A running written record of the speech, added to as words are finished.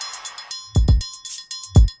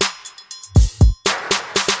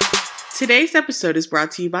Today's episode is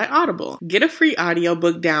brought to you by Audible. Get a free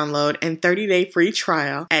audiobook download and 30-day free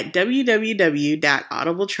trial at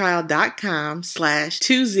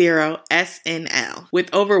www.audibletrial.com/20SNL.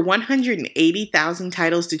 With over 180,000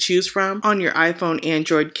 titles to choose from on your iPhone,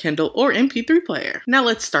 Android, Kindle, or MP3 player. Now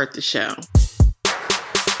let's start the show.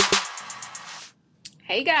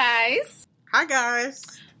 Hey guys. Hi guys.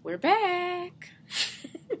 We're back.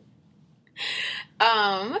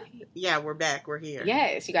 Yeah, we're back. We're here.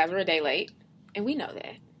 Yes, you guys were a day late, and we know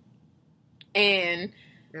that. And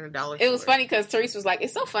 $1 it was funny because Therese was like,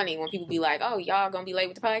 it's so funny when people be like, oh, y'all gonna be late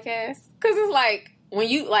with the podcast? Because it's like, when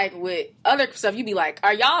you, like, with other stuff, you be like,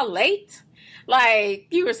 are y'all late? Like,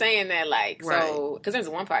 you were saying that, like, right. So, because there's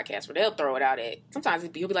one podcast where they'll throw it out at, sometimes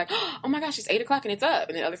you'll be like, oh my gosh, it's 8 o'clock and it's up.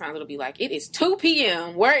 And then other times it'll be like, it is 2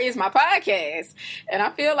 p.m. Where is my podcast? And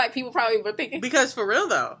I feel like people probably were thinking. Because for real,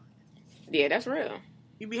 though. Yeah, that's real.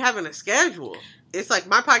 You be having a schedule. It's like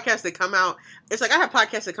my podcasts that come out. It's like I have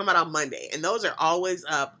podcasts that come out on Monday, and those are always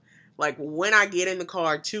up. Like when I get in the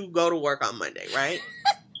car to go to work on Monday, right?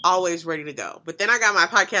 Always ready to go. But then I got my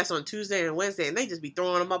podcast on Tuesday and Wednesday, and they just be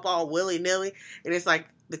throwing them up all willy nilly. And it's like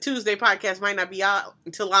the Tuesday podcast might not be out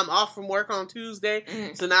until I'm off from work on Tuesday.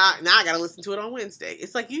 Mm-hmm. So now I got to listen to it on Wednesday.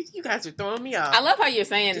 It's like you guys are throwing me off. I love how you're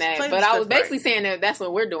saying just that, but I was basically saying that that's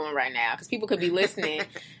what we're doing right now because people could be listening.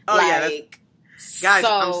 Oh like, yeah. Guys,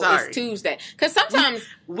 so I'm sorry. It's Tuesday. Because sometimes...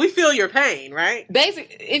 We feel your pain, right?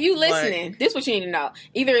 Basically, if you listening, this is what you need to know.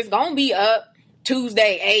 Either it's going to be up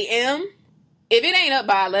Tuesday a.m. If it ain't up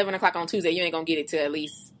by 11 o'clock on Tuesday, you ain't going to get it to at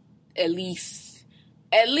least 8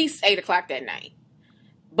 o'clock that night.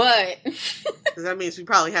 But... Because that means we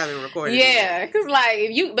probably haven't recorded it. Yeah, because like,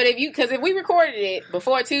 if we recorded it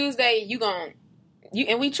before Tuesday,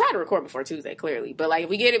 and we try to record before Tuesday, clearly. But like, if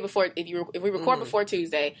we get it before, if we record before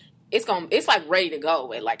Tuesday... It's like ready to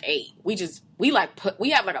go at like 8. We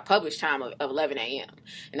have like a published time of 11 a.m.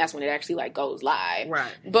 and that's when it actually like goes live.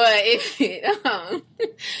 Right. But if it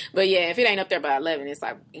ain't up there by 11, it's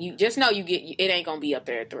like you just know it ain't gonna be up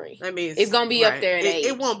there at 3. That means it's gonna be up there at 8.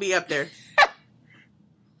 It won't be up there.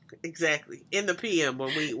 Exactly in the PM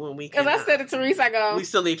when we. Because I said to Therese, I go, we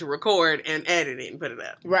still need to record and edit it and put it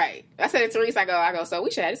up. Right. I said to Therese, I go. So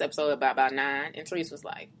we should have this episode about 9, and Therese was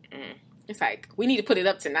like. It's like, we need to put it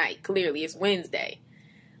up tonight. Clearly, it's Wednesday.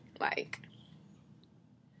 Like.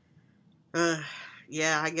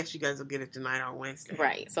 Yeah, I guess you guys will get it tonight on Wednesday.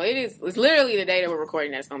 Right. So it's literally the day that we're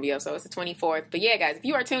recording that's going to be up. So it's the 24th. But yeah, guys, if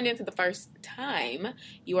you are tuned in for the first time,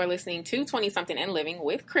 you are listening to 20-something and Living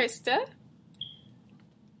with Krista.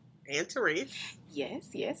 And Therese.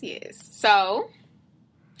 Yes. So,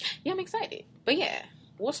 yeah, I'm excited. But yeah,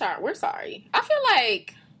 we're sorry. I feel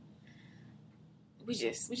like... We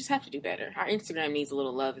just have to do better. Our Instagram needs a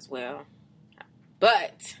little love as well.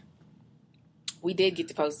 But we did get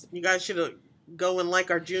to post. You guys should go and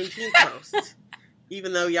like our Juneteenth post,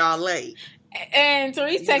 even though y'all late. And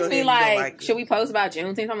Therese texted me like, should we post about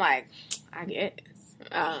Juneteenth? I'm like, I guess.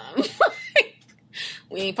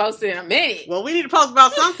 We ain't posted in a minute. Well, we need to post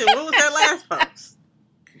about something. What was that last post?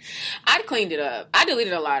 I cleaned it up. I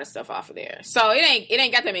deleted a lot of stuff off of there. So it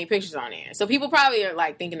ain't got that many pictures on there. So people probably are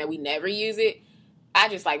like thinking that we never use it. I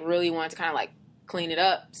just, like, really wanted to kind of, like, clean it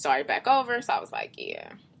up, start it back over. So I was like, yeah,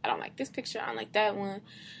 I don't like this picture. I don't like that one.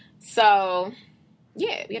 So,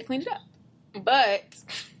 yeah, we had to clean it up. But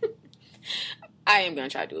I am going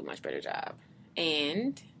to try to do a much better job.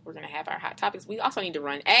 And we're going to have our hot topics. We also need to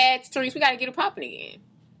run ads. Therese, we got to get it popping again.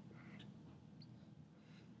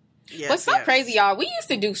 Yes, What's so crazy, y'all, we used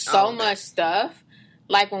to do so much stuff,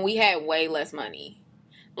 like, when we had way less money.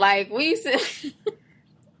 Like, we used to...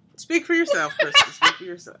 Speak for yourself, Krista. Speak for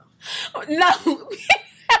yourself. No.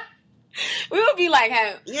 We would be like,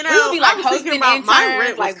 hosting interns. My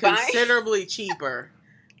rent was considerably cheaper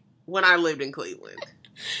when I lived in Cleveland.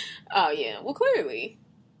 Oh, yeah. Well, clearly.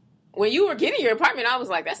 When you were getting your apartment, I was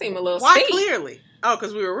like, that seemed a little Why steep. clearly? Oh,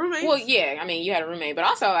 because we were roommates? Well, yeah. I mean, you had a roommate. But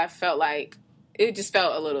also, I felt like it just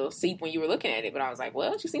felt a little steep when you were looking at it. But I was like,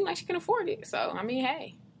 well, she seemed like she can afford it. So, I mean,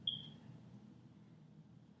 hey.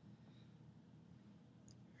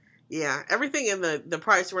 Yeah, everything in the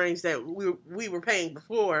price range that we were paying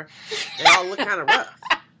before, they all look kind of rough.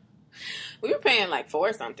 We were paying like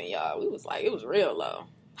 4 something, y'all. It was real low.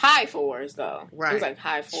 High 4s, though. Right. It was like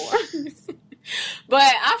high 4s. But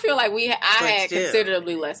I feel like I had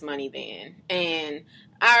considerably less money then. And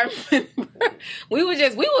I remember we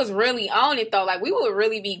was really on it, though. Like, we would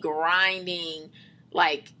really be grinding,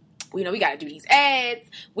 like, we got to do these ads.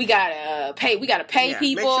 We got to pay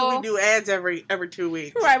people. Make sure we do ads every 2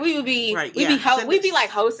 weeks. Right. We'd be like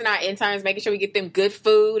hosting our interns, making sure we get them good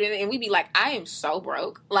food. And we'd be like, I am so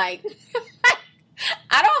broke. Like,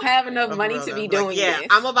 I don't have enough money to be doing this.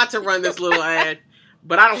 I'm about to run this little ad,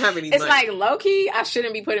 but I don't have any money. It's like, low-key, I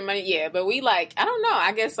shouldn't be putting money. Yeah, but we like, I don't know.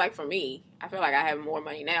 I guess like for me, I feel like I have more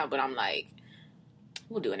money now, but I'm like,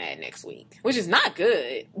 we'll do an ad next week, which is not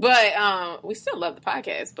good. But we still love the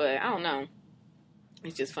podcast, but I don't know.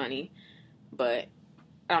 It's just funny. But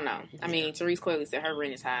I don't know. I mean, Therese clearly said her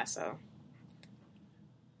rent is high, so.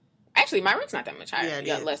 Actually, my rent's not that much higher. Yeah, you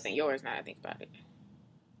got less than yours now I think about it.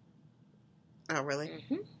 Oh, really?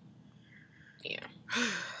 Mm-hmm. Yeah.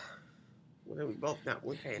 Well,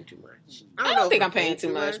 we're paying too much. I don't think I'm paying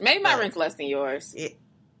too much. Maybe my rent's less than yours. Yeah.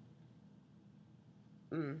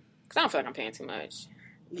 Because I don't feel like I'm paying too much.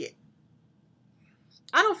 Yeah.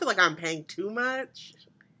 I don't feel like I'm paying too much.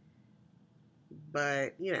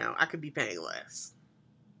 But, I could be paying less.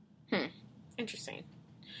 Interesting.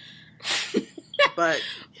 But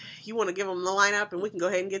you want to give them the lineup and we can go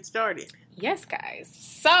ahead and get started. Yes, guys.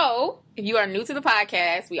 So, if you are new to the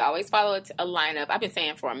podcast, we always follow a lineup. I've been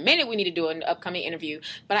saying for a minute we need to do an upcoming interview,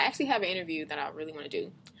 but I actually have an interview that I really want to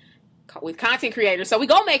do with content creators, so we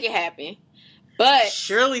gonna make it happen. But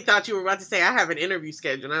Shirley thought you were about to say I have an interview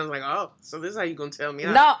scheduled, and I was like, oh, so this is how you gonna tell me?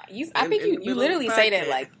 No, I think you literally say that,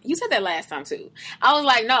 like, you said that last time too. I was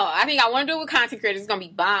like, no, I think I want to do it with content creators. It's gonna be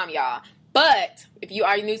bomb, y'all. But if you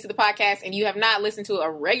are new to the podcast and you have not listened to a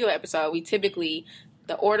regular episode, we typically,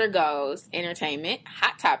 the order goes entertainment,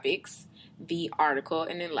 hot topics, the article,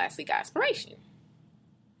 and then lastly, Godspiration.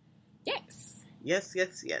 Yes. Yes.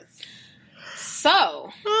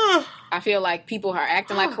 So, I feel like people are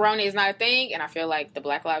acting like Corona is not a thing, and I feel like the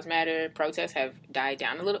Black Lives Matter protests have died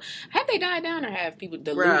down a little. Have they died down, or have people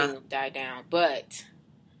diluting died down? But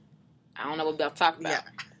I don't know what we're about to talk about.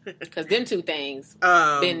 Yeah. Because them two things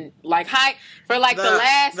been like high for like the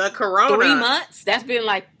last corona. 3 months. That's been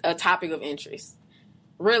like a topic of interest.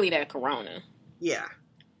 Really, that corona. Yeah.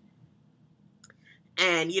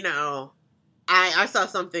 And, I saw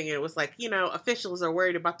something and it was like, officials are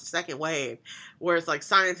worried about the second wave. Where it's like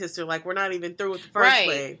scientists are like, we're not even through with the first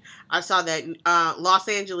wave. I saw that Los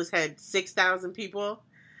Angeles had 6,000 people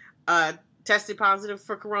tested positive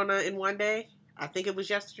for corona in one day. I think it was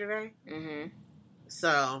yesterday. Mm-hmm.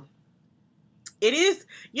 So, it is,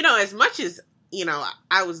 as much as,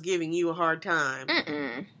 I was giving you a hard time.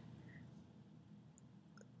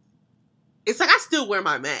 It's like I still wear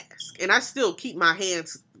my mask. And I still keep my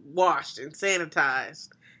hands washed and sanitized.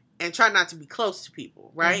 And try not to be close to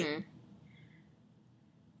people, right? Mm-hmm.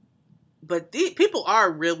 But people are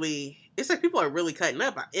really cutting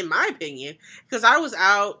up, in my opinion. Because I was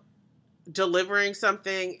out delivering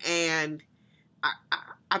something and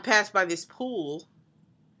I passed by this pool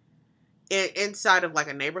inside of like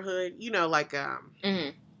a neighborhood, like I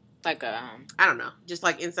don't know, just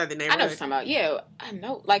like inside the neighborhood. I know what you're talking about. Yeah, I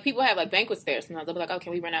know. Like people have like banquets there. Sometimes they'll be like, "Oh,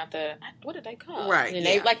 can we rent out what did they call? Right,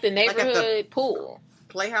 like the neighborhood like pool,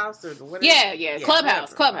 playhouse or the whatever. Yeah,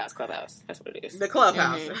 clubhouse. That's what it is. The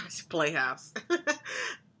clubhouse, playhouse,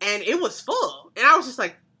 and it was full, and I was just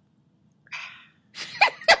like,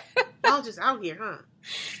 "Y'all just out here, huh?"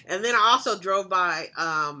 And then I also drove by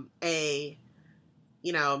a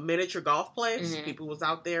miniature golf place. Mm-hmm. People was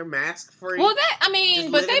out there mask free. Well,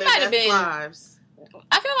 but they might have been. Lives.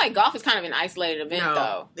 I feel like golf is kind of an isolated event,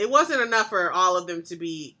 though. It wasn't enough for all of them to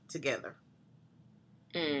be together.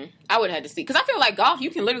 I would have had to see, because I feel like golf, you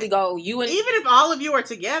can literally go even if all of you are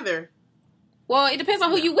together. Well, it depends on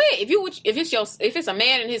who you with. If it's a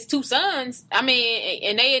man and his two sons, and they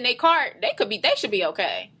in their cart, they should be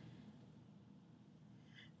okay.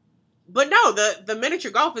 But no, the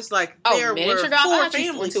miniature golf is like there were 4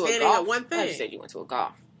 families standing at one thing. You said you went to a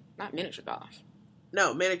golf, not miniature golf.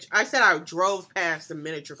 No, miniature. I said I drove past the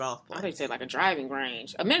miniature golf place. I thought you said like a driving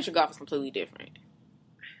range. A miniature golf is completely different.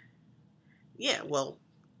 Yeah, well,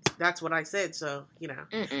 that's what I said. So,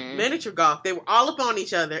 miniature golf. They were all up on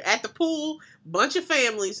each other at the pool. Bunch of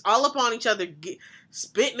families all up on each other,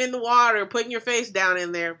 spitting in the water, putting your face down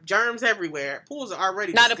in there. Germs everywhere. Pools are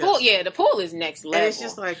already disgusting. The pool is next level. And it's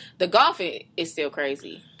just like the golf is still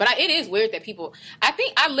crazy. But it is weird that people.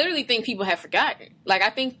 I literally think people have forgotten. Like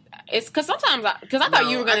I think it's because sometimes I thought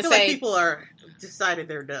you were going to say like people are decided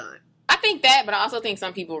they're done. I think that, but I also think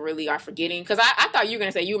some people really are forgetting. Because I thought you were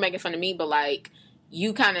going to say you were making fun of me, but like.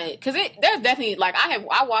 You kind of, because there's definitely, like,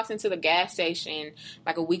 I walked into the gas station,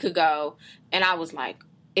 like, a week ago, and I was like,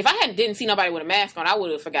 if I didn't see nobody with a mask on, I would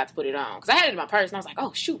have forgot to put it on, because I had it in my purse, and I was like,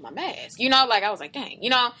 oh, shoot, my mask, like, I was like, dang,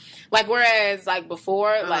 like, whereas, like,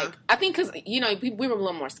 before, like, I think, because, we were a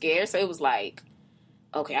little more scared, so it was like,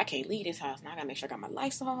 okay, I can't leave this house, now I gotta make sure I got my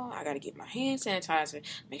lights on, I gotta get my hand sanitizer,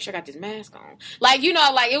 make sure I got this mask on, like,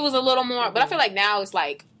 like, it was a little more, but I feel like now it's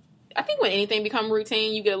like, I think when anything become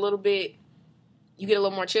routine, you get a little bit, you get a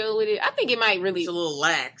little more chill with it. I think it might really... It's a little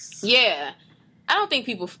lax. Yeah. I don't think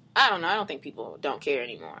people... I don't know. I don't think people don't care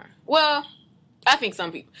anymore. Well, I think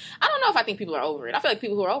some people... I don't know if I think people are over it. I feel like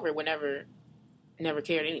people who are over it would never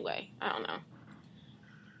cared anyway. I don't know.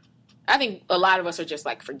 I think a lot of us are just,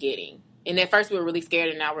 like, forgetting. And at first we were really scared,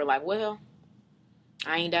 and now we're like, well,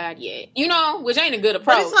 I ain't died yet. You know, which ain't a good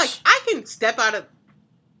approach. But it's like, I can step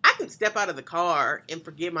out of the car and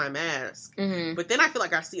forget my mask. Mm-hmm. But then I feel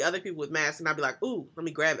like I see other people with masks, and I'd be like, ooh, let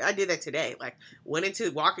me grab it. I did that today. Like, was about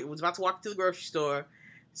to walk to the grocery store,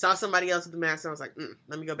 saw somebody else with the mask, and I was like,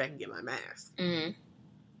 let me go back and get my mask. Mm-hmm.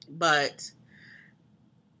 But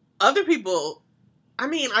other people... I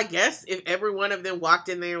mean, I guess if every one of them walked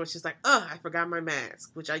in there and was just like, oh, I forgot my mask,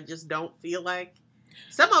 which I just don't feel like.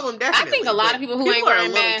 Some of them definitely. I think a lot of people who ain't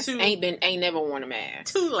wearing masks ain't never worn a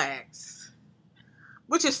mask. Too lax.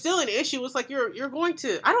 Which is still an issue. It's like you're going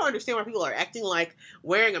to... I don't understand why people are acting like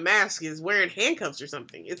wearing a mask is wearing handcuffs or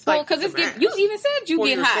something. It's like... Because you even said you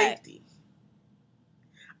get hot. Safety.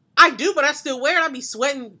 I do, but I still wear it. I be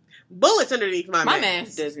sweating bullets underneath my mask. My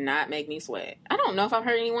mask does not make me sweat. I don't know if I've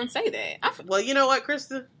heard anyone say that. Well, you know what,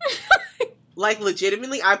 Krista? Like,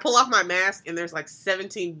 legitimately, I pull off my mask and there's like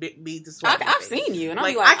 17 beads of sweat. I've seen you, and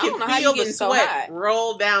I'm like, I don't know how you getting so hot.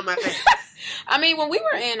 Roll down my face. I mean, when we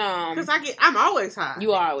were in because I'm always hot.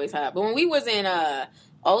 You are always hot, but when we was in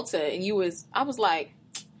Ulta and I was like,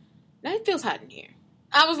 now it feels hot in here.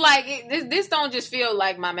 I was like, this don't just feel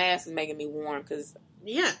like my mask is making me warm because.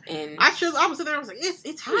 Yeah, and I was sitting there. I was like,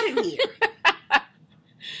 "It's hot in here."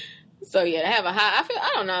 So yeah, to have a hot,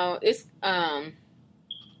 I don't know. It's I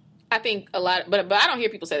think a lot, but I don't hear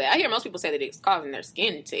people say that. I hear most people say that it's causing their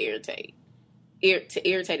skin to irritating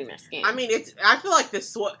their skin. I mean, I feel like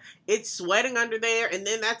it's sweating under there, and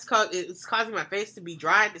then it's causing my face to be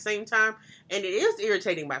dry at the same time, and it is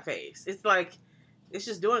irritating my face. It's like it's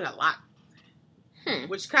just doing a lot,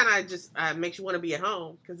 which kind of just makes you want to be at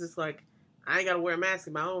home because it's like. I ain't got to wear a mask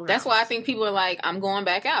in my own house. That's why I think people are like, I'm going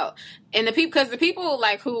back out. And because the people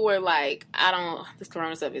like who were like, this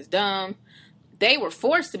corona stuff is dumb. They were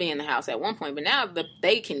forced to be in the house at one point, but now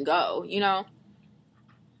they can go, you know?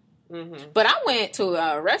 Mm-hmm. But I went to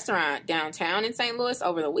a restaurant downtown in St. Louis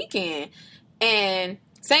over the weekend, and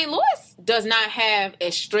St. Louis does not have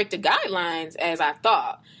as strict guidelines as I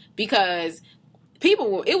thought because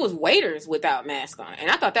it was waiters without masks on, and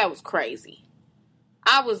I thought that was crazy.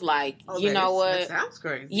 I was like, you know what? That sounds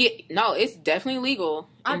crazy. Yeah, no, it's definitely legal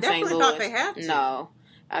in St. Louis. I thought they had to. No,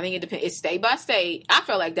 I think it depends. It's state by state. I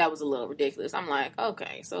felt like that was a little ridiculous. I'm like,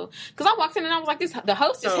 okay, so because I walked in and I was like, the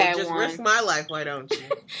hostess had just one. Risk my life, why don't you?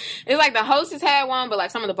 It's like the hostess had one, but like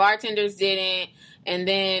some of the bartenders didn't. And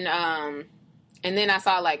then I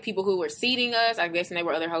saw like people who were seating us. I guess they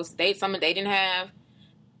were other hosts. They didn't have.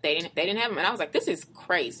 They didn't have them, and I was like, this is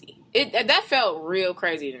crazy. That felt real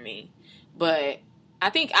crazy to me, but. I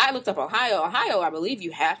think I looked up Ohio. Ohio, I believe you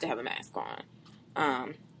have to have a mask on.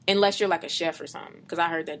 Unless you're like a chef or something. Because I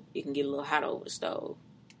heard that it can get a little hot over the stove.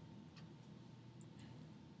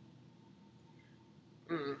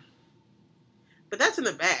 But that's in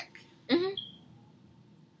the back. Mm-hmm.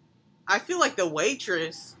 I feel like the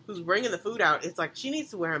waitress who's bringing the food out, it's like she needs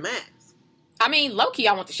to wear a mask. I mean, low-key,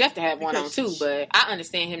 I want the chef to have one on too, but I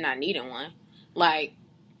understand him not needing one. Like...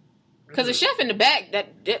 Because the chef in the back,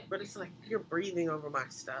 but it's like, you're breathing over my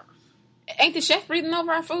stuff. Ain't the chef breathing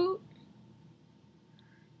over our food?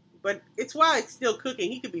 But it's while it's still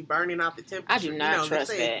cooking. He could be burning out the temperature. I do not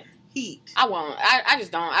trust that. Heat. I won't. I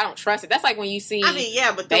just don't. I don't trust it. That's like when you see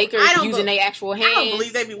but bakers using their actual hands. I don't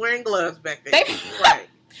believe they be wearing gloves back then. Right.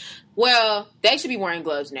 Well, they should be wearing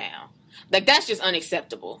gloves now. Like, that's just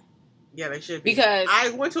unacceptable. Yeah, they should be. Because I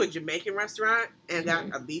went to a Jamaican restaurant and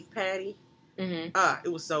got a beef patty. Mm-hmm. It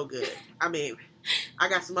was so good. I mean, I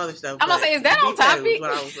got some other stuff. I'm gonna say, is that on topic? Was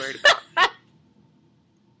what I was worried about.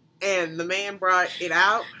 And the man brought it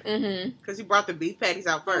out because he brought the beef patties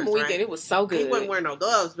out first. Right? It was so good. He wasn't wearing no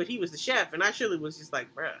gloves, but he was the chef, and I surely was just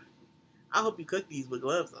like, bruh, I hope you cook these with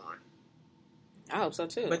gloves on. I hope so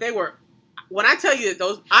too. But they were. When I tell you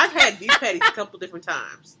that I've had beef patties a couple different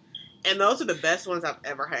times. And those are the best ones I've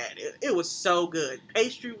ever had. It was so good.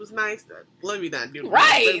 Pastry was nice. Let me not do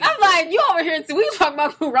right. I'm like, you over here too. We talking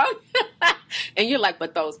about corona, and you're like,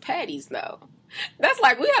 but those patties though. That's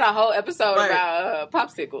like we had a whole episode about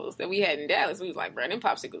popsicles that we had in Dallas. We was like, bro, them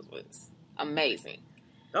popsicles was amazing.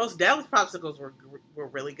 Those Dallas popsicles were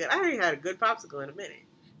really good. I ain't had a good popsicle in a minute.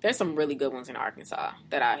 There's some really good ones in Arkansas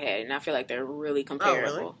that I had, and I feel like they're really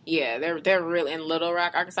comparable. Oh, really? Yeah, they're real in Little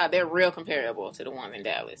Rock, Arkansas. They're real comparable to the ones in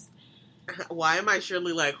Dallas. Why am I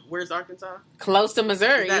surely like, where's Arkansas? Close to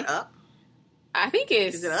Missouri. Is that up? I think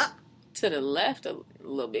it's... Is it up? to the left a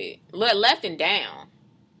little bit. Left and down.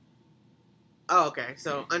 Oh, okay.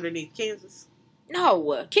 So underneath Kansas.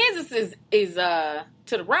 No, Kansas is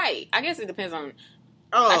to the right. I guess it depends on.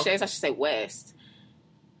 Oh, actually, I should say west.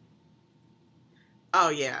 Oh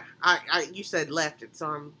yeah. I you said left, so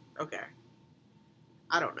I'm okay.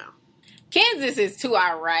 I don't know. Kansas is to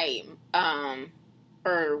our right,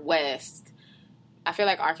 or west. I feel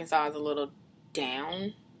like Arkansas is a little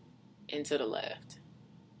down and to the left.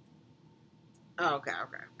 Oh, okay.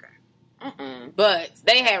 But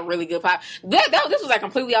they had really good pop. This was like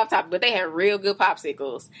completely off topic, but they had real good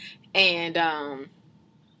popsicles, and and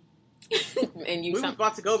we was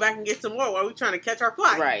about to go back and get some more while we trying to catch our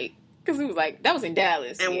flight, right? Because it was like that was in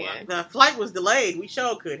Dallas, and the flight was delayed. We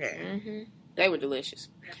sure could have. Mm-hmm. They were delicious.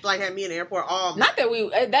 That flight had me in the airport all. Not that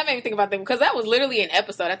that made me think about them because that was literally an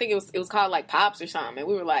episode. I think it was called like Pops or something, and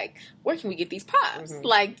we were like, where can we get these pops? Mm-hmm.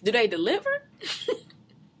 Like, do they deliver?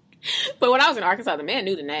 But when I was in Arkansas, the man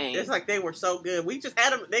knew the name. It's like they were so good. We just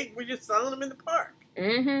had them. They were just selling them in the park.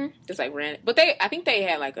 Mm-hmm. Just like ran it. But I think they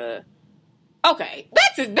had like a. Okay,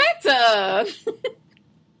 that's a.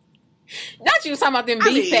 Not you was talking about them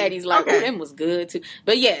beef patties. Like, okay. Oh, them was good too.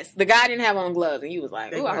 But yes, the guy didn't have on gloves, and you was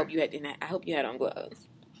like, oh, I hope you had on gloves.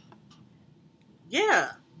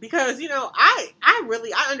 Yeah, because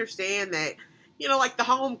I understand that, like the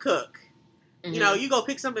home cook. Mm-hmm. You go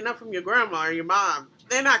pick something up from your grandma or your mom.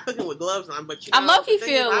 They're not cooking with gloves on, but I low-key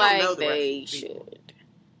feel like they should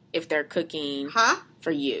if they're cooking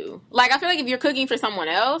for you. Like, I feel like if you're cooking for someone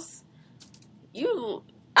else, I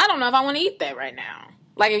don't know if I want to eat that right now.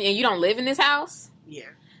 Like, and you don't live in this house? Yeah.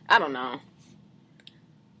 I don't know.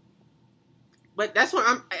 But that's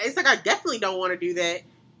what it's like I definitely don't want to do that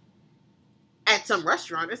at some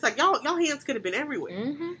restaurant. It's like y'all hands could have been everywhere.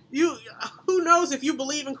 Mm-hmm. Who knows if you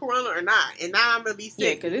believe in Corona or not? And now I'm gonna be sick.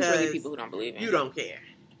 Yeah, because it's really people who don't believe in it. You don't care.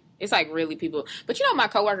 It's like really people. But my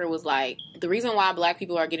coworker was like, the reason why black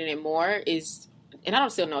people are getting it more is, and I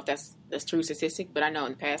don't still know if that's true statistic, but I know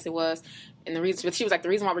in the past it was. And but she was like, the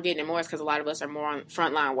reason why we're getting it more is because a lot of us are more on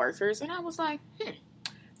frontline workers. And I was like,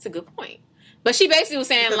 it's a good point. But she basically was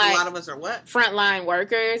saying, because a lot of us are what? Frontline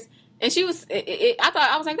workers. And she was,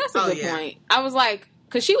 I was like, that's a good point. I was like,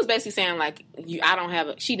 because she was basically saying, like,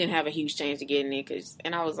 she didn't have a huge chance to get in it.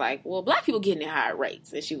 And I was like, well, black people getting it higher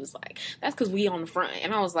rates. And she was like, that's because we on the front.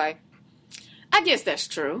 And I was like, I guess that's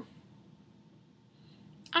true.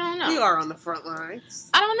 I don't know. We are on the front lines.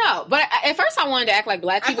 I don't know. But at first I wanted to act like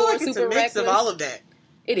black people were super reckless. It's a mix of all of that.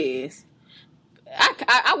 It is.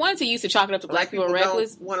 I wanted to used to chalk it up to black people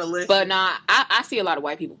reckless. Want to listen. But nah, I see a lot of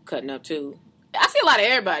white people cutting up too. I see a lot of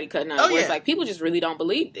everybody cutting up. Where it's like, people just really don't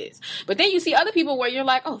believe this. But then you see other people where you're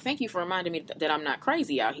like, oh, thank you for reminding me that I'm not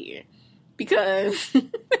crazy out here. Because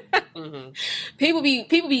mm-hmm. people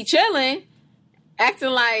be chilling,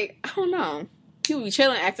 acting like, I don't know. People be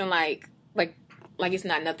chilling, acting like it's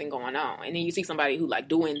not nothing going on. And then you see somebody who like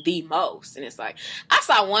doing the most. And it's like, I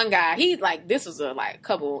saw one guy, he like, this was it might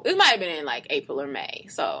have been in like April or May.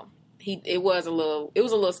 So it was a little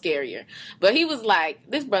scarier. But he was like,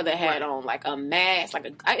 this brother had on like a mask,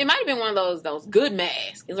 it might have been one of those good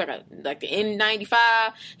masks. It was like the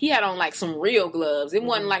N95. He had on like some real gloves. It mm-hmm.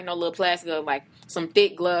 wasn't like no little plastic glove, like some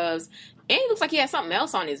thick gloves. And he looks like he had something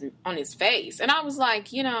else on his face. And I was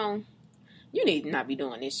like, you need to not be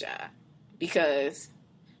doing this job. Because,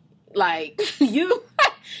 like, you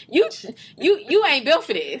ain't built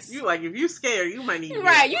for this. You like, if you scared, you might need to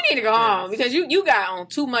right. You need to go home because you got on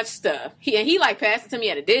too much stuff. He like passed it to me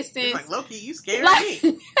at a distance. It's like, Loki, you scared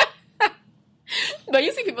me. But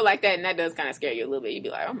you see people like that, and that does kind of scare you a little bit. You'd be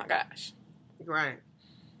like, oh my gosh, right?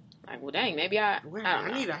 Like, well, dang, maybe I don't know.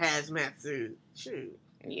 I need a hazmat suit. Shoot.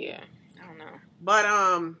 Yeah, I don't know. But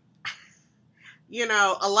a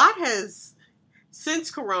lot has since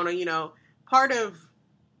Corona. Part of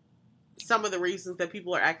some of the reasons that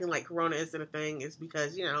people are acting like Corona isn't a thing is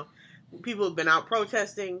because, people have been out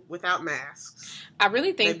protesting without masks. I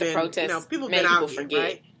really think protests people made people forget.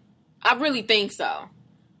 Right? I really think so.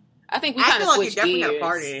 I think we kind of switched gears. I feel like it definitely had a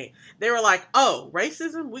part in it. They were like, oh,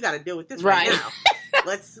 racism? We got to deal with this right now.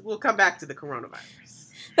 We'll come back to the coronavirus.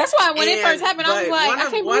 That's why when it first happened, I was like, I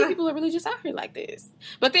can't believe people are really just out here like this.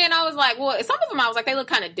 But then I was like, well, some of them I was like, they look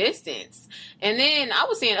kind of distant. And then I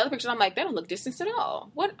was seeing other pictures, I'm like, they don't look distant at all.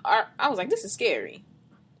 I was like, this is scary.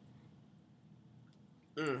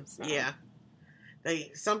 So. Yeah.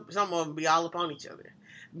 Some of them be all upon each other.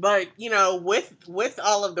 But, with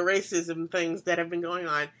all of the racism things that have been going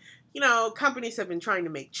on, companies have been trying to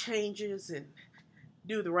make changes and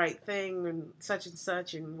do the right thing and such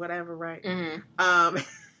and whatever, right? Mm-hmm.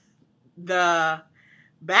 The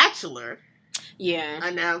Bachelor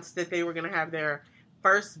announced that they were going to have their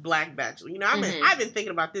first Black Bachelor. You know, I've been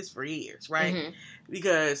thinking about this for years, right? Mm-hmm.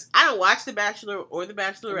 Because I don't watch The Bachelor or The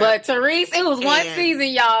Bachelorette. But Therese, it was one season,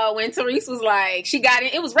 y'all, when Therese was like, she got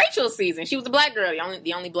in. It was Rachel's season. She was the black girl,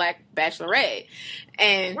 the only Black Bachelorette,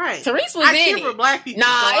 and Therese was in it. For Black people. Nah,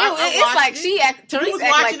 so it's like Therese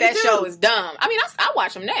act like that show is dumb. I mean, I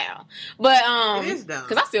watch them now, but it is dumb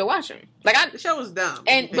because I still watch them. Like the show was dumb.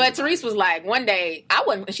 But Therese was like, one day I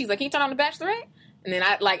wasn't. She's like, "Can you turn on The Bachelorette?" And then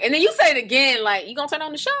and then you said it again, like, "You gonna turn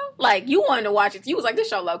on the show?" Like, you wanted to watch it. You was like, "This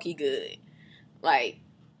show low key good." Like,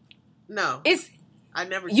 no, I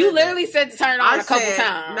never. You literally said to turn it on a couple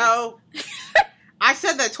times. No, I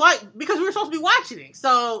said that twice because we were supposed to be watching it.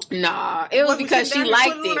 So nah, it was because she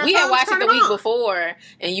liked it. We had watched it the week before,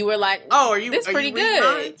 and you were like, "Oh, this pretty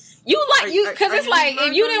good." You because it's like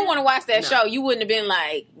if you didn't want to watch that show, you wouldn't have been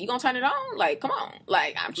like, "You gonna turn it on?" Like, come on,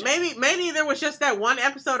 like I'm sure. Maybe there was just that one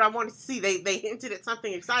episode I wanted to see. They hinted at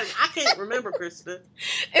something exciting. I can't remember, Krista.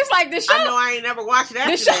 It's like the show. I know I ain't never watched it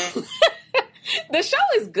after that. The show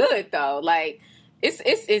is good though. Like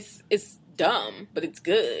it's dumb, but it's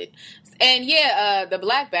good. And the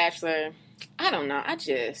Black Bachelor, I don't know. I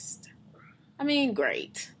mean,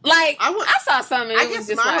 great. Like I saw something. I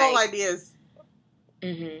guess my whole idea is,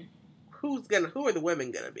 mm-hmm. Who are the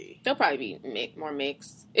women gonna be? They'll probably be more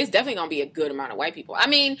mixed. It's definitely gonna be a good amount of white people. I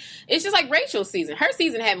mean, it's just like Rachel's season. Her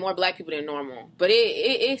season had more Black people than normal, but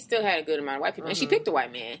it still had a good amount of white people, and she picked a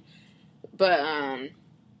white man. But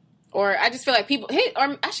or I just feel like people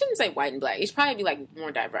or I shouldn't say white and Black. It should probably be like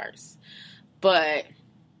more diverse. But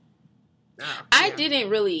I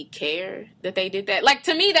didn't really care that they did that. Like,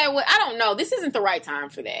 to me, I don't know. This isn't the right time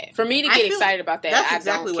for that. For me to get excited about that, that's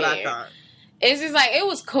exactly what I thought. It's just like, it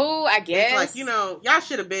was cool, I guess. It's like, y'all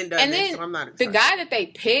should have been done and this, then so I'm not excited. The guy that they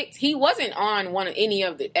picked, he wasn't on any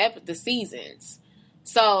of the seasons.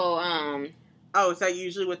 So, is that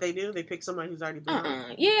usually what they do? They pick somebody who's already been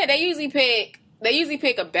on? Yeah, they usually pick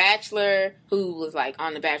a bachelor who was, like,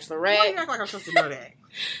 on The Bachelorette. Why do you act like I'm supposed to know that?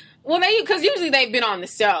 Well, because usually they've been on the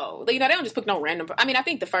show. They don't just pick no random. I mean, I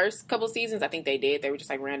think the first couple seasons, I think they did. They were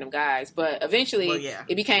just like random guys. But eventually,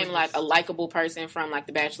 it became like a likable person from like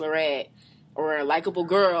The Bachelorette, or a likable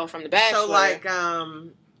girl from The Bachelor. So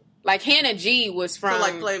like Hannah G was from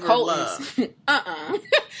Flavor of Love.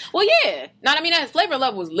 Well, yeah. No, I mean, Flavor of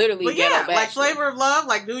Love was literally Ghetto Bachelor. Like Flavor of Love,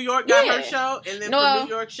 like New York got her show, and then from New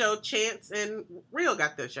York show, Chance and Real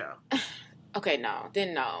got their show. Okay, no.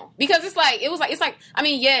 Because it's like, I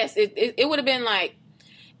mean, yes, it would have been like,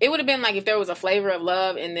 if there was a Flavor of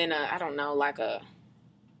Love and then I don't know, like a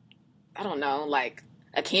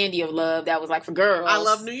Candy of Love that was like for girls. I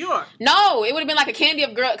Love New York. No, it would have been like a Candy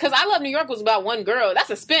of Girl, because I Love New York was about one girl. That's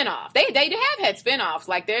a spinoff. They have had spinoffs.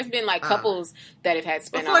 Like, there's been like couples that have had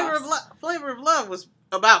spinoffs. Flavor of Love was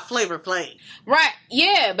about Flavor Flav. Right,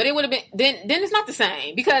 yeah, but it would have been, then it's not the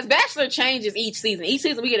same, because Bachelor changes each season. Each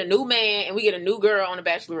season we get a new man and we get a new girl on The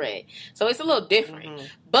Bachelorette. So it's a little different. Mm-hmm.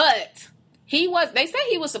 But they say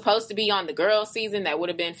he was supposed to be on the girls season that would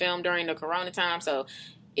have been filmed during the Corona time, so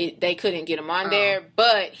they couldn't get him on there.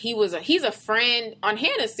 But he's a friend on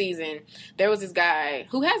Hannah's season. There was this guy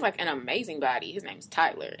who has like an amazing body. His name's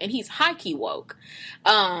Tyler, and he's high-key woke.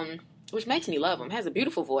 Which makes me love him. Has a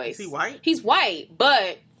beautiful voice. Is he white? He's white,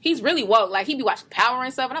 but he's really woke. Like, he'd be watching Power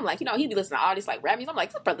and stuff, and I'm like, he'd be listening to all these, like, rap music. I'm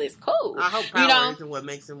like, this brother is cool. I hope Power isn't what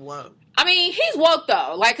makes him woke. I mean, he's woke,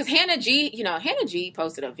 though. Like, because Hannah G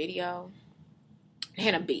posted a video.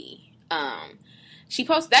 Hannah B.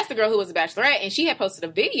 That's the girl who was a Bachelorette, and she had posted a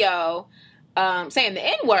video saying the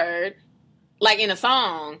N-word, like, in a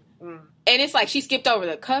song. And it's like, she skipped over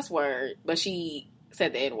the cuss word, but she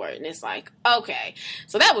said the N-word, and it's like, okay.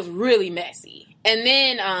 So that was really messy. And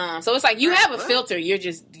then, so it's like, you have a filter, you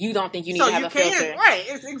don't think you need to have a filter. Right,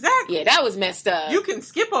 it's exactly. Yeah, that was messed up. You can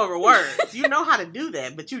skip over words. You know how to do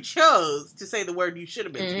that, but you chose to say the word you should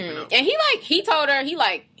have been skipping over. And he told her, he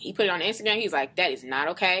put it on Instagram, he's like, that is not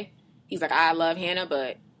okay. He's like, I love Hannah,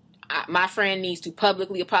 but my friend needs to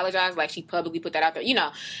publicly apologize. Like, she publicly put that out there, and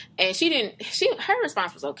her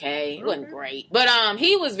response was okay. It wasn't great, but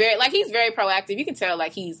he was he's very proactive. You can tell,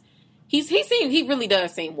 like, he really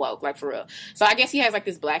does seem woke, like, for real. So I guess he has like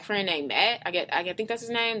this black friend named Matt. I think that's his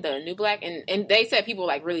name, the new black, and they said people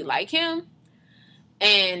like really like him.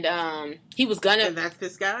 And he was gonna. And that's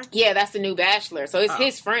this guy? Yeah, that's the new Bachelor. So it's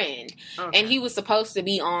his friend, and he was supposed to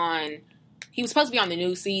be on. He was supposed to be on the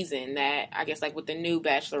new season that, I guess, like, with the new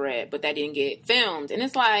Bachelorette, but that didn't get filmed. And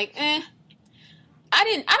it's like, I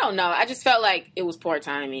don't know. I just felt like it was poor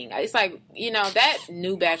timing. It's like, that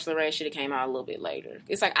new Bachelorette should have came out a little bit later.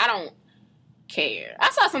 It's like, I don't care. I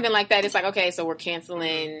saw something like that. It's like, okay, so we're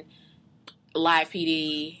canceling Live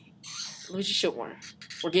PD. Sure.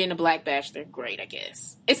 We're getting a black bachelor. Great, I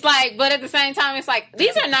guess. It's like, but at the same time, it's like,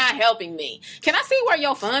 these are not helping me. Can I see where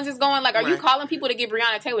your funds is going? Like, are you calling people to get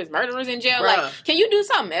Breonna Taylor's murderers in jail? Bruh. Like, can you do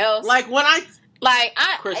something else? Like,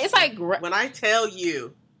 Kristen, it's like... when I tell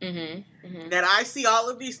you that I see all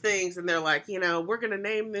of these things and they're like, we're going to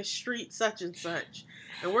name this street such and such.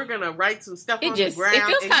 And we're going to write some stuff on the ground. It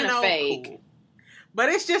feels kind of fake. Cool. But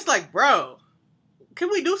it's just like, bro,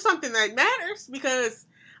 can we do something that matters? Because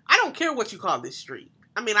I don't care what you call this street.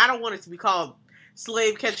 I mean, I don't want it to be called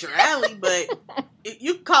Slave Catcher Alley, but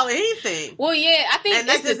you can call it anything. Well, yeah, I think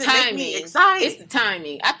it's the timing. Make me excited. It's the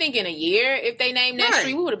timing. I think in a year, if they named that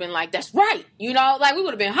street, we would have been like, that's right. Like, we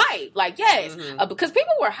would have been hyped. Like, yes. Because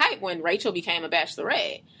people were hyped when Rachel became a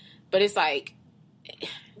bachelorette. But it's like...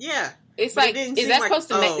 Yeah. It's like, is that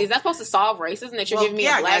supposed to solve racism that you're giving me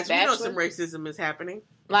a black bachelor? You know some racism is happening.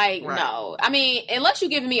 Like, no. I mean, unless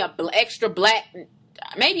you're giving me a extra black...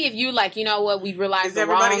 Maybe if you like, you know what, we realized the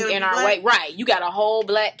wrong in our way. Right. You got a whole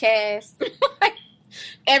black cast.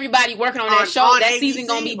 Everybody working on that show. That ABC, season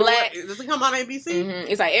gonna be black. Does it come on ABC?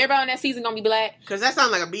 It's like everybody on that season gonna be black. Because that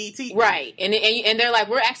sounds like a BET thing. Right. And they're like,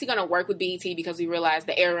 we're actually gonna work with BET because we realized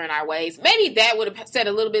the error in our ways. Maybe that would have said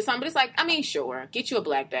a little bit something, but it's like, I mean, sure. Get you a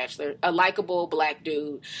black bachelor. A likable black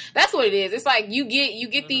dude. That's what it is. It's like you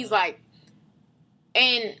get these like,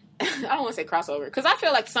 and I don't want to say crossover because I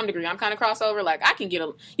feel like to some degree I'm kind of crossover. Like I can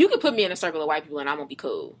you can put me in a circle of white people and I'm gonna be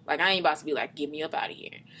cool. Like I ain't about to be like, get me up out of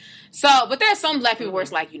here. So, but there's some black people where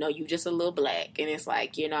it's like, you just a little black, and it's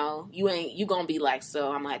like, you gonna be like,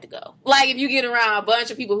 so I'm gonna have to go. Like if you get around a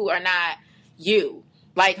bunch of people who are not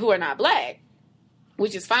who are not black,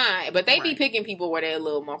 which is fine, but they be picking people where they're a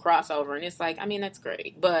little more crossover, and it's like, I mean, that's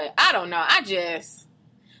great, but I don't know,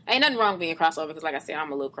 ain't nothing wrong with being crossover because, like I said,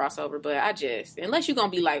 I'm a little crossover. But unless you're gonna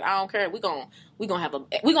be like, I don't care, we gonna have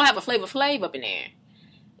a Flavor Flav up in there,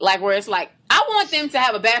 like where it's like, I want them to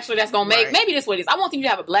have a bachelor that's gonna make maybe this is what it is. I want them to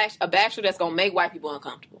have a bachelor that's gonna make white people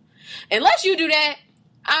uncomfortable. Unless you do that,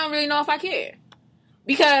 I don't really know if I care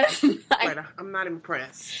because I'm not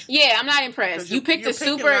impressed. Yeah, I'm not impressed. You picked a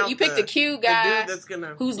cute guy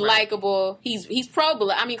who's likable. He's pro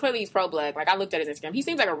black. I mean, clearly he's pro black. Like I looked at his Instagram. He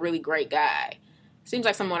seems like a really great guy. Seems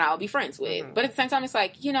like someone I would be friends with. But at the same time, it's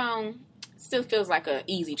like, still feels like an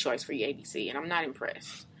easy choice for your ABC, and I'm not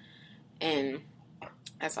impressed. And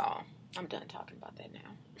that's all. I'm done talking about that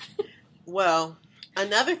now. Well,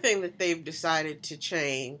 another thing that they've decided to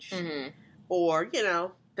change, or,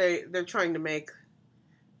 they're trying to make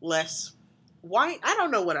less white. I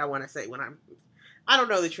don't know what I want to say I don't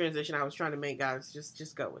know the transition I was trying to make, guys.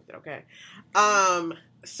 Just go with it, okay?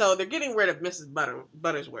 So they're getting rid of Mrs.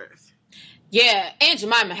 Buttersworth. Yeah, Aunt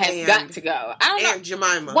Jemima has got to go. I don't know. Aunt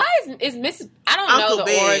Jemima. Why is Mrs. I don't Uncle know the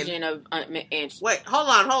Ben. origin of Aunt. Wait, hold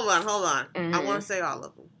on. I want to say all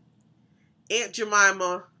of them. Aunt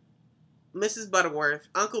Jemima, Mrs. Butterworth,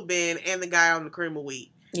 Uncle Ben, and the guy on the cream of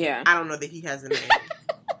wheat. Yeah. I don't know that he has a name.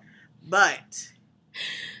 But,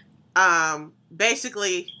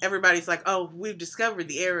 basically, everybody's like, oh, we've discovered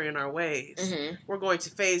the error in our ways. We're going to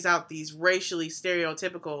phase out these racially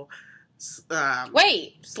stereotypical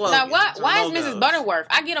wait, now why is Mrs. Butterworth?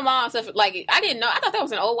 I get them all stuff like I didn't know. I thought that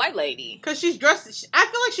was an old white lady because she's dressed. I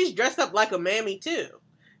feel like she's dressed up like a mammy too.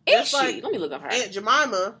 Is she? Like, let me look up her. Aunt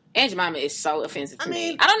Jemima. Aunt Jemima is so offensive to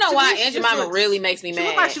me. I don't know why Aunt Jemima really makes me mad. She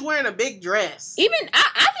looks like she's wearing a big dress. Even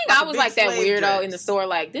I think I was like that weirdo in the store.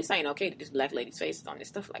 Like this ain't okay that this black lady's face is on this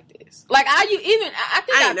stuff like this. Like I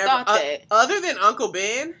thought that. Other than Uncle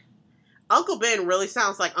Ben really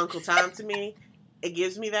sounds like Uncle Tom to me. It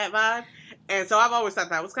gives me that vibe. And so I've always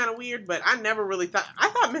thought that was kind of weird, but I never really thought... I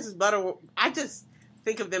thought Mrs. Butterworth... I just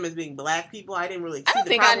think of them as being black people. I didn't really... I don't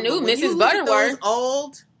think I knew Mrs.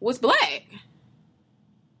 Butterworth was black.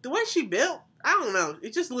 The way she built, I don't know.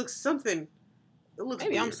 It just looks something... It looks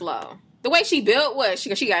Maybe weird. I'm slow. The way she built, what? She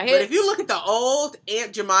got hit? But if you look at the old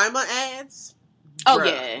Aunt Jemima ads... Oh, bruh.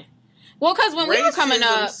 Yeah. Well, because when we were coming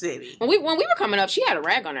up... City. When we were coming up, she had a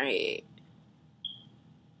rag on her head.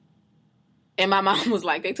 And my mom was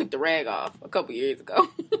like, they took the rag off a couple years ago.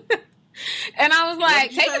 And I was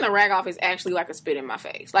like, taking the rag off is actually like a spit in my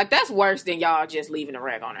face. Like, that's worse than y'all just leaving a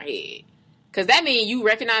rag on her head. Because that means you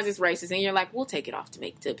recognize it's racist and you're like, we'll take it off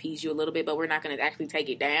to appease you a little bit, but we're not going to actually take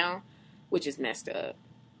it down, which is messed up.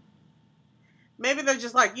 Maybe they're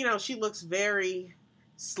just like, she looks very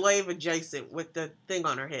slave adjacent with the thing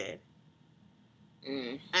on her head.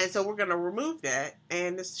 And so we're going to remove that.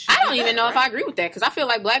 And this I don't even know if I agree with that because I feel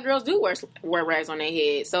like black girls do wear rags on their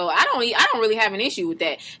head. So I don't really have an issue with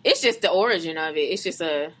that. It's just the origin of it. It's just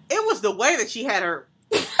It was the way that she had her...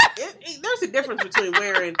 there's a difference between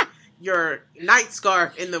wearing your night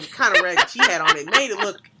scarf and the kind of rag that she had on. It made it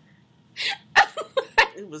look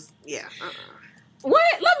It was, yeah. What?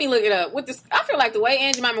 Let me look it up. With this, I feel like the way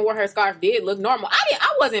Aunt Jemima wore her scarf did look normal.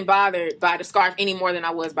 I wasn't bothered by the scarf any more than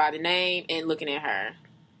I was by the name and looking at her.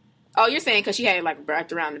 Oh, you're saying because she had it like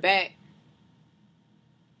wrapped around the back?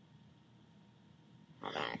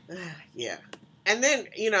 Hold on. Yeah. And then,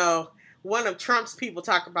 one of Trump's people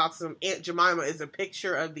talk about some Aunt Jemima is a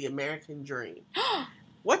picture of the American dream.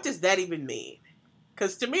 What does that even mean?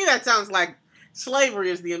 Because to me, that sounds like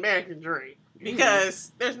slavery is the American dream.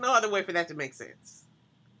 Because there's no other way for that to make sense.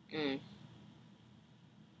 Mm.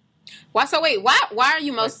 Why? So wait, why are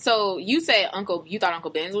you most? So you said you thought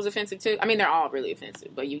Uncle Ben's was offensive too. I mean, they're all really offensive,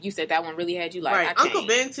 but you said that one really had you like. Right, Uncle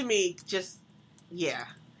Ben to me just, yeah,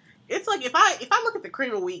 it's like if I look at the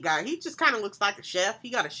cream of wheat guy, he just kind of looks like a chef.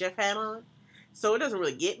 He got a chef hat on, so it doesn't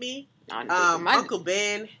really get me. Uncle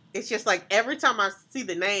Ben, it's just like every time I see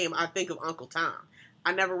the name, I think of Uncle Tom.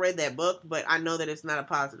 I never read that book, but I know that it's not a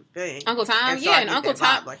positive thing. Uncle Tom, and so and Uncle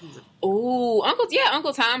Tom. Like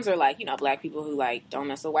Uncle Toms are like, black people who like don't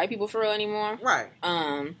mess with white people for real anymore. Right.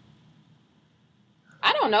 I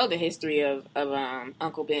don't know the history of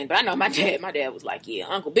Uncle Ben, but I know my dad was like, yeah,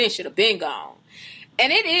 Uncle Ben should have been gone.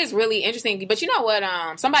 And it is really interesting. But you know what?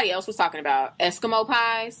 Somebody else was talking about Eskimo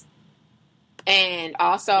pies and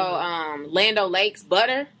also Land O'Lakes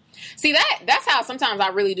butter. See, that's how sometimes I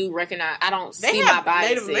really do recognize. I don't see my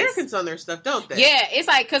biases. Native Americans on their stuff, don't they? Yeah, it's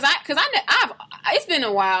like because it's been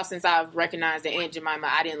a while since I've recognized that Aunt Jemima.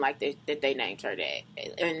 I didn't like that they named her that,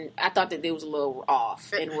 and I thought that it was a little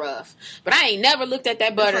off and rough. But I ain't never looked at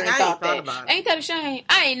that butter and thought that. Ain't that a shame?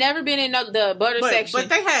 I ain't never been in the butter section. But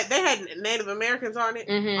they had Native Americans on it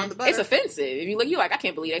on the butter. It's offensive. If you look, you like I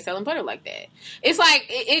can't believe they selling butter like that. It's like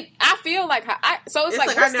I feel like it's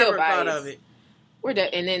like we're I still never biased. thought of it.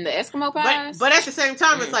 And then the Eskimo pies. But at the same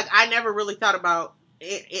time, it's like I never really thought about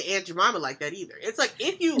Aunt Jemima like that either. It's like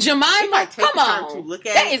if Jemima, come on, to look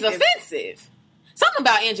at that is offensive. Something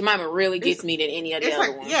about Aunt Jemima really gets me than any of the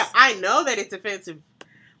other ones. Yeah, I know that it's offensive,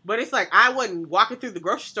 but it's like I wasn't walking through the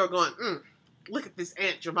grocery store going, look at this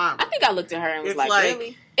Aunt Jemima. I think I looked at her and was like,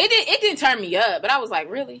 really? It didn't turn me up, but I was like,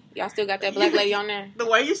 really? Y'all still got that black lady on there? The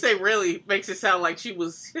way you say really makes it sound like she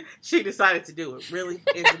decided to do it. Really?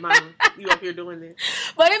 Aunt Jemima, you up here doing this?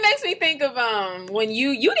 But it makes me think of when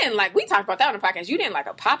you didn't like, we talked about that on the podcast, you didn't like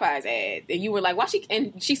a Popeyes ad, and you were like,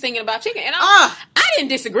 she's singing about chicken, and I didn't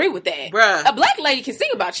disagree with that. Bruh. A black lady can sing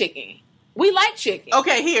about chicken. We like chicken.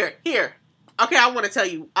 Okay, here. Okay, I want to tell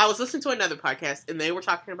you, I was listening to another podcast, and they were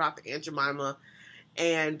talking about the Aunt Jemima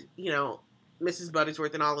and, Mrs.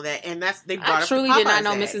 Buttersworth and all of that, and they brought up the Popeyes did not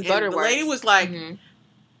know ad. Mrs. Butterworth. The lady was like...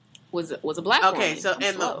 Was a black woman. Okay, so,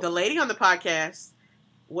 and the lady on the podcast,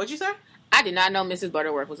 what'd you say? I did not know Mrs.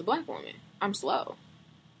 Butterworth was a black woman. I'm slow.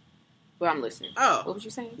 But I'm listening. Oh. What was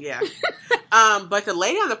you saying? Yeah. But the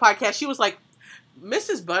lady on the podcast, she was like,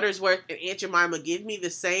 Mrs. Buttersworth and Aunt Jemima give me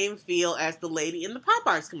the same feel as the lady in the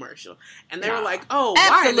Popeyes commercial. And they were like, oh,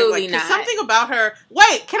 why? Absolutely like, not. Something about her.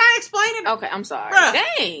 Wait, can I explain it? Okay, I'm sorry. Bruh.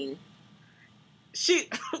 Dang.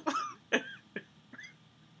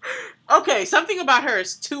 Okay, something about her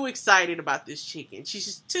is too excited about this chicken. She's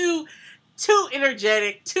just too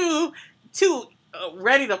energetic, too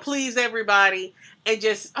ready to please everybody. And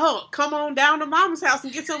just, come on down to Mama's house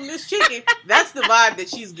and get some of this chicken. That's the vibe that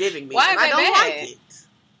she's giving me. Why is I don't bad? like it.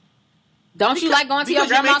 Don't you like going to your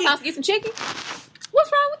grandma's house to get some chicken?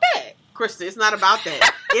 What's wrong with that? Krista, it's not about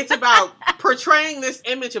that. It's about portraying this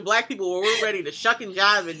image of black people where we're ready to shuck and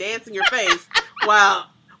jive and dance in your face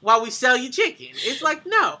while we sell you chicken. It's like,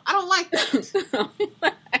 no, I don't like that.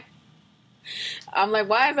 I'm like,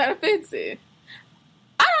 why is that offensive?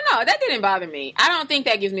 I don't know. That didn't bother me. I don't think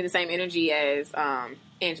that gives me the same energy as Aunt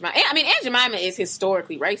Jemima. I mean, Aunt Jemima is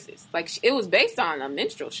historically racist. Like, it was based on a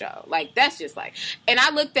minstrel show. Like, that's just like... And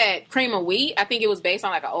I looked at Cream of Wheat. I think it was based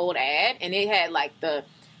on, like, an old ad. And it had, like,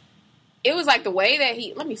 It was, like, the way that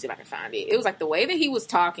he... Let me see if I can find it. It was, like, the way that he was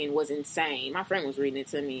talking was insane. My friend was reading it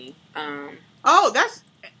to me. That's...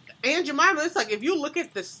 Aunt Jemima, it's like, if you look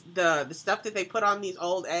at the stuff that they put on these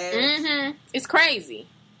old ads... It's crazy.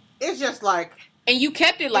 It's just like... And you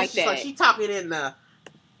kept it like that. Like she talking in the...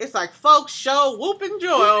 It's like, folks show whoop and joy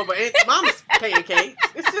over Aunt Mama's pancakes.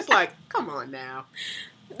 It's just like, come on now.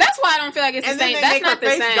 That's why I don't feel like it's the same. That's not the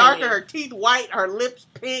same. And then they make her face darker, her teeth white, her lips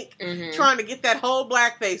pink, trying to get that whole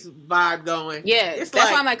blackface vibe going. Yeah, that's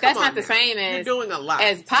why I'm like, that's not the same as... You're doing a lot.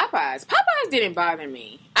 As Popeyes. Popeyes didn't bother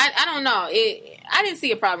me. I don't know. I didn't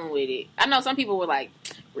see a problem with it. I know some people were like,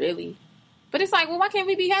 really? But it's like, well, why can't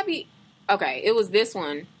we be happy? Okay, it was this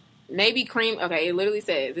one. Maybe cream... Okay, it literally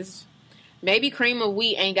says, this. Maybe Cream of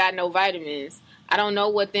Wheat ain't got no vitamins. I don't know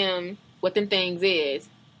what them things is.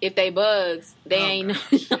 If they bugs, they ain't...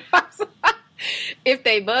 If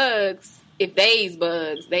they's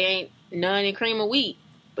bugs, they ain't none in cream of wheat,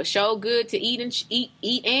 but show good to eat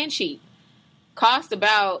and cheap. Cost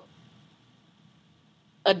about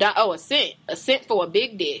a cent for a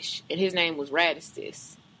big dish, and his name was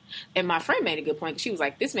Radistis. And my friend made a good point because she was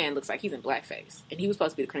like, "This man looks like he's in blackface, and he was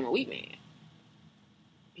supposed to be the cream of wheat man."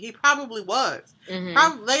 He probably was.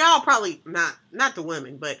 Mm-hmm. They all probably not the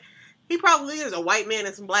women, but he probably is a white man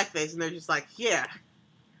in some blackface, and they're just like, yeah,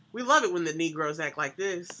 we love it when the Negroes act like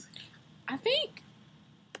this. I think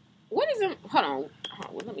what is it? Hold on.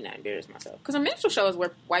 Well, let me not embarrass myself because a minstrel show is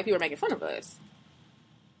where white people are making fun of us.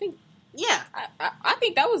 Yeah, I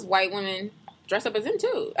think that was white women dressed up as them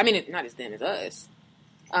too. I mean, not as them, as us.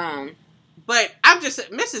 But I'm just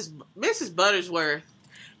Mrs. Buttersworth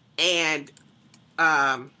and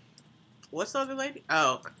what's the other lady?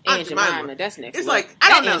 Oh, Aunt Jemima. That's next. It's like I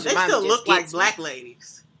don't know. They still look like black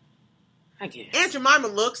ladies. I guess Aunt Jemima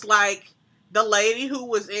looks like the lady who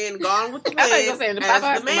was in Gone with the Wind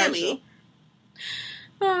as the mammy.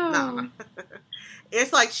 Oh. No.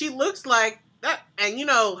 It's like she looks like that, and you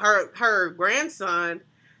know her grandson,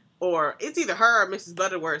 or it's either her or Mrs.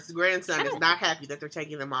 Butterworth's grandson is not happy that they're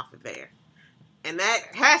taking them off of there, and that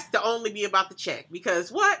has to only be about the check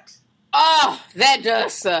because what? Oh, that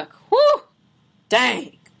does suck. Whew.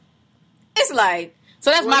 Dang. It's like,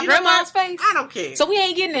 so that's my grandma's face? I don't care. So we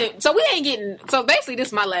ain't getting it. So basically this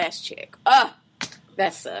is my last check.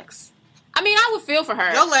 That sucks. I mean, I would feel for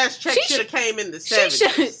her. Your last check should have came in the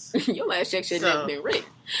 70s. Your last check should have been written.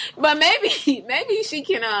 But maybe she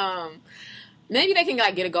can, maybe they can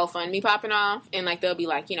like get a GoFundMe popping off and like they'll be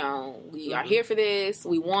like, you know, we are here for this.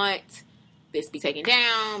 We want this to be taken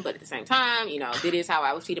down, but at the same time, you know, this is how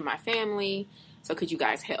I was feeding my family. So could you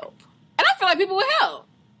guys help? And I feel like people would help.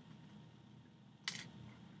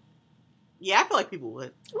 Yeah, I feel like people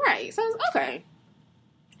would. Right. So, okay.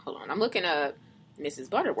 Hold on. I'm looking up Mrs.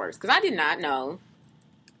 Butterworth because I did not know.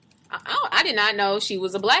 I did not know she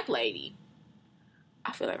was a black lady.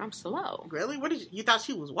 I feel like I'm slow. Really? What did you thought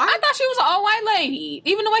she was white? I thought she was an all white lady.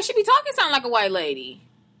 Even the way she be talking sound like a white lady.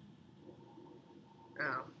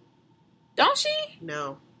 Oh. Don't she?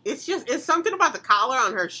 No. It's something about the collar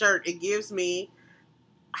on her shirt. It gives me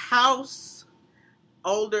house,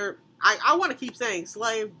 older. I want to keep saying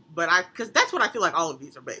slave, but because that's what I feel like all of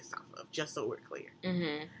these are based off of. Just so we're clear.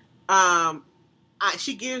 Mm-hmm.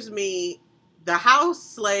 She gives me the house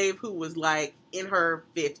slave who was like in her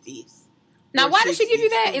 50s. Now, why did she give you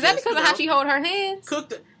that? Is that because of how she hold her hands?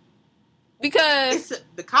 Because it's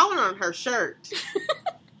the collar on her shirt,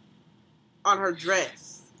 on her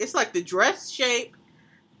dress. It's like the dress shape.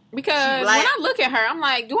 Because when I look at her, I'm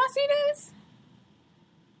like, do I see this?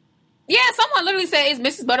 Yeah, someone literally said, is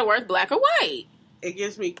Mrs. Butterworth black or white? It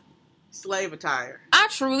gives me slave attire. I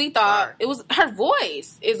truly thought it was her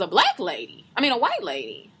voice is a black lady. I mean, a white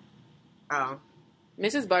lady. Oh.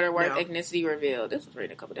 Mrs. Butterworth, ethnicity revealed. This was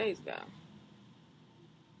written a couple days ago.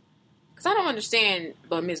 Because I don't understand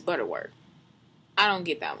but Miss Butterworth. I don't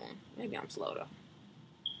get that one. Maybe I'm slow, though.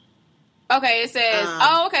 Okay, it says...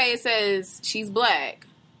 it says she's black.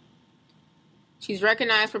 She's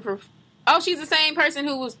recognized for... she's the same person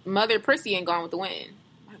who was Mother Prissy in Gone with the Wind.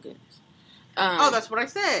 My goodness. That's what I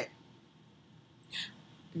said.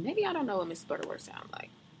 Maybe I don't know what Miss Butterworth sounds like.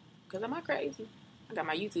 Because am I crazy? I got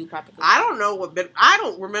my YouTube popping. I don't know I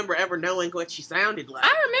don't remember ever knowing what she sounded like.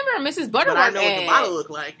 I remember Mrs. Butterworth. But I know what the bottle looked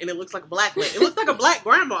like, and it looks like a black lady. It looks like a black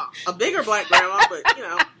grandma, a bigger black grandma, but you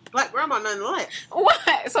know, black grandma nonetheless.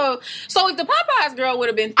 What? So if the Popeyes girl would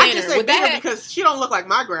have been thinner, I just say bigger because she don't look like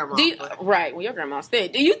my grandma. Right? Well, your grandma's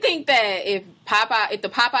thin. Do you think that if the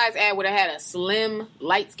Popeyes ad would have had a slim,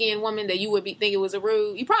 light skinned woman, that you would think it was a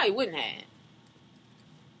rude? You probably wouldn't have.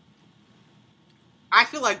 I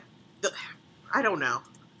feel like I don't know.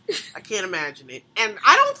 I can't imagine it. And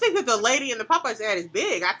I don't think that the lady in the Popeyes ad is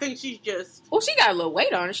big. I think she's just... Well, she got a little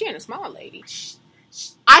weight on her. She ain't a small lady.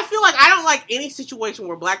 I feel like I don't like any situation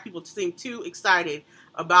where black people seem too excited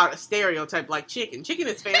about a stereotype like chicken. Chicken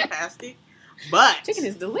is fantastic, but... Chicken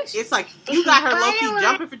is delicious. It's like, you got her low-key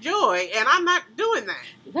jumping for joy, and I'm not doing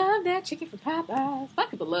that. Love that chicken from Popeyes. Black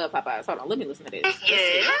people love Popeyes. Hold on, let me listen to this.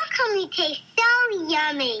 How come you taste so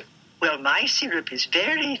yummy? Well, my syrup is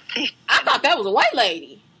very thick. I thought that was a white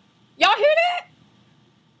lady. Y'all hear that?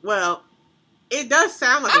 Well, it does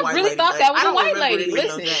sound like a white lady. I really thought that was a white lady.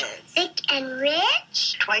 Listen. Thick and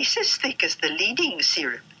rich? Twice as thick as the leading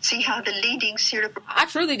syrup. See how the leading syrup... I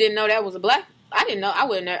truly didn't know that was a black... I didn't know. I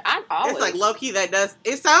wouldn't know. I always... It's like low-key that does...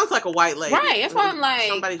 It sounds like a white lady. Right. That's why I'm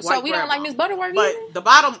like... So we don't like Miss Butterworth either? But the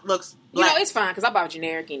bottom looks black. You know, it's fine because I bought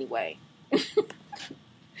generic anyway.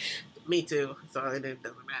 Me too. So it doesn't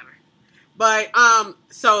matter. But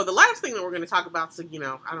so the last thing that we're going to talk about, so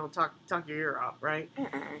I don't talk your ear off, right?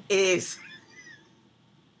 Is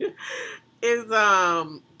do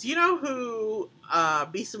you know who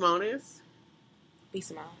B Simone is? B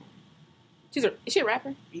Simone. Is she a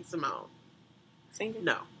rapper? B Simone. Singer?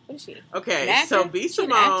 No. What is she? Okay, so B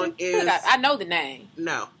Simone is. I know the name.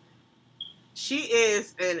 No. She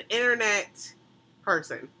is an internet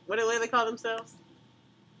person. What do they call themselves?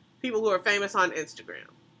 People who are famous on Instagram.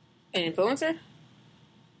 An influencer?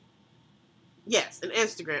 Yes, an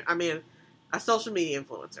Instagram. I mean, a social media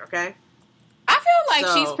influencer, okay? I feel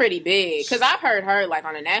like she's pretty big because I've heard her like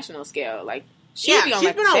on a national scale. Like she's been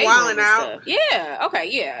on Wild 'N Out. Yeah.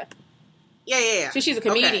 Okay. Yeah. Yeah. So she's a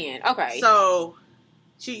comedian. Okay. So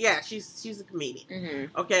she's a comedian.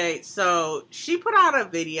 Mm-hmm. Okay. So she put out a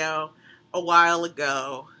video a while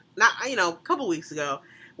ago, not a couple weeks ago,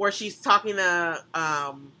 where she's talking to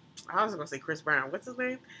I was gonna say Chris Brown. What's his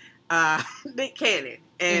name? Nick Cannon,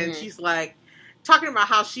 and she's like talking about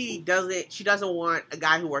how she doesn't want a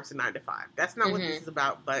guy who works a 9 to 5. That's not what this is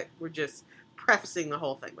about, but we're just prefacing the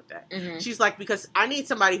whole thing with that. She's like, because I need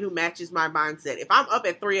somebody who matches my mindset. If I'm up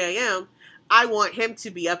at 3 a.m., I want him to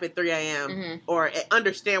be up at 3 a.m. Or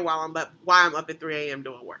understand why I'm up at 3 a.m.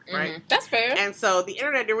 doing work, right? That's fair. And so the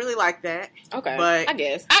internet didn't really like that. Okay, but I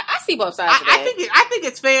guess I see both sides of that. I think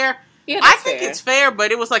it's fair. Yeah, I think it's fair,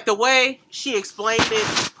 but it was like the way she explained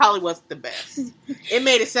it probably wasn't the best. It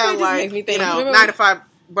made it sound like 9 to 5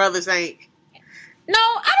 brothers ain't. No,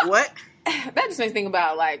 I don't. What? That just makes me think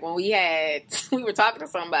about like when we were talking to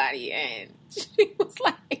somebody and she was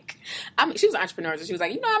like, she was an entrepreneur, so she was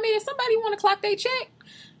like, if somebody want to clock their check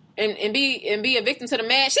and be a victim to the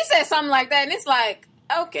man, she said something like that, and it's like,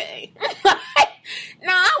 okay.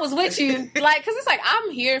 No, I was with you, like, because it's like I'm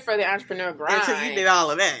here for the entrepreneur grind. Until you did all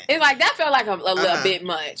of that, it's like that felt like a little bit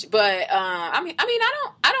much. But I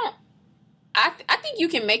think you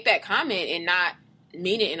can make that comment and not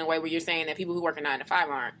mean it in a way where you're saying that people who work a 9 to 5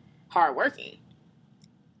 aren't hardworking.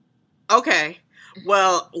 Okay,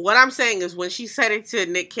 well, what I'm saying is when she said it to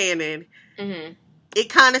Nick Cannon, it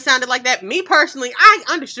kind of sounded like that. Me personally, I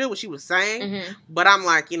understood what she was saying, but I'm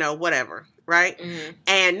like, whatever. Right?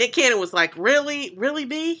 And Nick Cannon was like, really,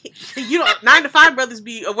 B? 9 to 5 brothers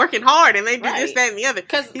be working hard and they do this, that, and the other.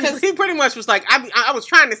 Because he pretty much was like, I was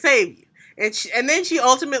trying to save you. And then she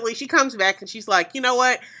ultimately, she comes back and she's like, you know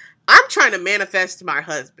what? I'm trying to manifest my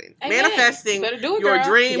husband. Amen. Manifesting your girl.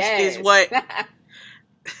 dreams is what...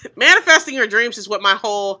 Manifesting your dreams is what my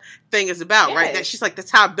whole thing is about, right? That she's like,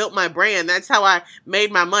 that's how I built my brand. That's how I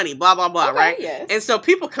made my money, blah, blah, blah, right? Yes. And so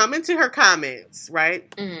people come into her comments,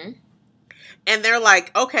 right? And they're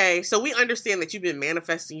like, okay, so we understand that you've been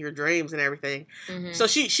manifesting your dreams and everything. So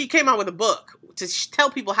she came out with a book to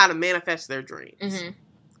tell people how to manifest their dreams.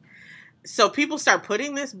 So people start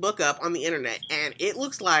putting this book up on the internet, and it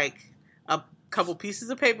looks like a couple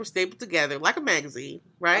pieces of paper stapled together, like a magazine,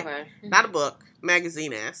 right? Okay. Not a book,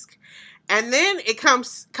 magazine-esque. And then it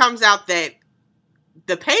comes out that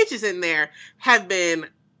the pages in there have been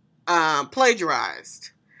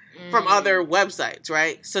plagiarized from other websites,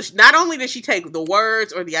 right? So not only did she take the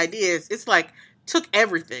words or the ideas, it's like took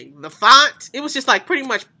everything. The font, it was just like pretty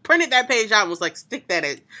much printed that page out and was like, stick that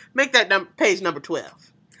in, make that page number 12.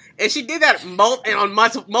 And she did that on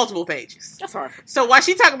multiple pages. That's hard. So while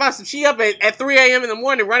she talking about she up at 3 a.m. in the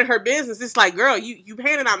morning running her business, it's like, girl, you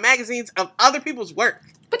handing out magazines of other people's work.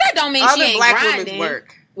 But that don't mean she ain't Black grinding. Women's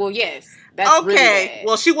work. Well, yes. That's okay. Really bad.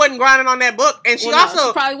 Well, she wasn't grinding on that book. And she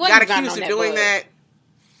also got accused of doing that.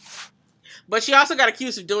 But she also got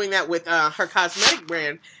accused of doing that with her cosmetic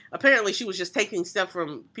brand. Apparently, she was just taking stuff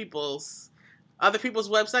from other people's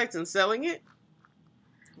websites and selling it.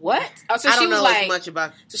 What? Oh, so I she don't was know like, as much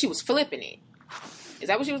about. So she was flipping it. Is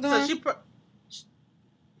that what she was doing? So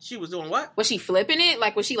she was doing what? Was she flipping it?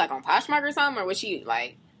 Like, was she like on Poshmark or something, or was she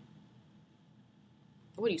like?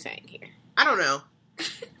 What are you saying here? I don't know.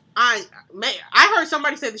 I heard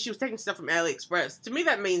somebody say that she was taking stuff from AliExpress. To me,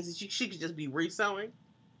 that means that she could just be reselling.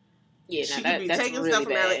 Yeah, she could be that's taking really stuff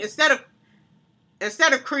from bad.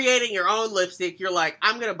 Instead of creating your own lipstick, you're like,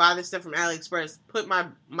 I'm gonna buy this stuff from AliExpress, put my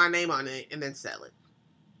name on it, and then sell it.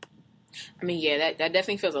 I mean, yeah, that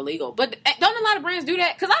definitely feels illegal. But don't a lot of brands do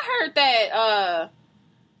that? Because I heard that.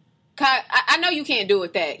 I know you can't do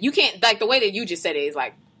it. That you can't, like the way that you just said it is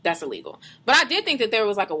like that's illegal. But I did think that there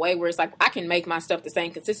was like a way where it's like I can make my stuff the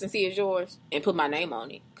same consistency as yours and put my name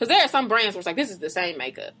on it. Because there are some brands where it's like this is the same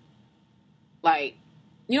makeup. Like,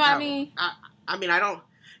 you know what I mean? I mean, I don't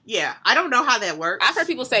know how that works. I've heard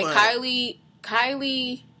people say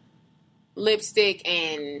Kylie lipstick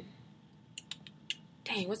and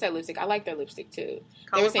dang, what's that lipstick? I like their lipstick too.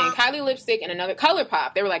 They were saying Kylie lipstick and another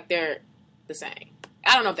ColourPop. They were like they're the same.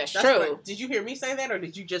 I don't know if that's That's true. did you hear me say that, or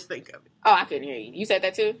did you just think of it? Oh, I couldn't hear you. You said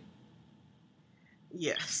that too?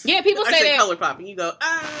 Yes. Yeah, people I say said that. color pop, and you go,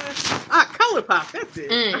 color pop. That's it.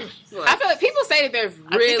 It's like, I feel like people say that they're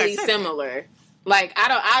I really said similar. Like,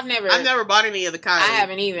 I've never bought any of the kind. I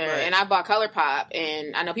haven't either. But And I bought Color Pop,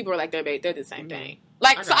 and I know people are like, they're the same thing.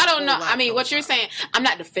 Like, I so got I a don't whole know. lot I mean, of what Color you're Pop. saying, I'm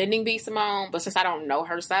not defending B. Simone, but since I don't know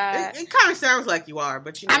her side. It kind of sounds like you are,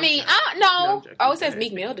 but you know. I mean, I'm no. joking. Oh, it says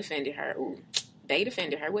Meek Mill defended her. Ooh, they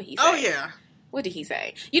defended her. What he say? Oh, yeah. What did he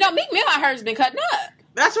say? You know, Meek Mill, I heard, has been cutting up.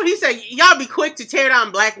 That's what he said. Y'all be quick to tear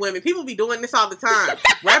down black women. People be doing this all the time.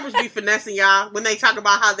 Rappers be finessing y'all when they talk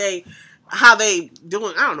about how they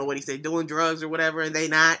doing, I don't know what he said, doing drugs or whatever, and they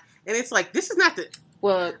not. And it's like, this is not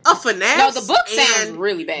a finesse. No, the book sounds and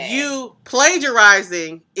really bad. You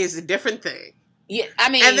plagiarizing is a different thing. Yeah, I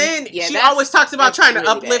mean, And then yeah, she always talks about trying to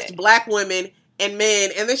really uplift bad. black women and men,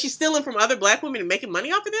 and then she's stealing from other black women and making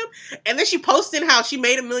money off of them. And then she posting how she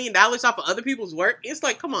made $1 million off of other people's work. It's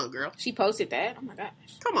like, come on, girl. She posted that? Oh my gosh.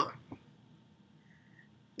 Come on.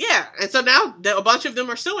 Yeah, and so now a bunch of them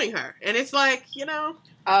are suing her. And it's like, you know.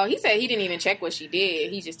 Oh, he said he didn't even check what she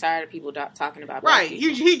did. He's just tired of people talking about black Right.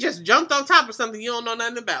 people. He just jumped on top of something you don't know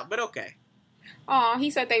nothing about, but okay. Oh, he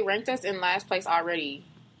said they ranked us in last place already.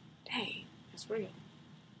 Dang, that's real.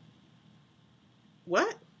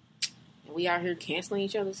 What? And we out here canceling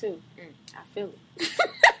each other too. I feel it.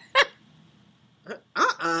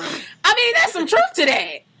 I mean, there's some truth to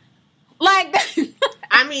that. Like,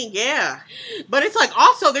 I mean, yeah. But it's like,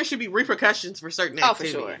 also, there should be repercussions for certain oh, for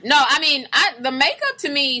activities. sure. No, I mean, the makeup to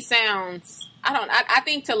me sounds, I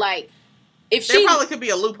think to like, if There she probably could be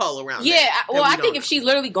a loophole around yeah, that. well, I think don't if she's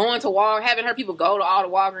literally going to having her people go to all the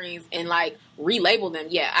Walgreens and like relabel them,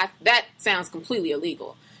 yeah, that sounds completely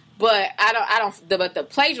illegal. But but the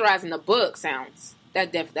plagiarizing the book sounds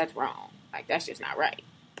that's wrong. Like that's just not right.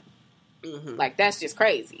 Mm-hmm. Like that's just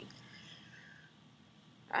crazy.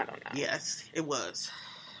 I don't know. Yes, it was.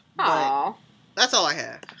 Aw. But that's all I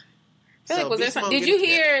have. I feel like, was there something? Did you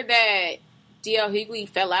hear that D.L. Hughley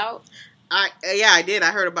fell out? I did.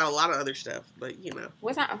 I heard about a lot of other stuff, but you know.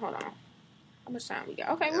 What's not? Hold on. How much time we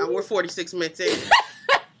got? Okay, We're 46 minutes in.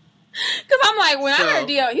 Because I'm like, when I heard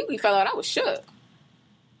D.L. Hughley fell out, I was shook.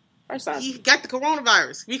 First time. He got the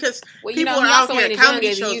coronavirus because Well, you people know, are he out also here ain't at as young comedy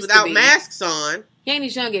as he shows used to without be. masks on. He ain't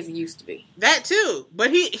as young as he used to be. That too,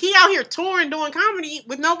 but he out here touring doing comedy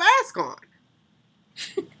with no mask on.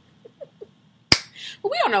 Well,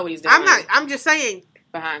 we don't know what he's doing. I'm just saying.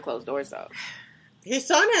 Behind closed doors, though. His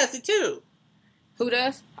son has it too. Who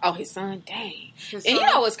does? Oh, his son. Dang. His And you son-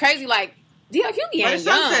 know what's crazy? Like, D.L. Hughley but ain't his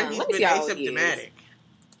son said young. he's Let me been see how old he is. asymptomatic.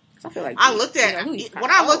 I feel like I looked at D.L. Hughley's when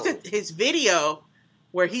kinda I looked old. at his video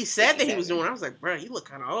where he said that he was 57. doing. I was like, bro, you look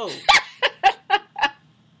kind of old.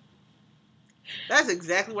 That's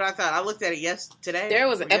exactly what I thought. I looked at it today. There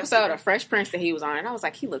was an or episode yesterday. of Fresh Prince that he was on, and I was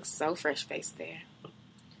like, he looks so fresh faced there.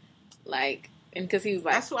 Like, and because he was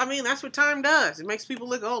like, That's what time does. It makes people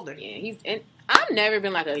look older. yeah, and I've never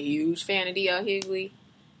been like a huge fan of D.L. Hughley,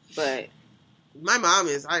 but My mom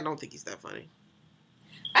is. I don't think he's that funny.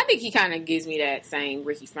 I think he kind of gives me that same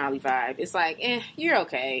Ricky Smiley vibe. It's like, you're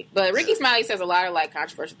okay. But Ricky Smiley says a lot of like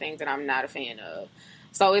controversial things that I'm not a fan of.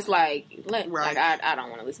 So it's like, Right. I don't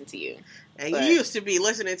want to listen to you. And But- you used to be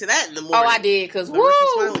listening to that in the morning. Oh, I did, because The Ricky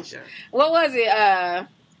woo! Smiley show. What was it? I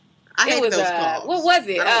hate it was those calls. what was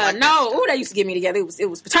it? I don't like that No, stuff. ooh, they used to get me together. It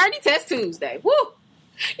was Paternity Test Tuesday. Woo!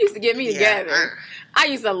 Used to get me together. I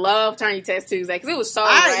used to love Paternity Test Tuesday because it was so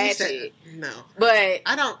ratchet. No, But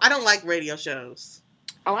I don't like radio shows.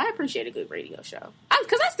 oh, I appreciate a good radio show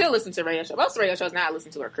because I still listen to radio shows. Most radio shows now I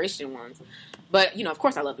listen to are Christian ones. But you know, of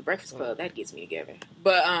course, I love the Breakfast Club. That gets me together.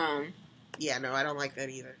 But Yeah, no, I don't like that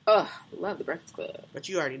either. love the Breakfast Club. But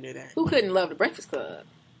you already knew that. Who couldn't love the Breakfast Club?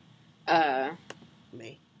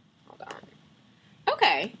 Me. Hold on.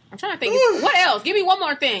 Okay, I'm trying to think. What else? Give me one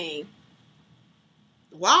more thing.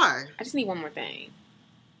 Why? I just need one more thing.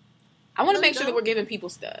 I want to No, make sure that we're giving people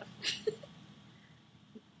stuff.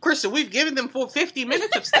 Krista, we've given them 50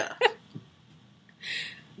 minutes of stuff.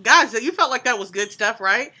 Guys, you felt like that was good stuff,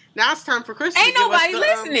 right? Now it's time for Krista. Ain't to give us nobody the,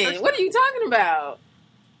 listening. her What are you talking about?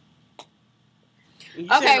 stuff. You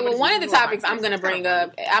said Okay, well, nobody's one of the listening to a topics I'm podcast. going to bring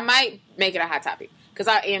up, I might make it a hot topic because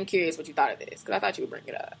I am curious what you thought of this because I thought you would bring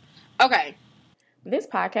it up. Okay. This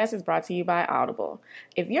podcast is brought to you by Audible.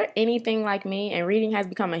 If you're anything like me and reading has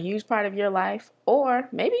become a huge part of your life, or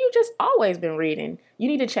maybe you've just always been reading, you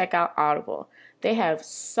need to check out Audible. They have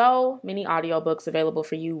so many audiobooks available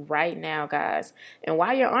for you right now, guys. And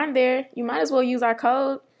while you're on there, you might as well use our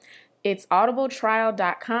code. It's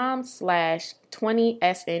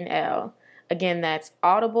audibletrial.com/20SNL. Again, that's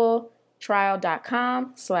Audible,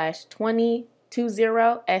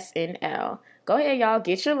 freetrial.com/2020SNL. Go ahead, y'all.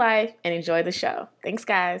 Get your life and enjoy the show. Thanks,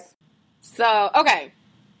 guys. So, okay.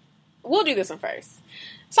 We'll do this one first.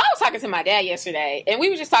 So I was talking to my dad yesterday, and we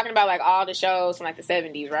were just talking about, like, all the shows from, like, the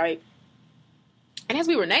 70s, right? And as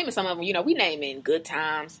we were naming some of them, you know, we naming Good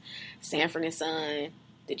Times, Sanford and Son,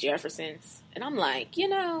 The Jeffersons. And I'm like, you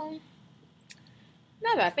know,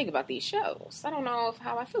 now that I think about these shows, I don't know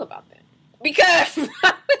how I feel about them. Because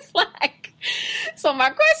I was like, so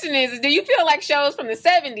my question is, do you feel like shows from the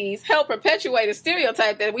 70s help perpetuate a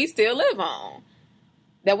stereotype that we still live on?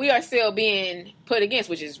 That we are still being put against,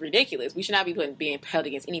 which is ridiculous. We should not be being held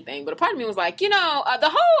against anything. But a part of me was like, you know, the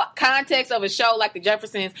whole context of a show like The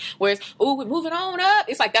Jeffersons, where it's, ooh, we're moving on up.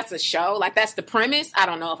 It's like, that's a show. Like, that's the premise. I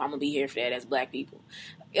don't know if I'm going to be here for that as black people.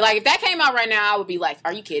 Like, if that came out right now, I would be like,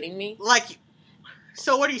 are you kidding me? Like,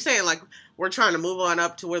 so what are you saying? Like, we're trying to move on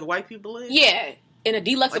up to where the white people live? Yeah. In a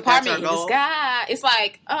deluxe like apartment in the sky. It's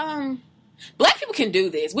like, black people can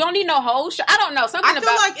do this. We don't need no whole show. I don't know. Something I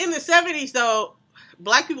feel like in the 70s, though,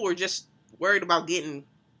 black people were just worried about getting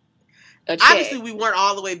a check. Obviously, we weren't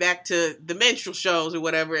all the way back to the minstrel shows or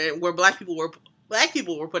whatever, and where black people were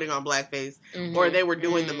putting on blackface, or they were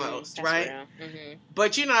doing the most, right? Mm-hmm.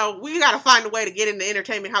 But you know, we got to find a way to get into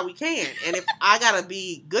entertainment how we can. And if I gotta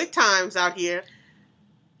be Good Times out here,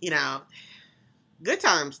 you know, Good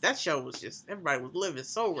Times, that show was just, everybody was living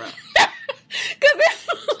so rough.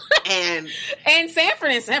 And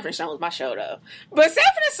Sanford and Son was my show though. But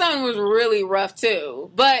Sanford and Son was really rough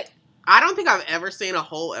too. But I don't think I've ever seen a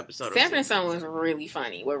whole episode Sanford and Son was really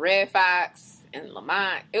funny with Red Fox and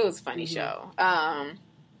Lamont. It was a funny show.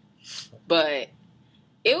 But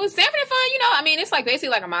it was Sanford and Son, you know, I mean, it's like basically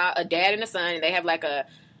like a dad and a son, and they have like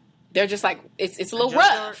they're just like, it's a little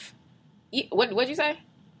rough. Yeah, what'd you say?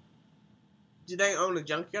 Do they own a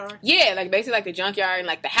junkyard? Yeah, like basically like the junkyard, and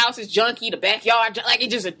like the house is junky, the backyard, like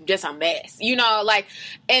it's just a mess, you know. Like,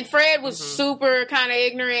 and Fred was super kind of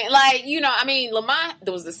ignorant, like, you know. I mean, Lamont,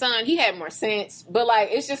 there was the son, he had more sense, but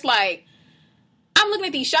like it's just like I'm looking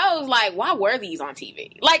at these shows like, why were these on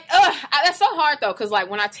TV? Like, that's so hard though, because like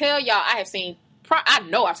when I tell y'all, I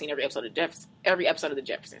know I've seen every episode of the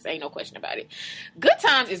Jeffersons. Ain't no question about it. Good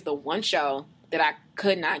Times is the one show that I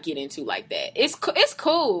could not get into like that. It's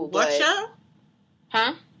cool. What but, show?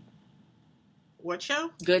 Huh? What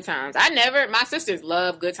show? Good Times. My sisters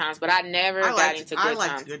love Good Times, but I never got into Good Times. I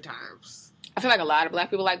liked Good Times. I feel like a lot of black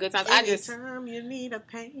people like Good Times. Anytime you need a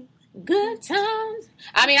pain. Good Times.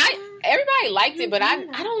 I mean, everybody liked it, but I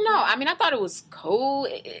don't know. I mean, I thought it was cool.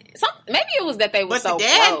 Maybe it was that they were so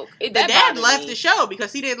broke. The dad left the show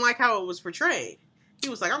because he didn't like how it was portrayed. He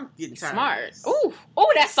was like, I'm getting tired. Smart. Ooh,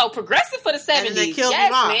 that's so progressive for the 70s. And they killed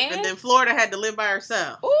him off. Man. And then Florida had to live by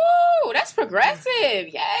herself. Ooh, that's progressive.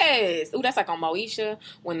 Yes. Ooh, that's like on Moesha,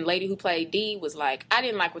 when the lady who played Dee was like, I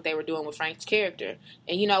didn't like what they were doing with Frank's character.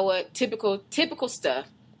 And you know what? Typical stuff.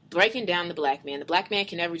 Breaking down the black man. The black man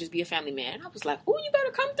can never just be a family man. And I was like, ooh, you better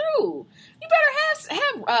come through. You better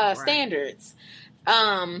have standards.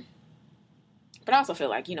 But I also feel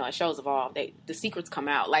like, you know, as shows evolve, the secrets come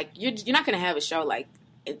out. Like, you're not going to have a show like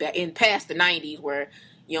in past the 90s where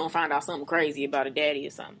you don't find out something crazy about a daddy or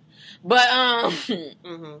something. But, I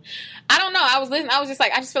don't know. I was just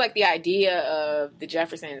like, I just feel like the idea of the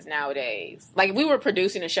Jeffersons nowadays, like if we were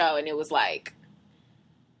producing a show and it was like,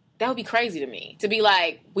 that would be crazy to me. To be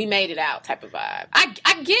like, we made it out type of vibe. I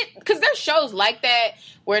get, because there's shows like that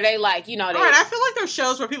where they like, you know. All right, I feel like there's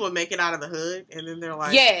shows where people make it out of the hood and then they're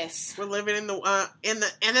like, yes, we're living in the, and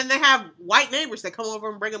then they have white neighbors that come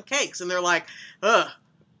over and bring them cakes and they're like,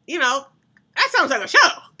 you know, that sounds like a show.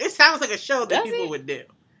 It sounds like a show that people would do.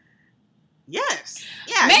 Yes.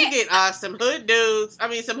 Yeah, man. You get some hood dudes, a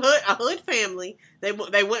hood family. They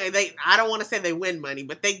I don't want to say they win money,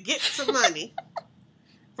 but they get some money.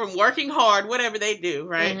 From working hard, whatever they do,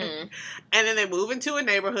 right? Mm-hmm. And then they move into a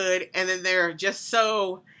neighborhood, and then they're just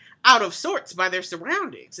so out of sorts by their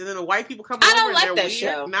surroundings. And then the white people come over. I don't like that weird.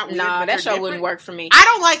 Show. Not weird, no, that show wouldn't work for me. I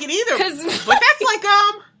don't like it either. But that's like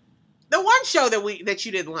the one show that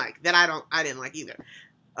you didn't like that I didn't like either.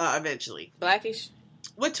 Eventually, Blackish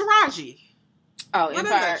with Taraji. Oh, Empire.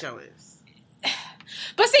 Empire. That show is.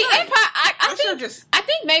 But see, right. Empire. I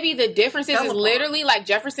think maybe the difference is literally like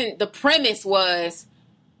Jefferson. The premise was,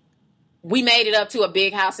 we made it up to a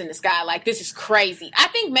big house in the sky. Like, this is crazy. I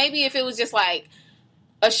think maybe if it was just like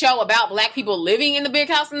a show about black people living in the big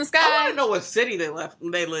house in the sky. I want to know what city they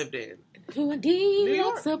lived in. To a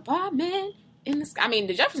deluxe apartment in the sky. I mean,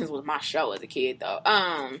 The Jeffersons was my show as a kid, though.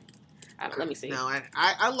 Let me see. No,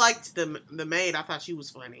 I liked the maid. I thought she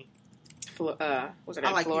was funny. Was it I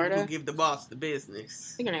in like Florida? people who give the boss the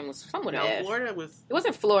business. I think her name was something with No, an F. Florida was. It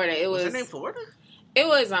wasn't Florida. It Was was. her name Florida? It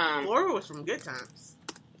was Florida was from Good Times.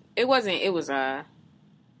 It wasn't. It was something.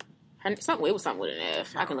 It was something with an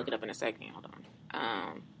F. I can look it up in a second. Hold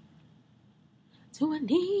on. To a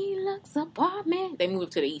deluxe apartment. They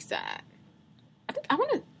moved to the east side. I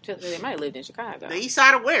want to. They might have lived in Chicago. The east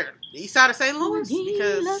side of where? The east side of St. Louis?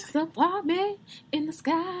 Because Deluxe apartment in the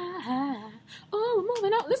sky. Oh, we're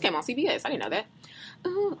moving on. This came on CBS. I didn't know that.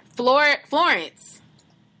 Ooh, Florence.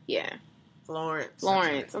 Yeah, Florence.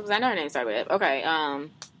 I know her name started with F. Okay.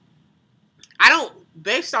 I don't.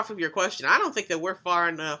 Based off of your question, I don't think that we're far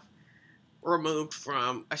enough removed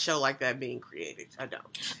from a show like that being created. I don't.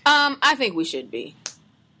 I think we should be.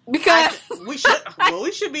 Because we should. Well,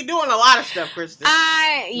 we should be doing a lot of stuff, Kristen.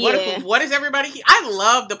 What is everybody? I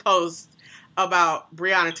love the post about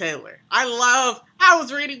Breonna Taylor. I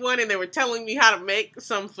was reading one and they were telling me how to make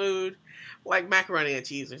some food, like macaroni and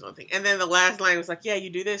cheese or something. And then the last line was like, "Yeah, you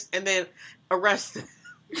do this," and then arrest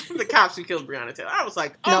the cops who killed Breonna Taylor. I was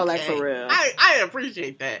like, okay, no, like for real. I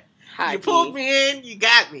appreciate that. High you key. pulled me in. You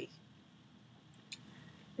got me.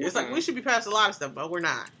 It's like we should be past a lot of stuff, but we're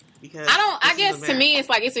not. Because I guess to me, it's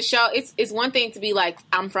like it's a show. It's one thing to be like,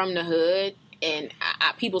 I'm from the hood, and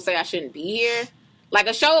people say I shouldn't be here. Like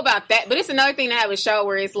a show about that, but it's another thing to have a show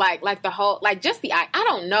where it's like the whole, like just the, I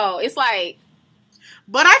don't know. It's like,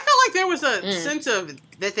 but I felt like there was a sense of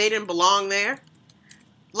that they didn't belong there.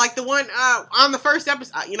 Like the one on the first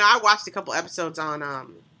episode, I watched a couple episodes on a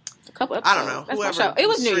couple episodes. I don't know. That's whoever show. It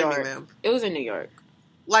was New York. Them. It was in New York.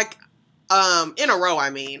 Like in a row. I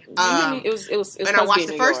mean, it was. And I watched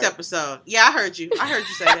the first episode. Yeah, I heard you. I heard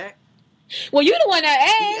you say that. Well, you the one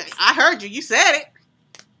that asked. I heard you. You said it.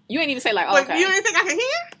 You ain't even say like, But okay. you didn't think I could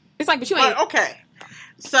hear? It's like, but you ain't. Okay.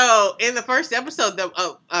 So in the first episode,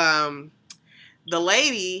 the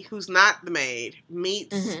lady who's not the maid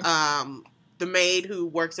meets the maid who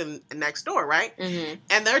works in next door, right? Mm-hmm.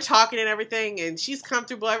 And they're talking and everything, and she's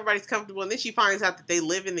comfortable, everybody's comfortable, and then she finds out that they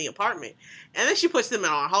live in the apartment. And then she puts them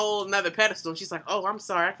on a whole another pedestal, and she's like, oh, I'm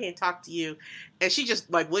sorry, I can't talk to you. And she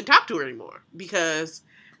just, like, wouldn't talk to her anymore, because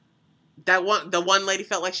the one lady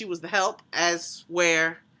felt like she was the help, as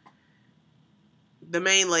where the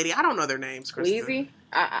main lady, I don't know their names, Kristen. Wheezy?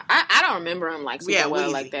 I don't remember them, like, super well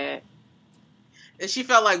Wheezy. like that. And she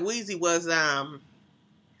felt like Wheezy was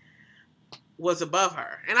above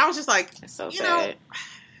her. And I was just like, That's so you sad. know,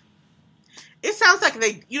 it sounds like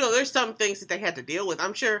they, there's some things that they had to deal with.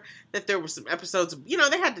 I'm sure that there were some episodes of,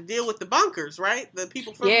 they had to deal with the bunkers, right? The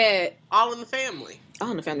people from All in the Family.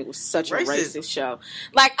 All in the Family was such a Racist. racist show.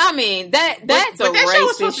 Like, I mean, that's but a that racist show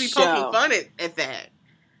was supposed to be show. poking fun at that.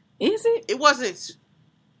 Is it? It wasn't,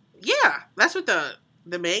 yeah, that's what the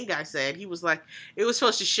main guy said. He was like, it was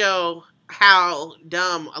supposed to show how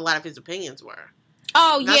dumb a lot of his opinions were.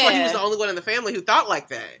 Oh, That's yeah. why he was the only one in the family who thought like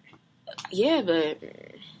that. Yeah, but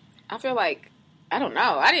I feel like, I don't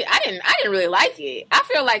know. I didn't really like it. I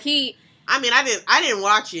feel like I didn't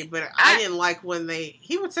watch it, but I didn't like when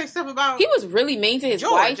he would say stuff about he was really mean to his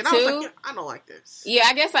George, wife and too. I was like, I don't like this. Yeah,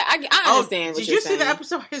 I guess I understand what did you're you saying. see the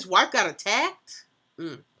episode? His wife got attacked.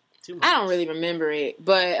 Too much. I don't really remember it,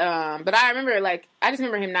 but I remember I just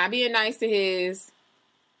remember him not being nice to his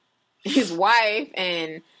wife,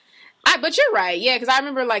 and but you're right, yeah, because I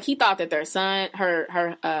remember he thought that their son,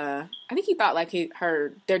 I think he thought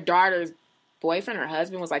their daughter's boyfriend or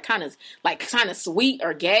husband was kind of sweet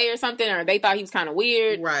or gay or something, or they thought he was kind of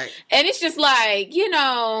weird, right? And it's just I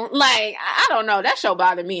don't know, that show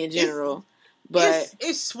bothered me in general. But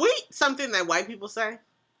is sweet something that white people say?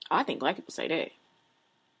 I think black people say that.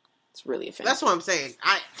 It's really offensive. That's what I'm saying.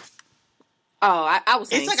 I was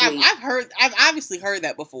saying it's like sweet. I've obviously heard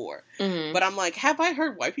that before, Mm-hmm. but I'm like, have I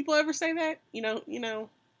heard white people ever say that? You know,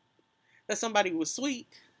 that somebody was sweet.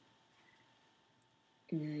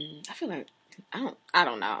 I feel like I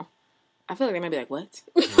don't know. I feel like they might be like, what?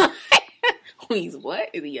 He's what?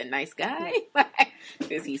 Is he a nice guy?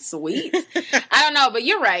 Is he sweet? I don't know, but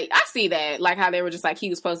you're right. I see that, how they were just he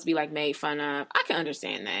was supposed to be made fun of. I can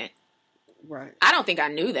understand that. Right. I don't think I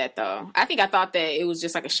knew that though. I think I thought that it was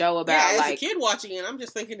just a show about as a kid watching it, I'm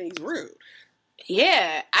just thinking he's rude.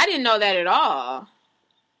 Yeah, I didn't know that at all.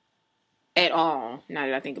 At all. Now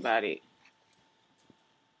that I think about it.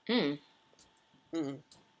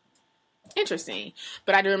 Interesting.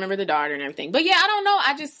 But I do remember the daughter and everything. But yeah, I don't know.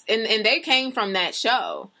 I just and they came from that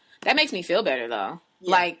show. That makes me feel better though.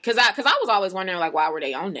 Yeah. Cause I was always wondering why were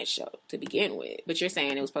they on that show to begin with. But you're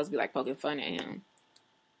saying it was supposed to be poking fun at him.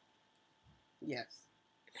 Yes.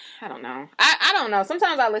 I don't know. I don't know.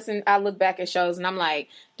 Sometimes I look back at shows and I'm like,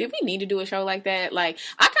 did we need to do a show like that? I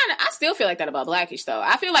I still feel like that about Blackish, though.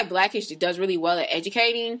 I feel like Blackish does really well at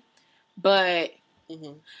educating, but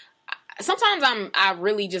sometimes I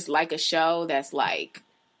really just like a show that's like,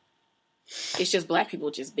 it's just black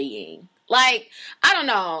people just being. Like, I don't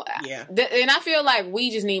know. Yeah. And I feel like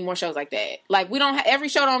we just need more shows like that. Like, we don't every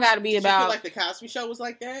show don't got to be Did about. you feel like the Cosby Show was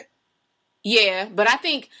like that? Yeah, but I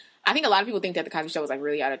think a lot of people think that the Cosby Show was like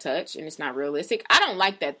really out of touch and it's not realistic. I don't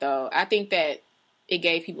like that though. I think that it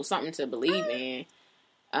gave people something to believe in.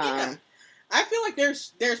 Yeah. I feel like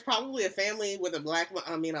there's probably a family with a black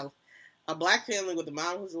family with a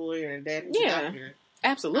mom who's a lawyer and a dad who's a doctor.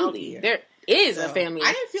 Absolutely. There is a family.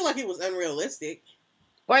 I didn't feel like it was unrealistic.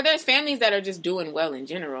 Or there's families that are just doing well in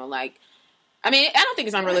general. Like, I mean, I don't think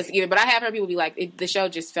it's unrealistic either, but I have heard people be like, the show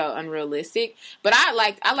just felt unrealistic. But I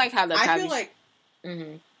like how the Cosby... I feel like...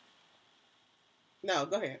 Mm-hmm. No,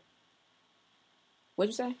 go ahead.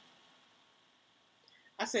 What'd you say?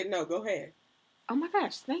 I said no, go ahead. Oh my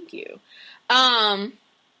gosh, thank you. I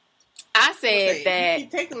said that... You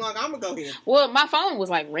keep taking long, I'm going to go ahead. Well, my phone was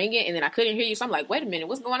like ringing and then I couldn't hear you, so I'm like, wait a minute,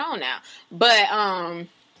 what's going on now? But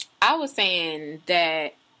I was saying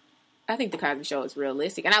that I think the Cosby Show is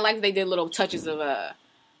realistic. And I like that they did little touches of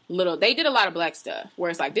they did a lot of black stuff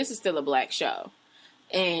where it's like, this is still a black show.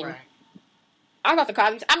 And I thought the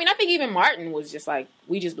Cosby, I mean, I think even Martin was just like,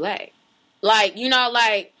 we just black. Like, you know,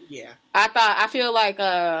 like, yeah. I feel like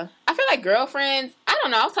Girlfriends, I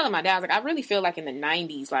don't know, I was telling my dad, I was like, I really feel like in the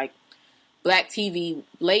 90s, like, black TV,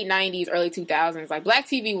 late 90s, early 2000s, like, black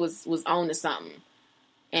TV was on to something.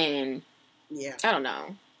 And, yeah, I don't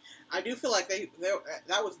know. I do feel like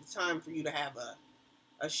that was the time for you to have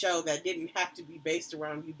a show that didn't have to be based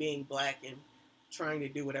around you being black and trying to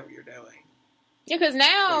do whatever you're doing. Yeah, because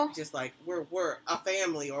now... Like, just like, we're a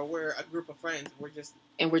family or we're a group of friends. We're just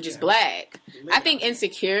black. I think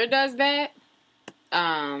Insecure does that.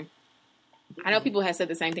 I know people have said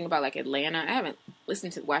the same thing about, like, Atlanta. I haven't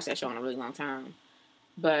watched that show in a really long time.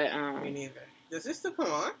 But, me neither. Does this still come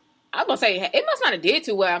on? I was going to say, it must not have did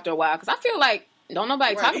too well after a while, because I feel like don't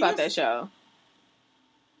nobody talk about that show.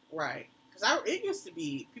 Right. Because it used to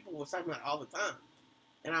be, people were talking about it all the time.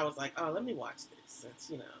 And I was like, oh, let me watch this. Since,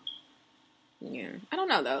 you know. Yeah. I don't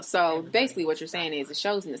know, though. So, basically what you're saying is the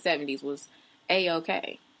shows in the 70s was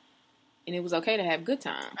A-okay. And it was okay to have good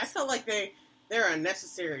times. I felt like they're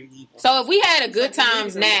unnecessary evil. So, if we had a good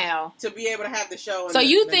times now. To be able to have the show. So,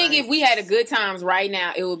 you think if we had a good times right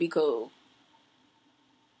now, it would be cool?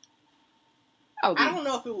 I don't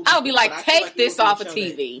know if it would be. I would be like, take this off of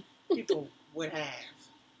TV. People would have.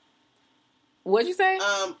 What'd you say?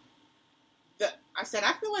 I said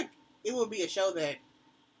I feel like it would be a show that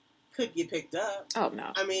could get picked up. Oh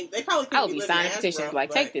no! I mean, they probably could. I would be signing petitions like,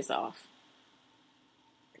 take this off.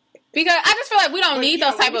 Because I just feel like we don't need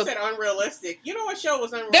those type of. You said unrealistic. You know what show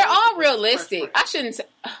was unrealistic? They're all realistic. I shouldn't say.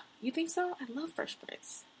 You think so? I love Fresh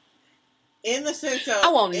Prince. In the sense of... I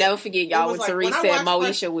won't never forget y'all when Therese said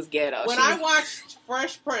Moesha was ghetto. When I watched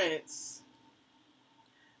Fresh Prince,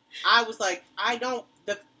 I was like,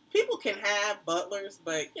 people can have butlers,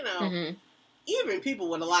 but, you know, even people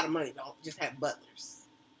with a lot of money don't just have butlers.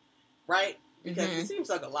 Right? Because it seems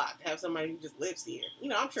like a lot to have somebody who just lives here. You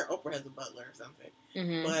know, I'm sure Oprah has a butler or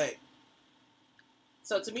something. But...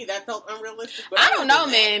 So to me, that felt unrealistic. But I don't know,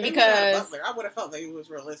 man, because... I would have felt like it was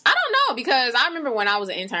realistic. I don't know, because I remember when I was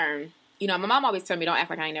an intern... You know, my mom always told me, don't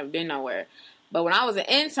act like I ain't never been nowhere. But when I was an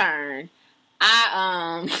intern,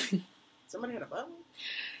 Somebody had a butler?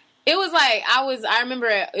 It was like, I remember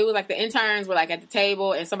it was like the interns were like at the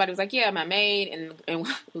table and somebody was like, yeah, my maid. And it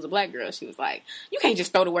was a black girl. She was like, you can't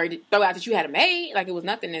just throw out that you had a maid. Like, it was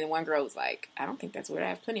nothing. And then one girl was like, I don't think that's weird. I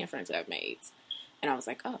have plenty of friends who have maids. And I was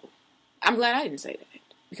like, oh, I'm glad I didn't say that.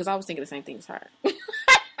 Because I was thinking the same thing as her.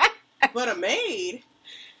 But a maid...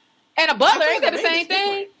 And a butler, ain't that the same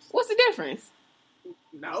thing? What's the difference?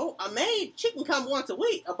 No, a maid, she can come once a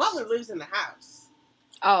week. A butler lives in the house.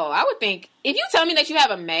 Oh, I would think, if you tell me that you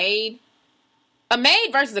have a maid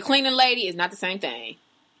versus a cleaning lady is not the same thing.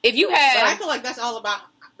 If you have... But I feel like that's all about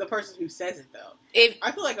the person who says it, though.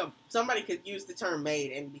 I feel like somebody could use the term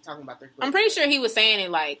maid and be talking about their cleaning. I'm pretty sure he was saying it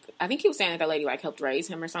like, I think he was saying that lady like helped raise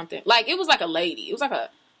him or something. Like, it was like a lady. It was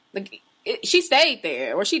like she stayed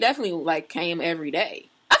there, or she definitely like came every day.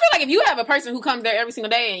 I feel like if you have a person who comes there every single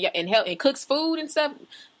day and help and cooks food and stuff,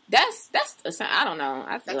 that's I don't know.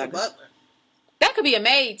 I feel that's like a butler. That could be a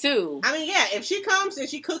maid too. I mean, yeah, if she comes and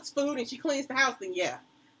she cooks food and she cleans the house, then yeah,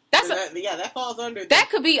 that falls under. That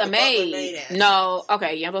could be a maid. No,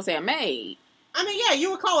 okay, yeah, I'm gonna say a maid. I mean, yeah,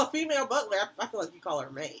 you would call a female butler. I feel like you call her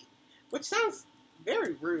a maid, which sounds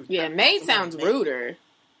very rude. Yeah, maid sounds ruder.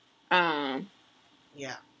 Yeah,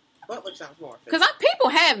 butler sounds more official. Because people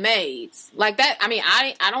have maids like that. I mean,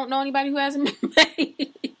 I don't know anybody who has a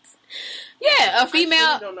maid. Yeah, a female.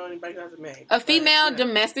 I don't know anybody who has a maid. A female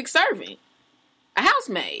domestic servant, a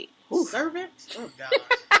housemaid. Servant? Oh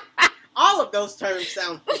gosh. All of those terms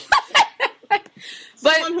sound. But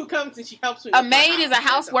someone who comes and she helps me. A maid is a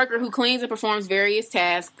house worker who cleans and performs various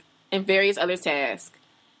tasks and various other tasks.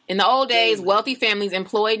 In the old days, wealthy families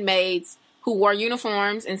employed maids who wore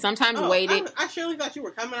uniforms and sometimes waited. I surely thought you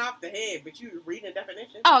were coming off the head, but you were reading a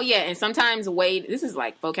definition. Oh, yeah, and sometimes waited. This is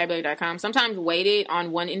like vocabulary.com. Sometimes waited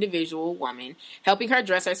on one individual woman, helping her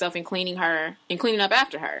dress herself and cleaning up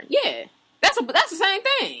after her. Yeah, that's the same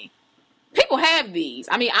thing. People have these.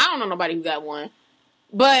 I mean, I don't know nobody who got one,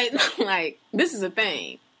 but like this is a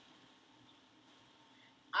thing.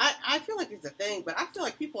 I feel like it's a thing, but I feel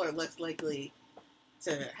like people are less likely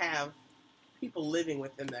to have people living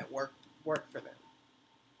with them that work for them.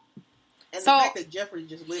 And the fact that Jeffrey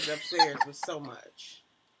just lived upstairs was so much.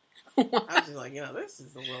 I was just like, this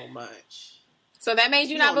is a little much. So that made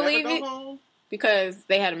you not believe it? Home? Because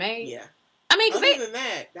they had a maid? Yeah. I mean, other than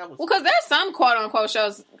that was... Well, because there's some quote-unquote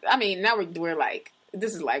shows... I mean, now we're like...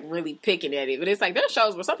 This is like really picking at it. But it's like there's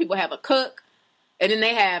shows where some people have a cook, and then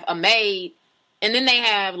they have a maid, and then they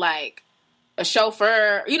have like a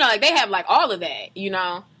chauffeur. Like they have like all of that,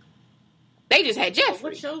 They just had Jeffrey.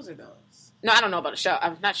 What shows are those? No, I don't know about a show.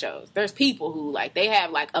 Not shows. There's people who like they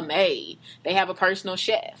have like a maid. They have a personal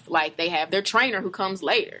chef. Like they have their trainer who comes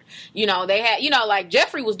later. They had like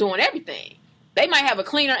Jeffrey was doing everything. They might have a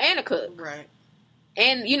cleaner and a cook. Right.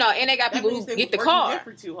 And and they got people who get the car.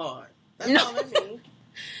 Jeffrey too hard. That's all that means.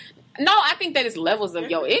 No, I think that it's levels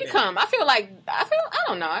of your income. I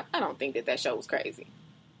don't know. I don't think that show was crazy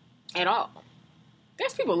at all.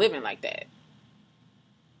 There's people living like that.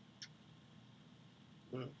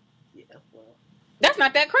 Yeah, well. That's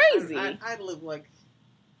not that crazy. I live like...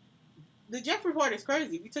 The Jeffrey part is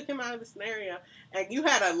crazy. If you took him out of the scenario, and you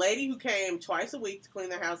had a lady who came twice a week to clean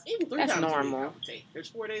their house, even three times a week, I would take. There's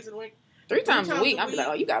 4 days in a week. Three times a week, I'd be like,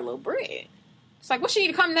 oh, you got a little bread. It's like, what she need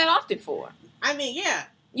to come that often for? I mean, yeah.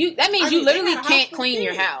 That means you literally can't clean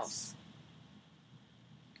your house.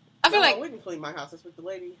 I wouldn't clean my house. That's with the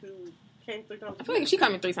lady who came 3 times a week. I feel like if she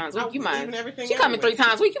coming 3 times a week, you might. She coming 3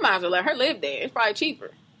 times a week, you might as well let her live there. It's probably cheaper.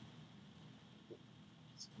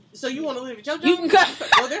 So you want to live at JoJo? You can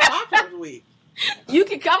cut. Well, they're 5 times a week. You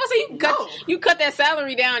can come. So you cut that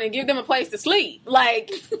salary down and give them a place to sleep.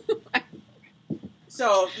 Like.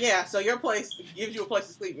 So your place gives you a place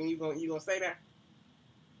to sleep, and you gonna stay there.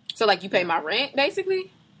 So like you pay my rent,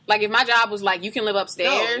 basically. Like if my job was like you can live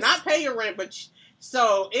upstairs. No, not pay your rent, but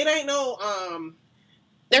so it ain't no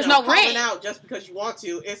There's no rent out just because you want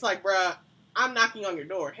to. It's like, bruh, I'm knocking on your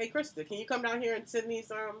door. Hey, Krista, can you come down here and send me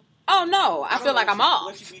some? Oh no, I feel like I'm off.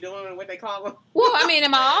 What you be doing? What they call them? Well, I mean,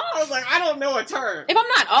 am I off? I was like, I don't know a term. If I'm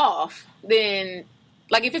not off, then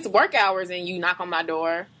like if it's work hours and you knock on my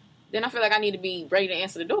door, then I feel like I need to be ready to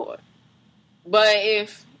answer the door. But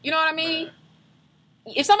if you know what I mean. Bruh.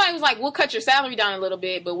 If somebody was like, "We'll cut your salary down a little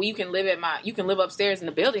bit, but you can live upstairs in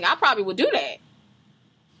the building," I probably would do that.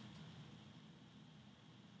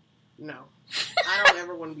 No, I don't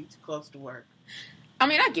ever want to be too close to work. I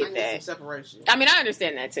mean, I get that some separation. I mean, I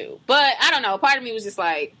understand that too, but I don't know. Part of me was just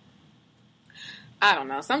like, I don't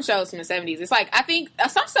know. Some shows from the 70s, it's like I think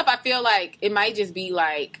some stuff I feel like it might just be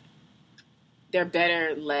like they're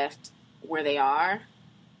better left where they are.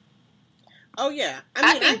 Oh yeah,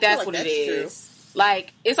 I think that's what it is. True.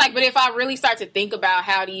 Like, it's like, but if I really start to think about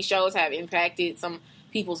how these shows have impacted some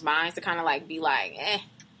people's minds to kind of like be like,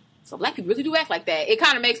 so black people really do act like that. It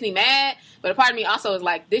kind of makes me mad, but a part of me also is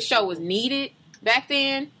like, this show was needed back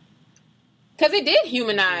then because it did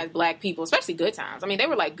humanize black people, especially Good Times. I mean, they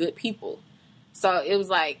were like good people. So it was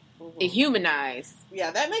like, it humanized.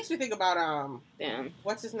 Yeah, that makes me think about,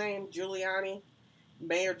 what's his name?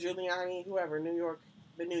 Mayor Giuliani, whoever,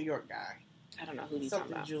 the New York guy. I don't know who he's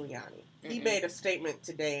talking about. Giuliani. He made a statement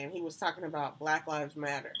today, and he was talking about Black Lives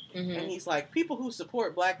Matter. Mm-hmm. And he's like, people who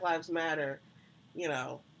support Black Lives Matter,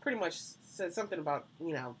 pretty much said something about,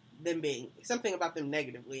 them being, something about them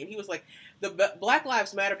negatively. And he was like, the Black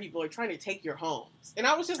Lives Matter people are trying to take your homes. And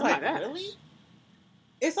I was just really?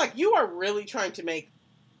 It's like, you are really trying to make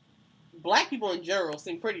black people in general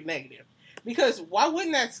seem pretty negative. Because why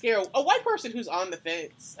wouldn't that scare a white person who's on the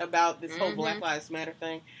fence about this whole Black Lives Matter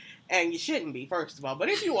thing? And you shouldn't be, first of all. But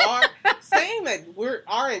if you are, saying that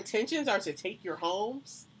our intentions are to take your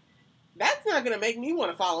homes, that's not going to make me want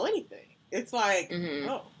to follow anything. It's like,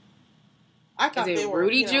 I thought they were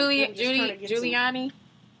Rudy Giuliani.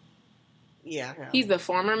 Yeah, he's the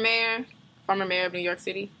former mayor of New York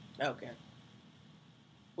City. Okay.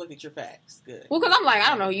 look at your facts. Good. Well, because I'm like, I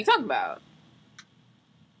don't know who you talking about.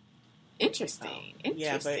 Interesting. Oh,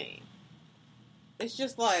 yeah, Interesting. but it's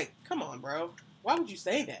just like, come on, bro. Why would you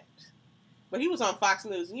say that? But he was on Fox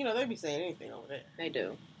News, and they be saying anything over there. They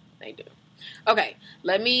do. Okay,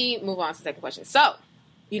 let me move on to the second question. So,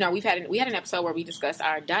 we had an episode where we discussed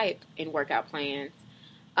our diet and workout plans.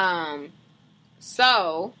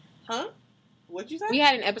 So, What'd you say? We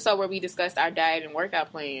had an episode where we discussed our diet and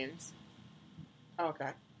workout plans. Okay.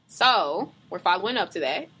 So, we're following up to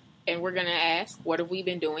that, and we're gonna ask, what have we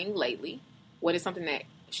been doing lately? What is something that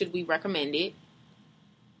should we recommend it?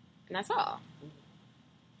 And that's all.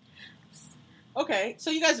 Okay,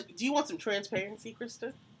 so you guys, do you want some transparency,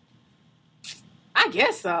 Krista? I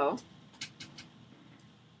guess so.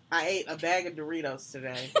 I ate a bag of Doritos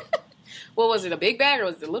today. Well, was it a big bag or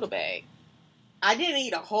was it a little bag? I didn't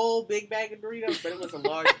eat a whole big bag of Doritos, but it was a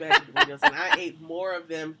large bag of Doritos, and I ate more of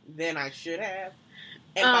them than I should have.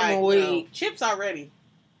 And I'm weak. Chips already,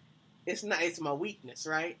 it's my weakness,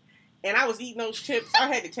 right? And I was eating those chips. I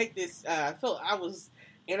had to take this. I was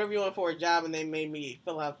interviewing for a job, and they made me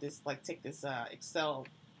fill out this, take this Excel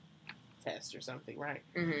test or something, right?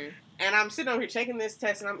 Mm-hmm. And I'm sitting over here taking this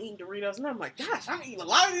test, and I'm eating Doritos, and I'm like, gosh, I'm eating a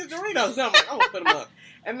lot of these Doritos. And I'm like, I'm gonna put them up.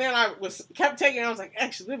 And then I kept taking it, and I was like,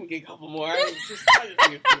 actually, let me get a couple more. I just need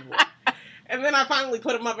a few more. And then I finally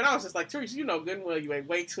put them up, and I was just like, Teresa, you know good and well you ate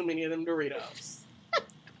way too many of them Doritos.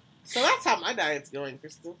 So that's how my diet's going,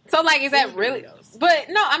 Kristen. So, is that really? Doritos. But,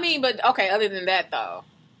 no, okay, other than that, though.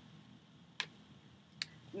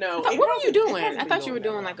 No. What were you doing? I thought you were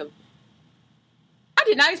doing, I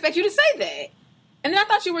did not expect you to say that. And then I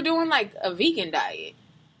thought you were doing, a vegan diet.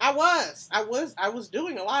 I was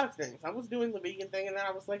doing a lot of things. I was doing the vegan thing, and then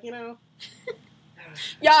I was like,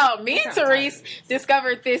 Y'all, me and Therese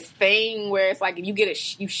discovered this thing where it's you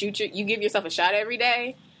give yourself a shot every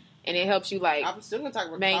day, and it helps you I'm still gonna talk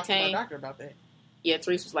to my doctor about that. Yeah,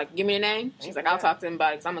 Therese was like, give me a name. She's like, I'll talk to him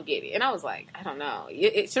about it because I'm gonna get it. And I was like, I don't know.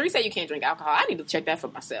 Therese said you can't drink alcohol. I need to check that for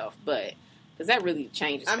myself, but because that really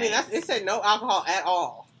changes. I mean, it said no alcohol at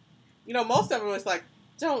all. Most of them was like,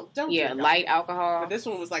 don't. Yeah, drink light alcohol. But this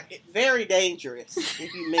one was very dangerous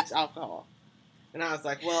if you mix alcohol. And I was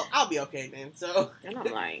like, well, I'll be okay then. So. And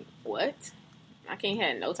I'm like, what? I can't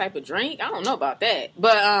have no type of drink? I don't know about that.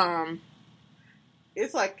 But,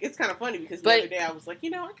 it's kind of funny because the other day I was like, I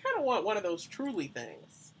kind of want one of those Truly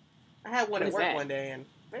things. I had one at work one day and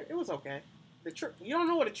it was okay. You don't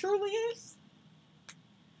know what a Truly is?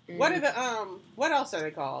 Mm-hmm. What are the, what else are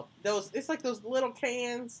they called? It's those little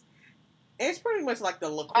cans. It's pretty much like the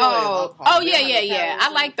LaCroix of alcohol. Oh, yeah.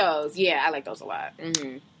 I like those. Yeah, I like those a lot.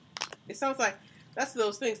 Mm-hmm. It sounds like that's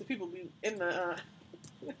those things that people be in the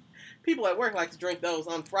people at work like to drink those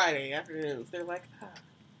on Friday afternoons. They're like,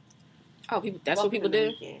 that's what people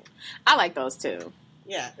do. I like those too.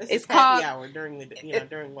 Yeah, it's called happy hour during the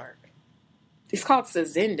during work. It's called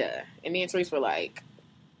Sazinda, and me and Therese were like,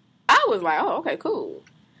 I was like, oh, okay, cool.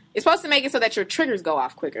 It's supposed to make it so that your triggers go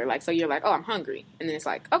off quicker. So you're like, oh, I'm hungry. And then it's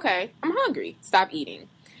like, okay, I'm hungry. Stop eating.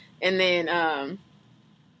 And then, I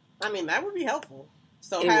mean, that would be helpful.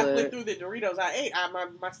 So halfway through the Doritos I ate,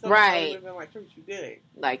 my stomach would have been like, Trish, you did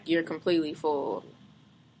it. You're completely full.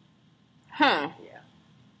 Huh. Yeah.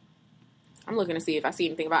 I'm looking to see if I see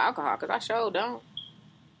anything about alcohol, because I sure don't.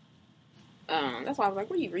 That's why I was like,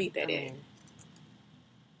 where do you read that at?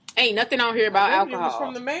 Ain't nothing on here about alcohol. It was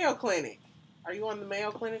from the Mayo Clinic. Are you on the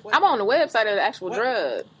Mayo Clinic website? I'm on the website of the actual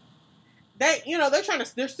drug.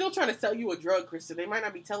 They're still trying to sell you a drug, Krista. They might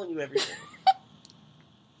not be telling you everything.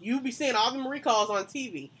 You be seeing all them recalls on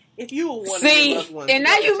TV. If you were one of the loved ones, and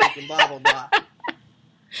now you blah blah blah.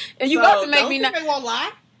 And you about to make me not. They won't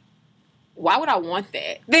lie. Why would I want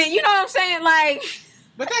that? Then you know what I'm saying,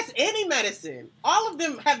 But that's any medicine. All of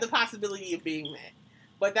them have the possibility of being that.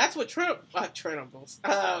 But that's what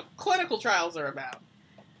clinical trials are about.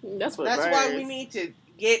 That's why we need to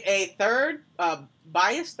get a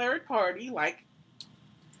biased third party like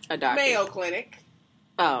a doctor. Mayo Clinic.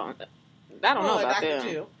 Oh, I don't know about them.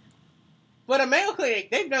 Too. But a Mayo Clinic,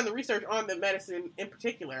 they've done the research on the medicine in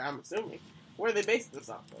particular, I'm assuming. Where are they basing this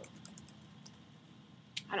off of?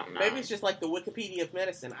 I don't know. Maybe it's just like the Wikipedia of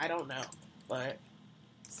medicine. I don't know. But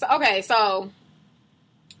So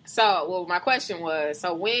my question was,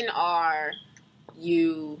 when are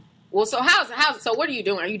you? Well, so so what are you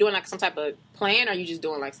doing? Are you doing some type of plan, or are you just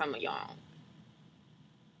doing some of your own?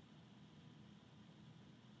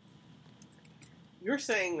 You're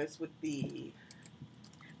saying this with the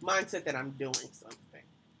mindset that I'm doing something.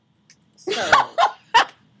 So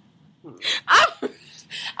I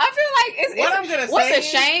feel like what's a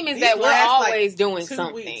shame is that we're always doing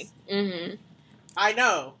something. Mm-hmm. I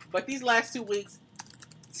know, but these last 2 weeks,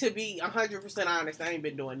 to be 100% honest, I ain't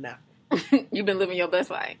been doing nothing. You've been living your best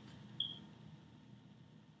life.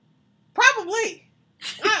 Probably.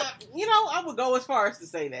 I would go as far as to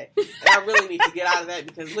say that. And I really need to get out of that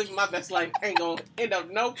because living my best life ain't going to end up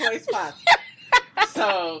no place possible.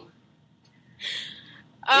 So,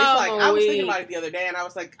 it's like, I was thinking about it the other day, and I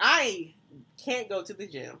was like, I can't go to the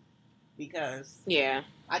gym because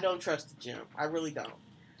I don't trust the gym. I really don't.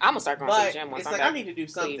 I'm going to start going to the gym once it's like, I need to do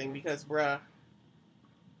something because, bruh,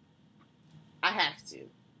 I have to.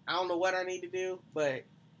 I don't know what I need to do, but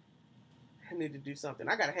I need to do something.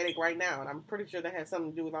 I got a headache right now, and I'm pretty sure that has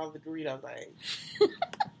something to do with all the Doritos I ate.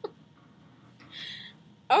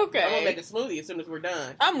 Okay. I'm going to make a smoothie as soon as we're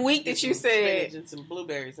done. I'm weak that you said. Spinach and some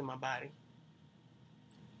blueberries in my body.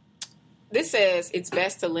 This says it's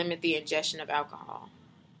best to limit the ingestion of alcohol.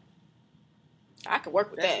 I could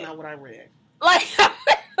work with that. That's not what I read. Like,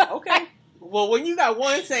 okay. Well, when you got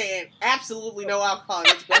one saying absolutely no alcohol,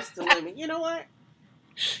 it's best to limit. You know what?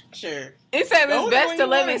 Sure. It says it's best to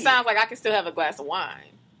limit. Sounds like I can still have a glass of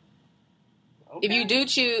wine. Okay. If you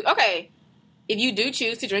do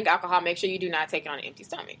choose to drink alcohol, make sure you do not take it on an empty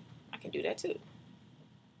stomach. I can do that too.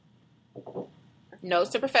 Notes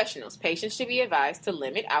to professionals. Patients should be advised to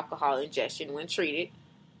limit alcohol ingestion when treated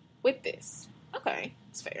with this. Okay,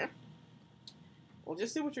 it's fair. Well,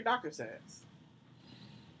 just see what your doctor says.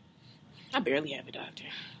 I barely have a doctor.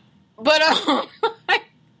 But,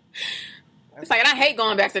 it's like, and I hate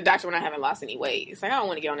going back to the doctor when I haven't lost any weight. It's like, I don't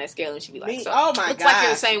want to get on that scale and she'd be like, so, oh my looks God. like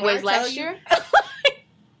you're the same weight as last year.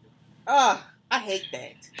 I hate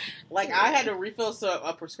that. Like, I had to refill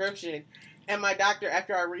a prescription, and my doctor,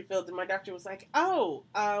 after I refilled it, my doctor was like,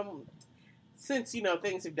 since,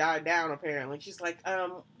 things have died down, apparently, she's like,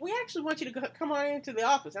 we actually want you to come on into the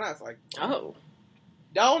office. And I was like, oh.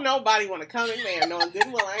 Don't nobody want to come in there knowing good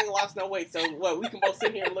and well I ain't lost no weight. So, what, we can both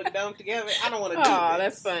sit here and look dumb together? I don't want to do this. Oh,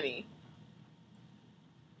 that's funny.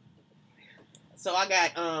 So, I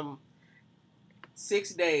got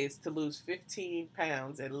 6 days to lose 15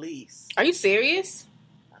 pounds at least. Are you serious?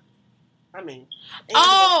 I mean,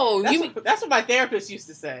 that's what my therapist used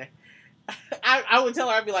to say. I would tell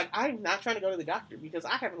her, I'd be like, I'm not trying to go to the doctor because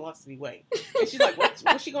I haven't lost any weight. And she's like,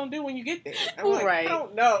 what's she going to do when you get there? I'm like, right. I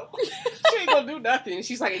don't know. She ain't going to do nothing. And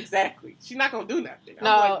she's like, exactly. She's not going to do nothing.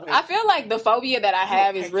 No, I feel like the phobia that I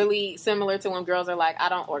have is really similar to when girls are like, I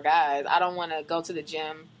don't want to go to the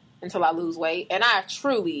gym until I lose weight. And I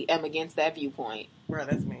truly am against that viewpoint. Bro,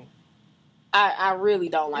 that's me. I really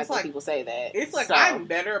don't like when people say that. It's like, I'm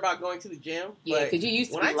better about going to the gym. Yeah, because you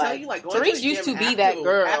used to be tell you, going Therese to the used gym to be that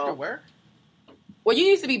girl. After work? Well, you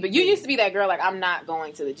used to be that girl, like, I'm not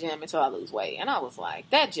going to the gym until I lose weight. And I was like,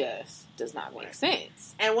 that just does not make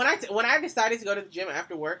sense. And when I decided to go to the gym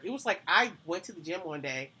after work, it was like, I went to the gym one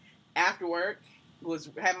day after work,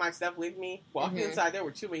 had my stuff with me, walked inside, there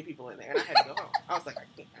were too many people in there, and I had to go home. I was like,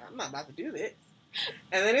 I'm not about to do this.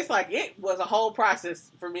 And then it's like, it was a whole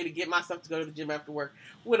process for me to get myself to go to the gym after work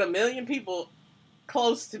with 1 million people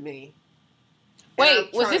close to me.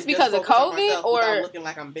 Wait, was this because of COVID or looking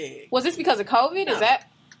like I'm big? Was this because of COVID? No. Is that?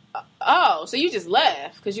 Oh, so you just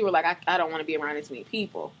left because you were like, I don't want to be around this many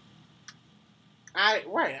people.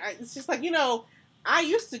 It's just like, I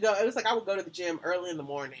used to go. It was like I would go to the gym early in the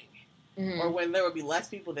morning, or when there would be less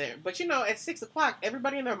people there. But at 6 o'clock,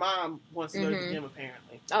 everybody and their mom wants to go to the gym.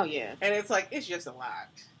 Apparently. Oh yeah. And it's like it's just a lot.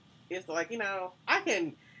 It's like I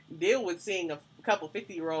can deal with seeing a couple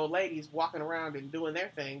 50-year-old ladies walking around and doing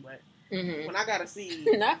their thing, but. When I gotta see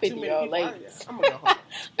not 50-year-old ladies, I'm gonna go home.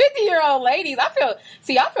 50-year-old ladies, I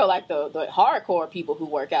feel like the hardcore people who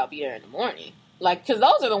work out be there in the morning, like because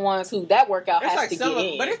those are the ones who that workout has to get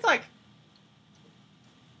in. But it's like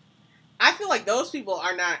I feel like those people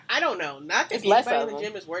are not. I don't know. Not that anybody in the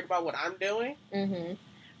gym is worried about what I'm doing,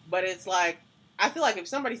 but it's like I feel like if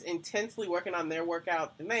somebody's intensely working on their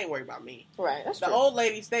workout, then they ain't worried about me. Right. That's the true. Old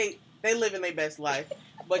ladies, they living their best life.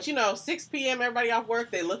 But 6 p.m. everybody off work,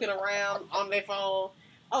 they looking around on their phone.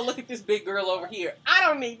 Oh, look at this big girl over here. I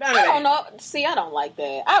don't need none of that. I don't know. See, I don't like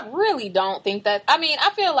that. I really don't think that. I mean, I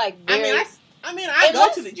feel like I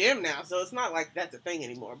go to the gym now, so it's not like that's a thing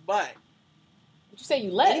anymore. But you say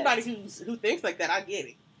you left. Anybody who thinks like that, I get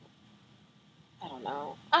it. I don't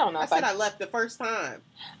know. I said I left the first time.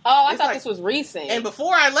 Oh, I thought this was recent. And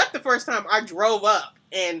before I left the first time, I drove up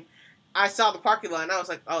and I saw the parking lot and I was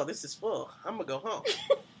like, oh, this is full. I'm going to go home.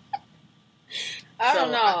 I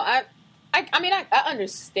don't know. I mean, I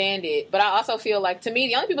understand it, but I also feel like, to me,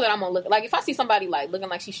 the only people that I'm going to look, like, if I see somebody, like, looking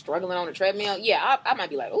like she's struggling on the treadmill, yeah, I might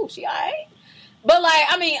be like, oh, she all right? But, like,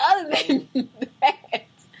 I mean, other than that,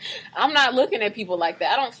 I'm not looking at people like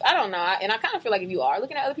that. I don't know. And I kind of feel like if you are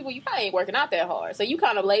looking at other people, you probably ain't working out that hard. So you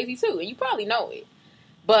kind of lazy, too, and you probably know it.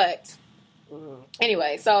 But Mhm.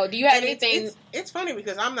 anyway, so do you have And anything? it's funny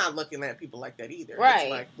because I'm not looking at people like that either. Right.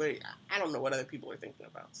 It's like, but I don't know what other people are thinking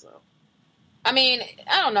about. So I mean,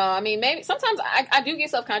 I don't know. I mean, maybe sometimes I do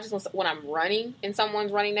get self-conscious when I'm running and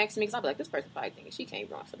someone's running next to me because I'll be like, this person probably thinking she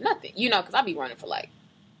can't run for nothing. You know, because I'll be running for like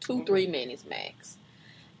 2-3 minutes max.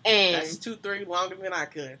 And that's 2-3 longer than I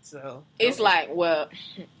could. So it's like, well,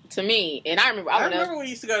 to me, and I remember when we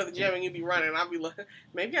used to go to the gym and you'd be running and I'd be like,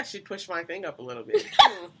 maybe I should push my thing up a little bit.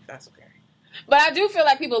 That's okay. But I do feel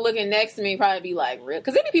like people looking next to me probably be like, real,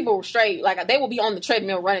 because there be people straight, like they will be on the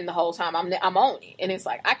treadmill running the whole time. I'm on it, and it's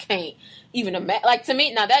like I can't even imagine. Like to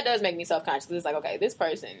me, now that does make me self conscious because it's like, okay, this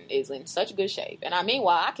person is in such good shape, and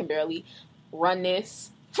meanwhile I can barely run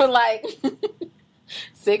this for like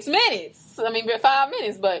 6 minutes. I mean, 5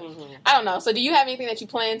 minutes, but I don't know. So, do you have anything that you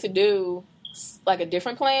plan to do, like a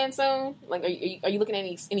different plan soon? Like, are you looking at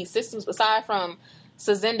any systems aside from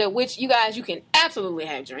Sazinda, which you guys, you can absolutely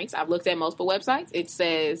have drinks. I've looked at multiple websites.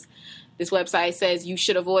 This website says you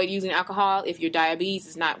should avoid using alcohol if your diabetes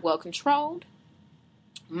is not well controlled.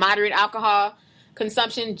 Moderate alcohol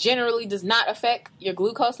consumption generally does not affect your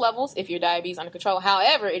glucose levels if your diabetes is under control.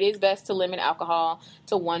 However, it is best to limit alcohol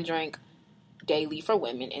to 1 drink daily for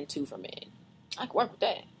women and 2 for men. I can work with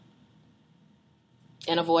that.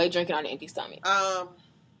 And avoid drinking on an empty stomach. So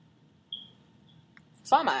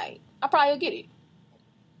I probably will get it.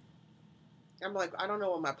 I'm like, I don't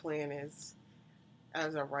know what my plan is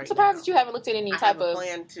as of right I'm surprised now. that you haven't looked at any type of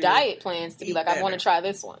diet plans to be like, I want to try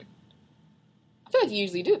this one. I feel like you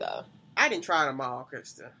usually do, though. I didn't try them all,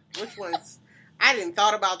 Krista. Which ones? I didn't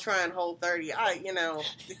thought about trying Whole30.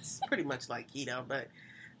 It's pretty much like keto, but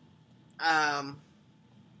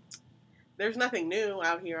there's nothing new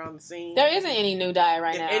out here on the scene. There isn't any new diet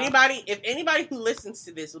right now. If anybody who listens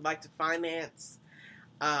to this would like to finance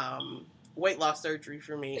weight loss surgery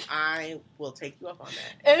for me, I will take you up on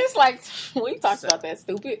that. And it's like we talked about that.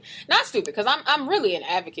 Not stupid, because I'm really an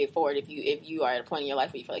advocate for it. If you are at a point in your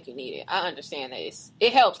life where you feel like you need it, I understand that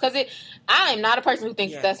it helps because I am not a person who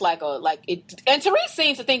thinks that's like it. And Therese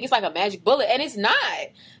seems to think it's like a magic bullet, and it's not.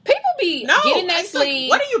 People be getting that sleep.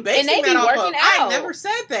 What are you basing and they be that working off of? out. I never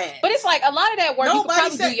said that. But it's like a lot of that work you could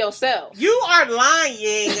probably do yourself. You are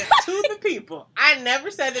lying to the people. I never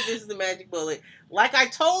said that this is the magic bullet. Like I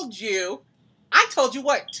told you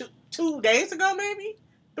what, 2 days ago, maybe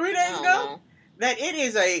 3 days ago, that it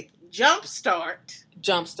is a jump start.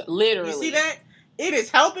 Literally. You see that? It is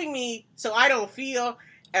helping me so I don't feel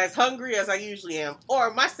as hungry as I usually am,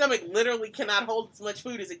 or my stomach literally cannot hold as much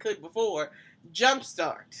food as it could before.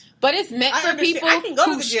 Jumpstart. But it's meant for people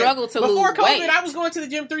who struggle to lose weight. Before COVID, I was going to the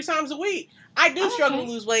gym 3 times a week. I do struggle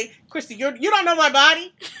to lose weight. Christy, you don't know my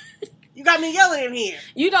body. You got me yelling in here.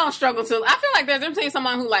 You don't struggle to. I feel like there's between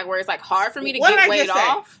someone who where it's like hard for me to get weight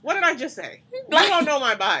off. What did I just say? You don't know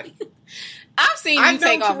my body. I've seen you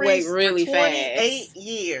take off weight really for 28 fast.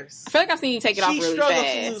 years. I feel like I've seen you take it off really fast. She struggled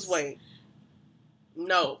to lose weight.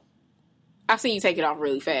 No. I've seen you take it off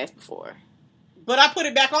really fast before. But I put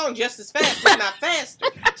it back on just as fast, but not faster.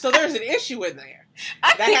 So there's an issue in there.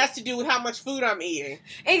 That has to do with how much food I'm eating.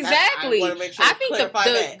 Exactly. I want to make sure I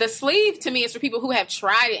think the sleeve to me is for people who have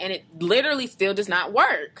tried it and it literally still does not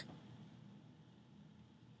work.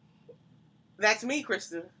 That's me,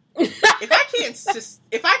 Krista. If I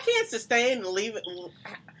can't sustain and leave it,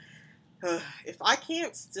 if I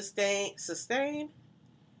can't sustain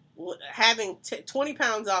having 20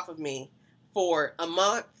 pounds off of me for a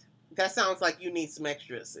month, that sounds like you need some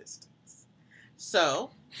extra assistance.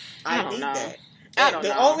 So, I need that.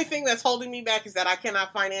 The only thing that's holding me back is that I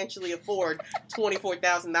cannot financially afford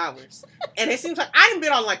 $24,000. And it seems like I've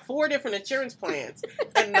been on 4 different insurance plans,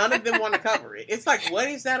 and none of them want to cover it. It's like, what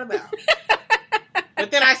is that about?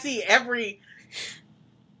 But then I see every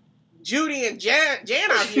Judy and Jan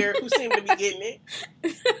out here who seem to be getting it.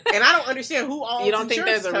 And I don't understand who all You don't think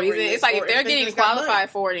there's a reason? It's like if they're getting qualified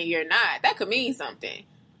for it and you're not, that could mean something.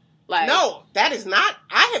 No, that is not.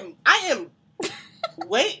 I am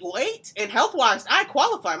weight and health wise, I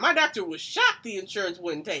qualify. My doctor was shocked the insurance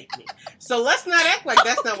wouldn't take me. So let's not act like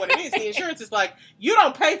that's not what it is. The insurance is like, you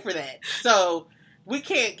don't pay for that, so we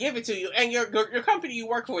can't give it to you. And your company you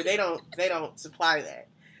work for, they don't supply that,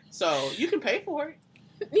 so you can pay for it.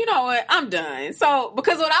 You know what? I'm done. So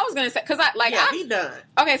because what I was gonna say, be done.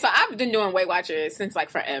 Okay, so I've been doing Weight Watchers since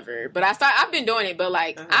forever, but I've been doing it, but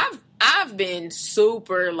I've been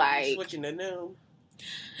super switching to Noom.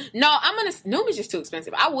 No, Noom is just too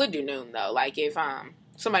expensive. I would do Noom though. If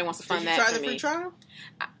somebody wants to fund that for me. Did you try the free trial?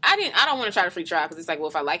 I don't want to try the free trial because it's like, well,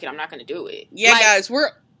 if I like it, I'm not going to do it. Yeah, guys,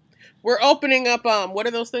 we're opening up. What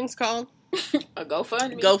are those things called? A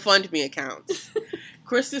GoFundMe. GoFundMe accounts.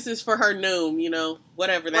 Chris's is for her Noom,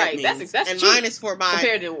 whatever that Right, means. that's and cheap mine is for my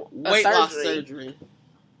compared to weight loss surgery.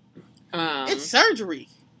 It's surgery.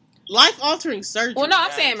 Life-altering surgery. Well, no, I'm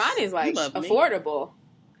guys. saying mine is like You love me. affordable.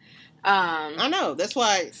 I know. That's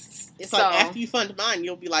why it's So- like after you fund mine,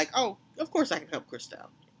 you'll be like, oh, of course I can help Chris out.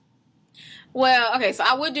 Well, okay, so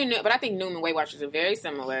I would do Noom, but I think Noom and Weight Watchers are very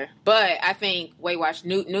similar. But I think Weight Watch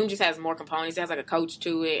Noom just has more components. It has like a coach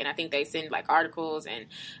to it, and I think they send like articles. And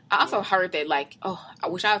I also heard that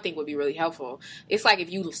which I would think would be really helpful. It's like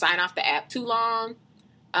if you sign off the app too long,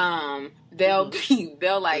 they'll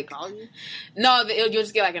like Call you? no, you'll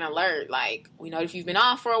just get like an alert, like we know if you've been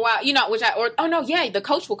off for a while, the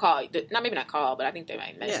coach will call. Maybe not call, but I think they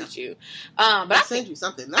might message you. But I send you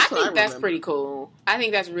something. That's I what think that's pretty cool. I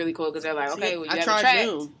think that's really cool because they're like, okay, well, you haven't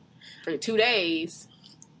tracked for 2 days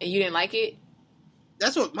and you didn't like it.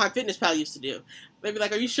 That's what my fitness pal used to do. They'd be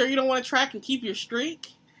like, are you sure you don't want to track and keep your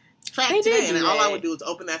streak? Track They today, did and do then all I that. would do is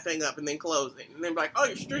open that thing up and then close it, and then be like, "Oh,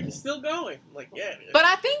 your streak is still going." I'm like, yeah. But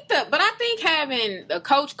I think having a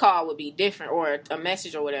coach call would be different, or a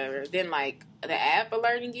message or whatever, than like the app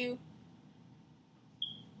alerting you.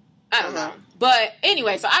 I don't know. But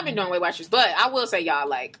anyway, so I've been doing Weight Watchers, but I will say, y'all,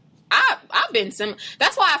 like I've been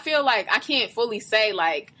that's why I feel like I can't fully say,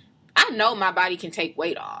 like, I know my body can take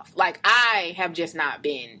weight off. Like, I have just not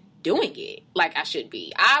been doing it like I should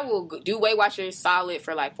be. I will do Weight Watchers solid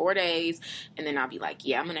for like 4 days, and then I'll be like,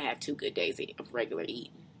 yeah, I'm gonna have 2 good days of regular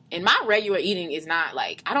eating. And my regular eating is not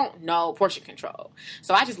like, I don't know portion control,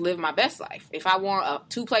 so I just live my best life. If I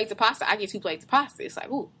want 2 plates of pasta, I get 2 plates of pasta. It's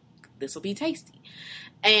like, ooh, this will be tasty.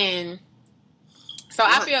 And so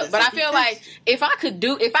I feel like if I could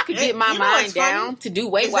get my mind down to do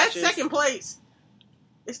Weight Watchers, that second place,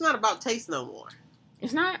 it's not about taste no more.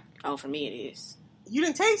 It's not. Oh, for me it is. You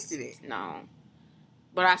didn't taste it. No.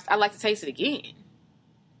 But I like to taste it again.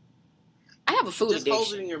 I have a food Just addiction.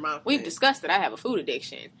 hold it in your mouth. We've discussed that I have a food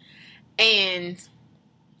addiction. And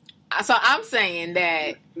so I'm saying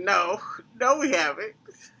that... No, we haven't.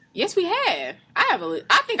 Yes, we have.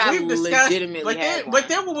 I think I legitimately have one. But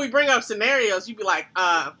then when we bring up scenarios, you'd be like,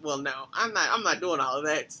 well, no, I'm not doing all of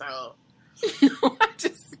that, so...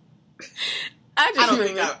 I don't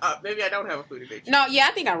think maybe I don't have a food addiction. No, yeah,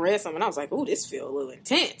 I think I read something and I was like, "Ooh, this feels a little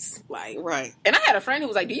intense." Like, right. And I had a friend who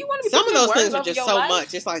was like, "Do you want to be?" Some of those things are just so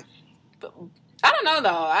much. It's like, I don't know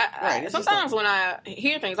though. Sometimes when I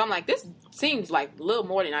hear things, I'm like, "This seems like a little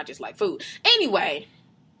more than I just like food." Anyway,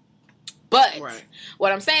 but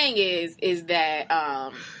what I'm saying is that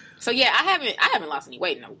so yeah, I haven't lost any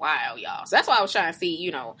weight in a while, y'all. So that's why I was trying to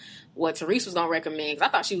see, what Therese was gonna recommend, because I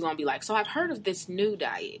thought she was gonna be like, "So I've heard of this new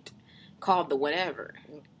diet called the whatever,"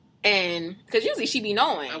 and because usually she be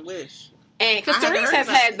knowing. I wish. And because Therese has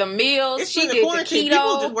had the meals, she did the keto.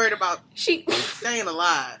 People just worried about staying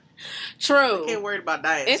alive. True. They can't worry about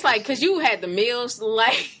diet. It's like because you had the meals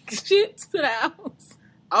like shit to the house.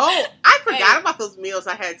 Oh, I forgot about those meals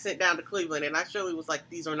I had sent down to Cleveland, and I surely was like,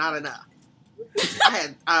 these are not enough.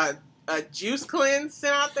 I had a juice cleanse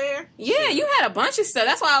sent out there. Yeah, you had a bunch of stuff.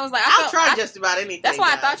 That's why I was like, I'll try just about anything. That's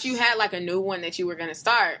why I thought you had like a new one that you were going to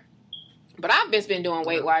start. But I've just been doing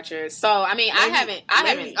Weight Watchers, so I mean, I haven't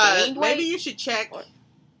gained weight. Maybe you should check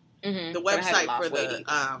the website for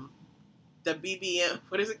the BBM.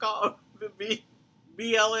 What is it called? The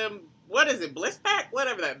BLM. What is it? Bliss Pack?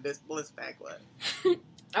 Whatever that Bliss Pack was.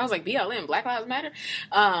 I was like, BLM, Black Lives Matter.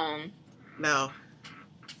 No.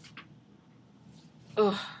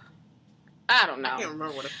 Ugh. I don't know. I can't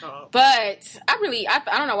remember what it's called. But I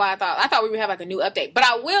don't know why I thought we would have like a new update. But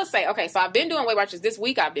I will say, okay, so I've been doing Weight Watchers this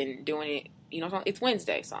week. I've been doing it, it's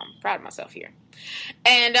Wednesday, so I'm proud of myself here.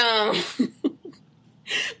 And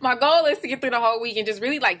my goal is to get through the whole week and just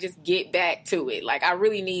really just get back to it. Like, I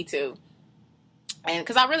really need to. And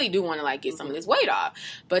because I really do want to get some of this weight off.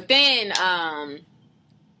 But then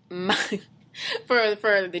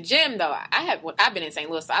for the gym though, I've been in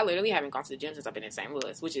St. Louis, so I literally haven't gone to the gym since I've been in St.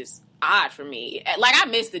 Louis, which is odd for me. Like, I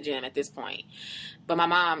miss the gym at this point, but my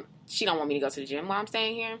mom, she don't want me to go to the gym while I'm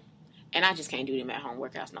staying here, and I just can't do them at home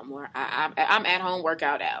workouts no more. I'm at home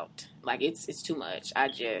workout out. Like, it's too much. I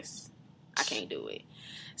can't do it.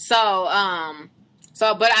 So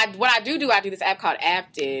what I do this app called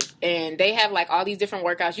Aptive, and they have all these different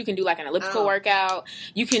workouts. You can do an elliptical workout.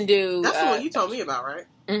 You can do that's the one you told me about, right?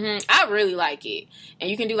 Mm-hmm. I really like it. And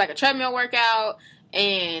you can do a treadmill workout,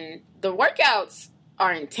 and the workouts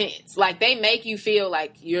are intense. They make you feel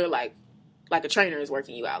like you're like a trainer is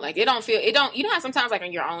working you out. You know how sometimes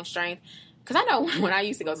on your own strength, because I know when I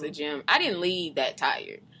used to go to the gym, I didn't leave that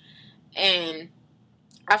tired. And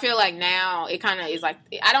I feel like now it kind of is I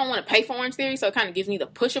don't want to pay for Orange Theory, so it kind of gives me the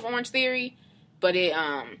push of Orange Theory, but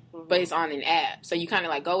it's on an app. So you kind of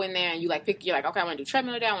like go in there and you like pick. You're like, okay, I want to do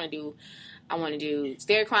treadmill today. I want to do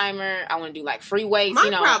stair climber. I want to do like free weights. My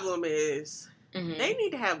problem is Mhm. they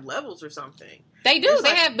need to have levels or something. They do. It's They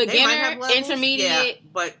like, have they might beginner, have levels, intermediate. yeah,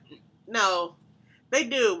 but no, they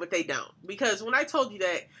do, but they don't. Because when I told you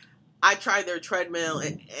that I tried their treadmill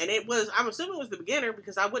and it was, I'm assuming it was the beginner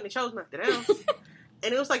because I wouldn't have chose nothing else.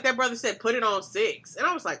 And it was like that brother said, put it on 6. And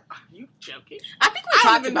I was like, are you joking? I think we I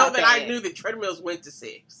talked didn't even know about that I knew the treadmills went to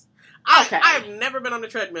 6. Okay. I have never been on the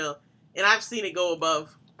treadmill, and I've seen it go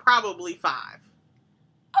above probably 5.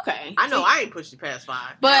 Okay. I know See, I ain't pushed it past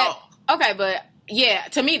 5. But- at all. okay, but yeah,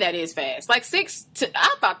 to me that is fast. Like 6,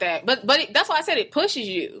 I thought that, but that's why I said it pushes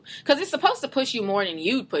you because it's supposed to push you more than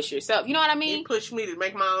you'd push yourself. You know what I mean? It pushed me to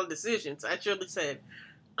make my own decisions. I surely said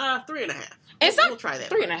 3.5. And We'll try that.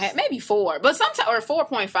 3.5, maybe 4, but sometimes or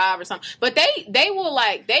 4.5 or something. But they will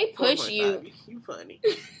like they push 4.5. you. You funny.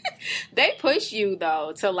 They push you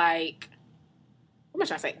though to like. What am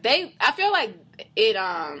I trying to say? I feel like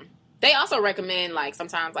it. They also recommend like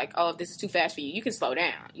sometimes like, oh, if this is too fast for you, you can slow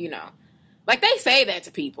down. You know, like they say that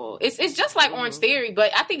to people. It's just like Orange Theory,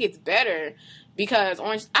 but I think it's better. Because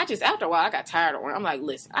Orange, after a while, I got tired of Orange. I'm like,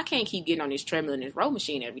 listen, I can't keep getting on this treadmill and this row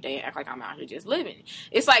machine every day and act like I'm out here just living.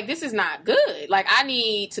 It's like, this is not good. Like, I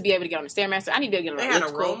need to be able to get on the Stairmaster. I need to be able to get on They the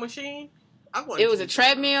had a row machine? It was a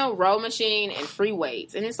treadmill, row machine, and free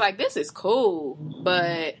weights. And it's like, this is cool,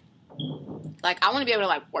 but, like, I want to be able to,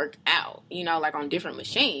 like, work out, you know, like, on different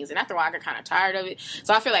machines. And after a while, I got kind of tired of it.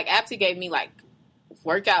 So I feel like Apti gave me, like,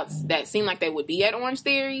 workouts that seemed like they would be at Orange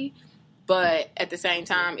Theory. But at the same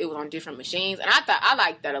time, it was on different machines. And I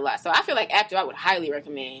liked that a lot. So I feel like Apti I would highly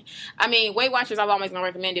recommend. I mean, Weight Watchers, I've always been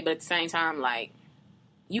recommended. But at the same time, like,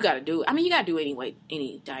 you got to do it. I mean, you got to do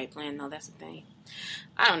any diet plan, though. That's the thing.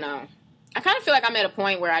 I don't know. I kind of feel like I'm at a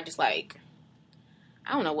point where I just, like,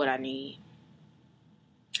 I don't know what I need.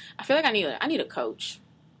 I feel like I need a coach.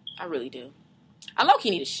 I really do. I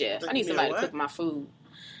low-key need a chef. I need somebody to cook my food.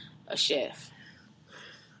 A chef.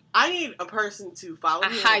 I need a person to follow me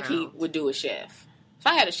I high-key around. would do a chef. If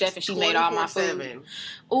I had a chef and she made all my food. 24/7.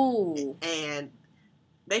 Ooh. And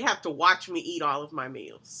they have to watch me eat all of my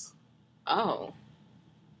meals. Oh.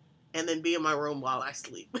 And then be in my room while I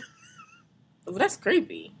sleep. Well, that's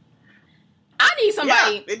creepy. I need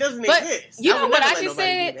somebody. Yeah, it doesn't but exist. you know would what never I let just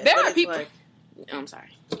nobody do said? that. There But are it's people. like- I'm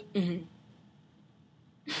sorry. Mhm.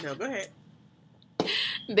 no, go ahead.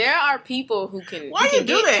 There are people who can. Why who you can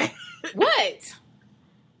do get- that? What?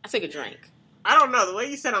 I took a drink. I don't know. The way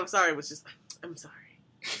you said I'm sorry was just, I'm sorry.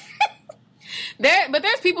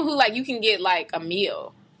 There's people who like you can get like a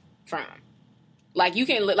meal from. Like you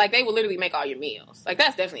can like they will literally make all your meals. Like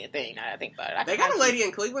that's definitely a thing. Now that I think about it. They got a lady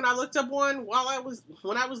in Cleveland. I looked up one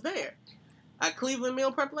when I was there. A Cleveland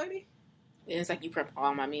meal prep lady. And it's like you prep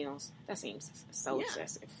all my meals. That seems so Yeah.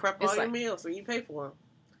 excessive. Prep It's all your like- meals and you pay for them.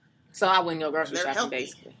 So I wouldn't go grocery They're shopping healthy.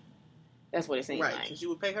 basically. That's what it seems Right, like. because you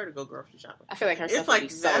would pay her to go grocery shopping. I feel like her It's stuff would like be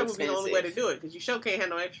so that would expensive. be the only way to do it because you sure can't have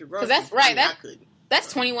no extra groceries. that's right, I mean, I that- couldn't.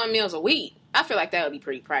 That's 21 meals a week. I feel like that would be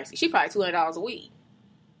pretty pricey. She probably $200 a week.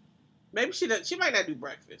 Maybe she does. She might not do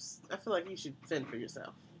breakfast. I feel like you should fend for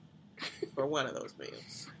yourself for one of those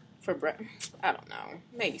meals. For I don't know.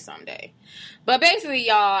 Maybe someday. But basically,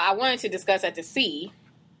 y'all, I wanted to discuss at the C.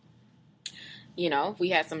 You know, we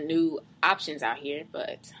had some new options out here,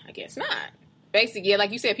 but I guess not. Basically, yeah,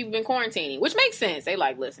 like you said, people been quarantining, which makes sense. They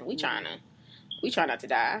like, listen, we try not to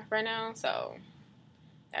die right now, so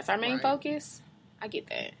that's our main Right. focus. I get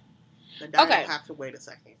that. The diet Okay. will have to wait a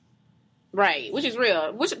second. Right, which is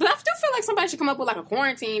real. But I still feel like somebody should come up with like a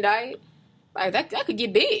quarantine diet. Like that could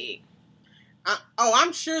get big.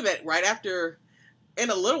 I'm sure that right after, in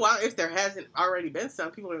a little while, if there hasn't already been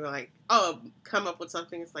some, people are like, come up with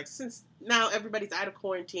something. It's like, since now everybody's out of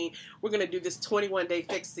quarantine, we're going to do this 21-day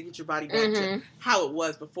fix to get your body back to how it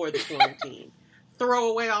was before the quarantine.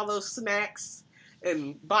 Throw away all those snacks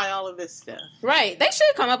and buy all of this stuff. Right, they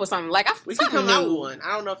should come up with something. Like We could something come out new. with one.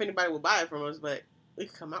 I don't know if anybody will buy it from us, but we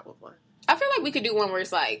could come out with one. I feel like we could do one where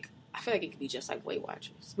it's like, I feel like it could be just like Weight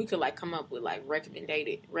Watchers. We could like come up with like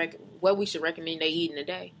what we should recommend they eat in a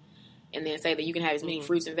day, and then say that you can have as many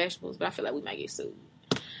fruits and vegetables. But I feel like we might get sued.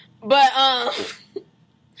 But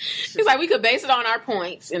it's like we could base it on our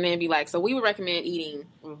points and then be like, so we would recommend eating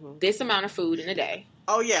this amount of food in a day.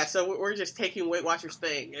 Oh yeah, so we're just taking Weight Watchers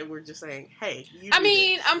thing and we're just saying, hey, you I do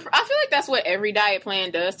mean, this. I feel like that's what every diet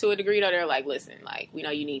plan does to a degree. Though they're like, listen, like we know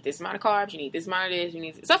you need this amount of carbs, you need this amount of this, you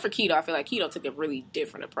need. Except for keto, I feel like keto took a really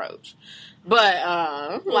different approach. But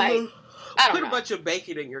like, I don't put know. a bunch of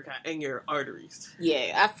bacon in your arteries.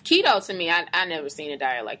 Yeah, keto to me, I never seen a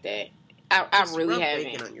diet like that. I Just really rub haven't.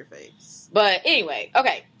 bacon on your face. But anyway,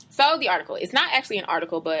 okay. So the article, it's not actually an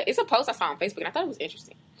article, but it's a post I saw on Facebook, and I thought it was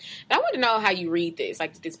interesting. And I want to know how you read this.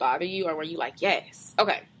 Like, did this bother you, or were you like, yes?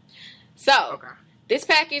 Okay. So, Okay. this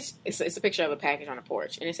package, it's a picture of a package on a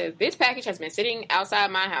porch, and it says, this package has been sitting outside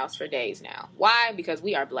my house for days now. Why? Because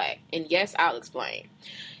we are black. And yes, I'll explain.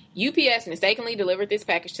 UPS mistakenly delivered this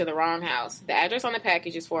package to the wrong house. The address on the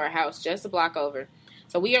package is for a house just a block over.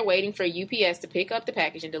 So we are waiting for UPS to pick up the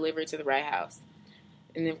package and deliver it to the right house.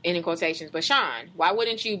 And in quotations, but Sean, why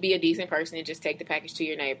wouldn't you be a decent person and just take the package to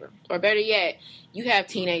your neighbor? Or better yet, you have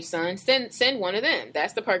teenage sons, send one of them.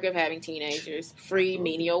 That's the perk of having teenagers. Free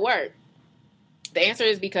menial work. The answer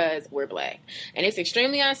is because we're black. And it's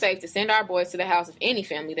extremely unsafe to send our boys to the house of any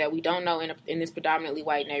family that we don't know in this predominantly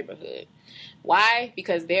white neighborhood. Why?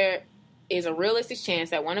 Because there is a realistic chance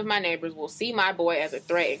that one of my neighbors will see my boy as a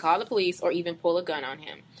threat and call the police or even pull a gun on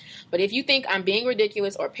him. But if you think I'm being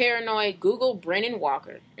ridiculous or paranoid, Google Brennan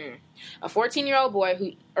Walker, a 14-year-old boy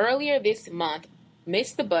who earlier this month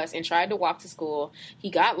missed the bus and tried to walk to school. He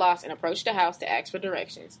got lost and approached the house to ask for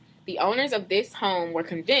directions. The owners of this home were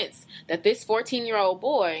convinced that this 14-year-old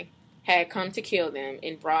boy had come to kill them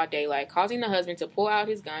in broad daylight, causing the husband to pull out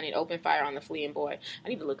his gun and open fire on the fleeing boy. I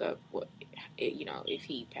need to look up what, if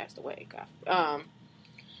he passed away.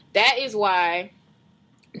 That is why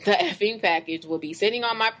the effing package will be sitting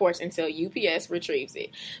on my porch until UPS retrieves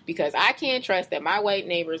it, because I can't trust that my white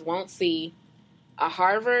neighbors won't see a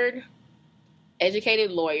Harvard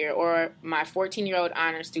educated lawyer or my 14-year-old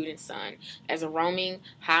honor student son as a roaming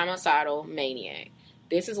homicidal maniac.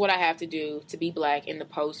 This is what I have to do to be black in the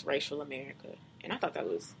post-racial America. And I thought that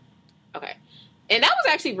was okay. And that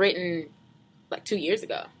was actually written like 2 years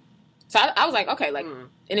ago. So I was like, okay,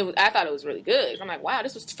 and I thought it was really good. I'm like, wow,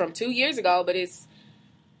 this was from 2 years ago, but it's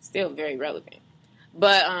still very relevant.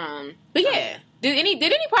 But yeah, did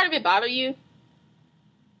any part of it bother you?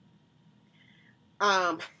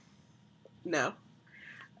 No.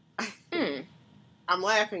 I'm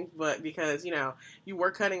laughing, but because you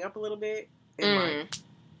were cutting up a little bit, and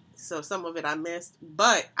so some of it I missed,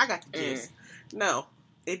 but I got the gist. No,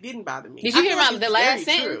 it didn't bother me. Did you hear the last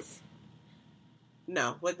sentence? True.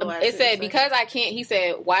 No, what the last it said, say? because I can't, he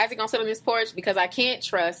said, why is he going to sit on this porch? Because I can't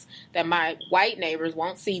trust that my white neighbors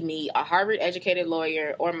won't see me, a Harvard-educated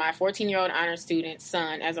lawyer, or my 14-year-old honor student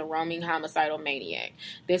son as a roaming homicidal maniac.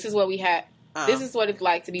 This is what we have. This is what it's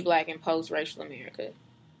like to be black in post-racial America.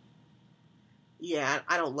 Yeah,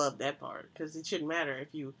 I don't love that part, because it shouldn't matter if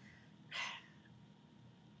you...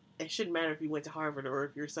 It shouldn't matter if you went to Harvard or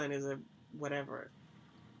if your son is a whatever.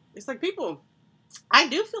 It's like people... I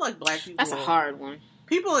do feel like black people... That's a hard one.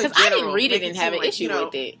 People in general... Because I didn't read it and have an issue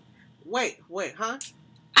with it. Wait, huh?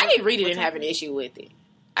 I didn't read it and have an issue with it.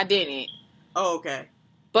 I didn't. Oh, okay.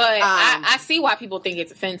 But I see why people think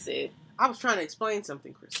it's offensive. I was trying to explain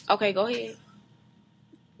something, Chris. Okay, go ahead.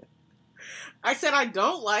 I said I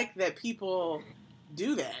don't like that people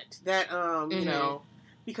do that. That,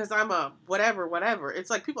 because I'm a whatever. It's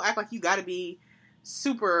like people act like you gotta be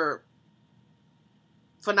super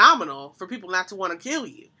phenomenal for people not to want to kill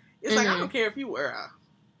you. It's like, I don't care if you were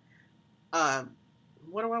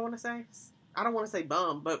what do I want to say? I don't want to say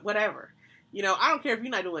bum, but whatever. I don't care if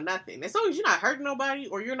you're not doing nothing. As long as you're not hurting nobody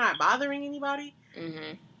or you're not bothering anybody,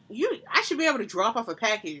 I should be able to drop off a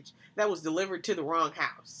package that was delivered to the wrong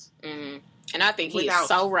house. And I think he is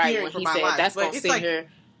so right when he said that's going to sit here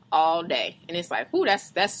all day. And it's like, ooh,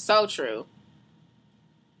 that's so true.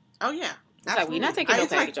 Oh, yeah. It's like, we're not taking no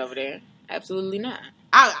package over there. Absolutely not.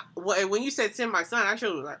 When you said send my son, I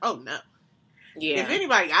should was like, oh, no. Yeah. If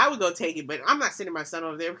anybody, I would go take it, but I'm not sending my son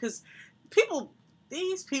over there because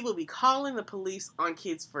these people be calling the police on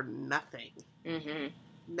kids for nothing.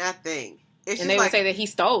 Nothing. And they would say that he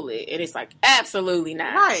stole it, and it's like, absolutely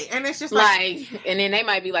not. Right, and it's just like... and then they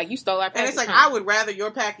might be like, you stole our package. And it's like, I would rather your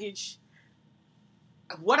package...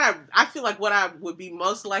 I feel like what I would be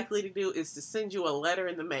most likely to do is to send you a letter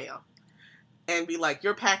in the mail and be like,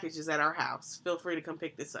 your package is at our house. Feel free to come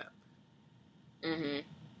pick this up.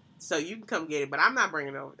 So you can come get it, but I'm not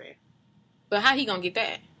bringing it over there. But how he gonna get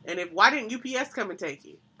that? And why didn't UPS come and take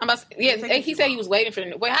you? He said he was waiting for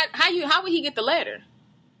them. Wait, how would he get the letter?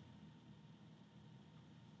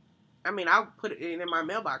 I mean, I'll put it in my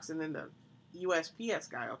mailbox, and then the USPS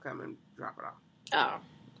guy will come and drop it off. Oh,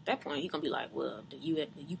 at that point, he's going to be like, well, the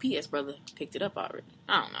UPS brother picked it up already.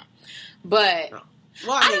 I don't know. But... No.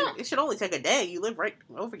 Well, I mean, it should only take a day. You live right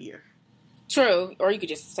over here. True. Or you could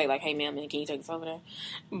just say, like, hey, man, can you take us over there?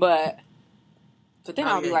 But then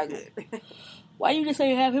I'll be like, why you just say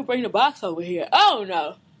you have him bring the box over here? I don't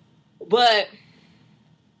know. But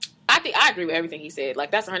I think I agree with everything he said. Like,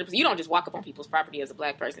 that's 100%. You don't just walk up on people's property as a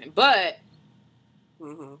black person. But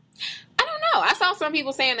Mm-hmm. I don't know. I saw some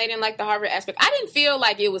people saying they didn't like the Harvard aspect. I didn't feel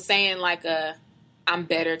like it was saying like a I'm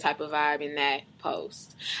better type of vibe in that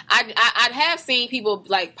post. I'd have seen people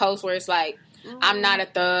like post where it's like, I'm not a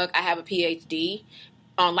thug, I have a PhD,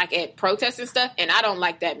 on like at protests and stuff, and I don't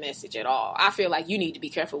like that message at all. I feel like you need to be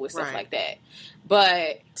careful with stuff like that.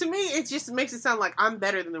 But to me, it just makes it sound like I'm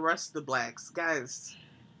better than the rest of the blacks. Guys,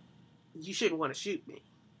 you shouldn't want to shoot me.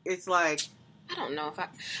 It's like, I don't know if I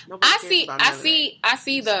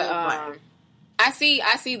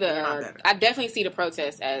definitely see the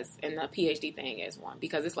protest as in the PhD thing as one,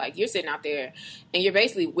 because it's like you're sitting out there and you're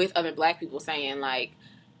basically with other black people saying like,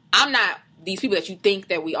 I'm not these people that you think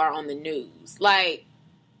that we are on the news. Like,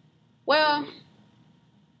 well,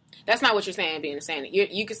 that's not what you're saying. Being saying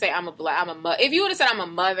you could say I'm a if you would have said I'm a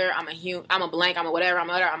mother, I'm a blank, I'm a whatever, I'm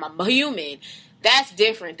a human. That's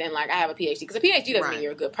different than like I have a PhD, because a PhD doesn't mean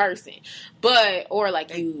you're a good person, but or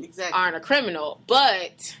like you aren't a criminal.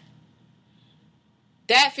 But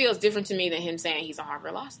that feels different to me than him saying he's a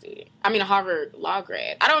Harvard law student. I mean, a Harvard law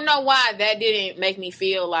grad. I don't know why that didn't make me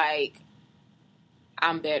feel like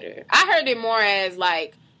I'm better. I heard it more as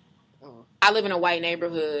like I live in a white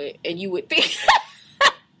neighborhood, and you would think.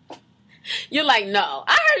 You're like, no.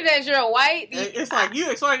 I heard it as you're a white. It's like you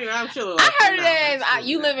explaining. I'm sure. Like, I heard it as I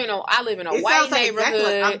live in a white neighborhood.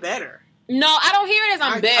 Exactly like I'm better. No, I don't hear it as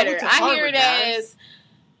I'm better. I hear it as.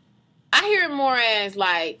 I hear it more as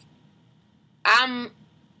like, I'm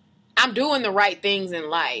doing the right things in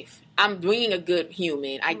life. I'm being a good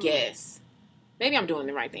human, I guess. Maybe I'm doing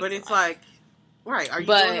the right things. But it's like, right? Are you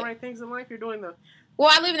doing the right things in life? You're doing the. Well,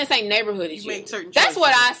 I live in the same neighborhood as you. That's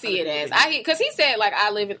what I see it as. Because he said like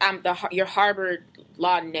I'm your Harvard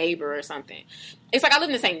law neighbor or something. It's like I live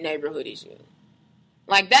in the same neighborhood as you.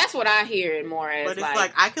 Like that's what I hear it more as. But it's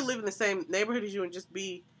like I could live in the same neighborhood as you and just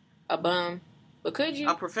be a bum. But could you?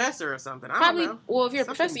 A professor or something. Probably. Don't know. Well, if you're a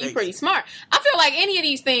professor, you're pretty smart. I feel like any of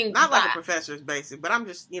these things. Not like a professor is basic, but I'm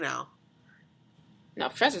just, No,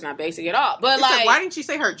 professor's not basic at all. But it's like, why didn't you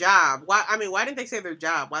say her job? Why didn't they say their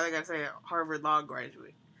job? Why they gotta say a Harvard law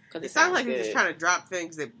graduate? Because it sounds like they're just trying to drop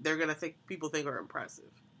things that they're gonna people think are impressive.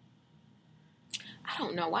 I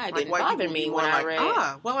don't know why it didn't bother me when I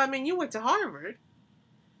read. You went to Harvard.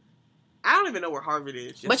 I don't even know where Harvard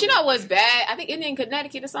is. But you know what's bad? I think it's in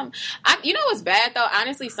Connecticut or something. You know what's bad though?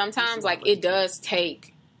 Honestly, sometimes like it does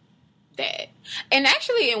take that. And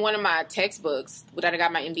actually, in one of my textbooks that I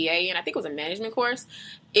got my MBA in, I think it was a management course.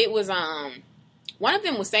 It was one of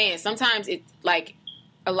them was saying sometimes it like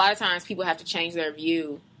a lot of times people have to change their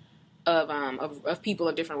view of people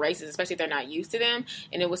of different races, especially if they're not used to them.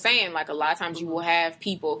 And it was saying like a lot of times you will have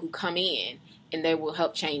people who come in and they will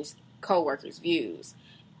help change coworkers' views.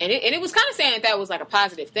 And it was kind of saying that was like a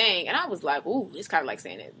positive thing. And I was like, ooh, it's kind of like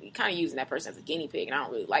saying that you're kind of using that person as a guinea pig. And I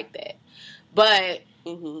don't really like that. But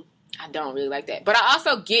I don't really like that. But I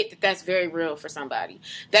also get that that's very real for somebody.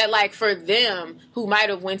 That like for them who might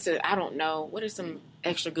have went to, I don't know, what are some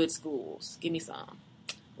extra good schools? Give me some.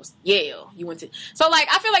 Yale. You went to. So like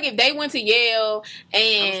I feel like if they went to Yale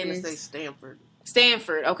and. I was going to say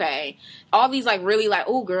Stanford, okay. All these, like, really, like,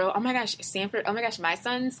 oh, girl, oh, my gosh, Stanford, oh, my gosh, my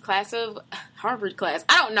son's class of Harvard class.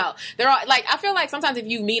 I don't know. They're all, like, I feel like sometimes if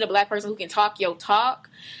you meet a black person who can talk your talk,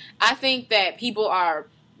 I think that people are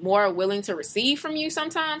more willing to receive from you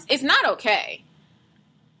sometimes. It's not okay.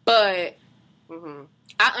 But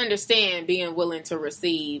I understand being willing to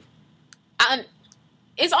receive.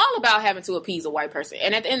 It's all about having to appease a white person.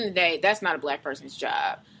 And at the end of the day, that's not a black person's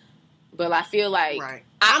job. But I feel like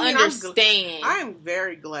I understand. I'm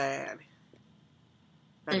very glad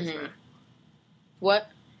that it's not. What?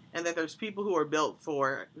 And that there's people who are built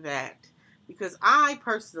for that. Because I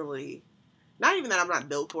personally, not even that I'm not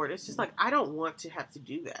built for it, it's just like I don't want to have to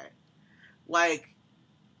do that. Like,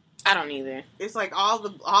 I don't either. It's like all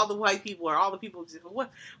the white people or all the people.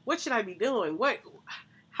 What should I be doing?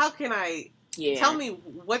 How can I tell me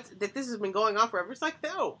that this has been going on forever? It's like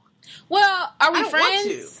no. Well, are we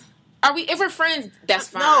friends? If we're friends, that's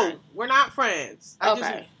fine. No, we're not friends.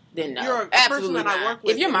 Then no. You're a person that I work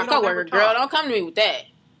with. If you're my coworker, girl, don't come to me with that.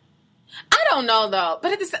 I don't know though,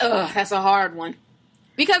 but that's a hard one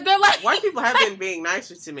because they're like white people have been being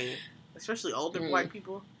nicer to me, especially older white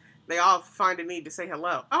people. They all find a need to say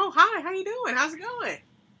hello. Oh, hi, how you doing? How's it going?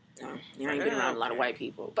 I ain't been around a lot of white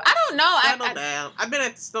people, but I don't know. Settle down. I've been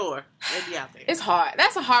at the store. Maybe out there. It's hard.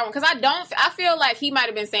 That's a hard one because I feel like he might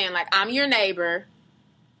have been saying like I'm your neighbor.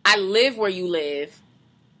 I live where you live,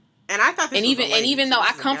 and I thought, even though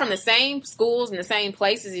I come from the same schools and the same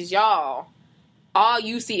places as y'all, all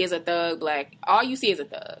you see is a thug. All you see is a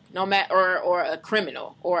thug, no matter or a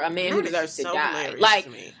criminal or a man who deserves to die. Like,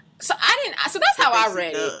 so I didn't. So that's how I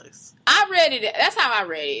read it. I read it. That's how I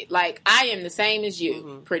read it. Like, I am the same as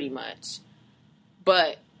you, pretty much.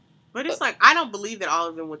 But it's like, I don't believe that all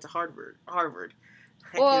of them went to Harvard.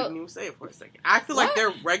 Well, I couldn't even say it for a second. I feel like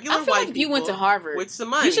they're regular white people. If you went to Harvard with some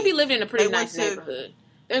money, you should be living in a pretty nice neighborhood.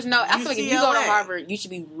 There's no. I feel like if you go to Harvard, you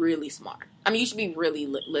should be really smart. I mean, you should be really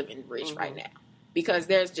living rich right now, because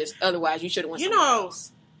there's just, otherwise you should have went somewhere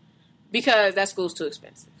else, because that school's too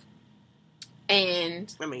expensive.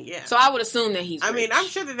 And I mean, yeah. So I would assume that he's rich. I mean, I'm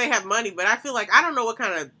sure that they have money, but I feel like I don't know what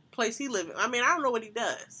kind of place he lives in. I mean, I don't know what he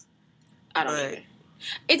does. I don't either.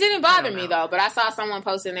 It didn't bother me though, but I saw someone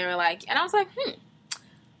post and they were like, and I was like,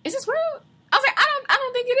 is this real? I was like, I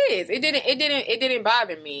don't think it is. It didn't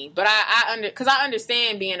bother me, but because I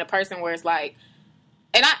understand being a person where it's like,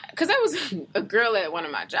 and because there was a girl at one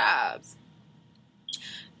of my jobs,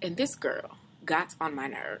 and this girl got on my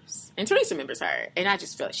nerves, and Teresa remembers her, and I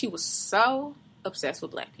just felt she was so obsessed with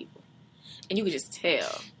black people, and you could just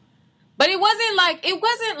tell. But it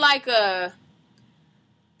wasn't like a.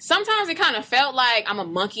 Sometimes it kind of felt like I'm a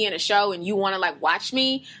monkey in a show, and you want to like watch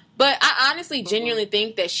me. But I honestly, genuinely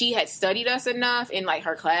think that she had studied us enough in like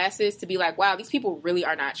her classes to be like, wow, these people really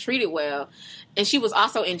are not treated well, and she was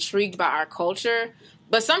also intrigued by our culture.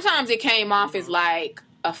 But sometimes it came off as like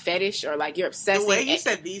a fetish, or like you're obsessing. The way you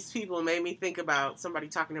said these people made me think about somebody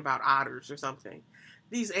talking about otters or something.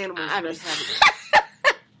 These animals really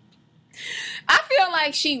have I feel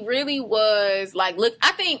like she really was like, look,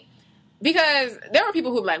 I think, because there were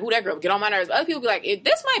people who were like, who that girl, get on my nerves. Other people be like,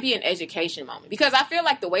 this might be an education moment. Because I feel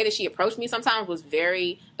like the way that she approached me sometimes was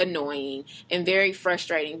very annoying and very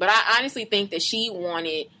frustrating. But I honestly think that she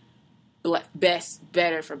wanted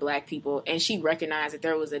better for black people, and she recognized that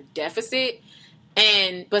there was a deficit.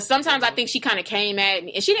 But sometimes I think she kind of came at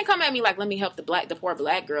me, and she didn't come at me like, let me help the poor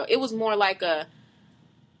black girl. It was more like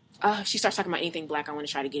she starts talking about anything black, I want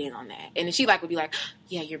to try to get in on that. And then she like would be like,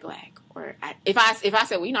 yeah, you're black. Or if I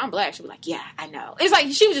said, well, I'm black, she'd be like, yeah, I know. It's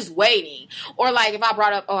like she was just waiting. Or like if I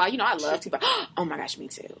brought up, I love Tupac. Oh my gosh, me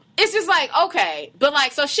too. It's just like, okay. But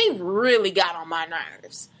like, so she really got on my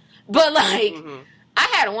nerves. But like, I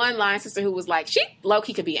had one line sister who was like, she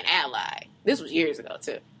low-key could be an ally. This was years ago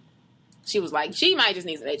too. She was like, she might just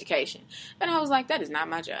need an education. And I was like, that is not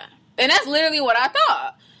my job. And that's literally what I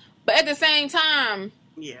thought. But at the same time,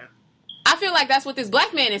 yeah, I feel like that's what this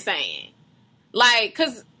black man is saying. Like,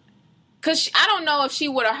 cause I don't know if she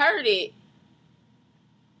would have heard it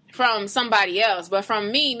from somebody else, but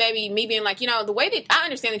from me, maybe me being like, the way that I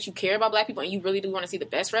understand that you care about black people and you really do want to see the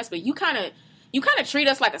best for us, but you kind of treat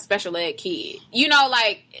us like a special ed kid,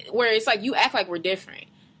 like where it's like you act like we're different.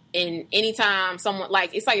 And anytime someone,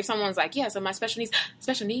 like, it's like if someone's like, yeah, so my special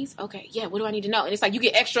needs, okay, yeah, what do I need to know? And it's like you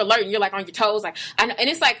get extra alert and you're like on your toes, like, I know, and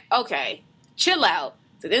it's like, okay, chill out.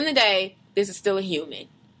 So at the end of the day, this is still a human.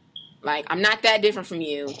 Like, I'm not that different from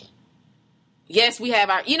you. Yes, we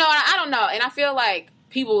have our, I don't know. And I feel like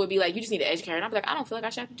people would be like, you just need to educate her. And I'd be like, I don't feel like I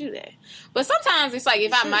should have to do that. But sometimes it's like,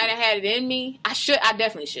 if I might have had it in me, I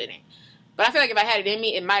definitely shouldn't. But I feel like if I had it in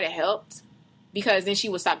me, it might have helped, because then she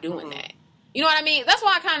would stop doing that. You know what I mean? That's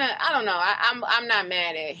why I don't know. I'm not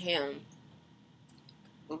mad at him.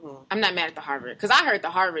 I'm not mad at the Harvard. Because I heard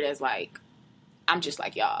the Harvard as like, I'm just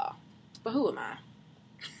like y'all. But who am I?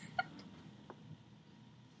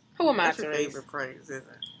 Who am I, What's your favorite phrase, isn't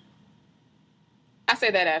it? I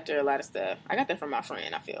say that after a lot of stuff. I got that from my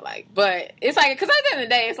friend, I feel like. But it's like, because at the end of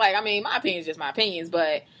the day, it's like, I mean, my opinion is just my opinions.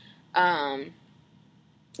 But, yeah, I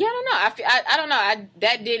don't know. I don't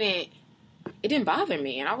know. It didn't bother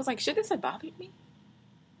me. And I was like, should this have bothered me?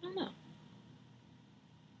 I don't know.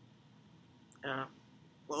 Yeah.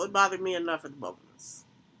 Well, it bothered me enough at the moments.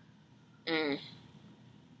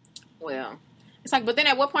 Well, it's like, but then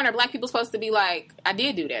at what point are black people supposed to be like, I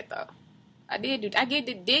did do that though. I did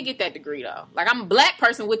get that degree though. Like, I'm a black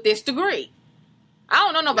person with this degree. I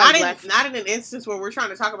don't know nobody not in an instance where we're trying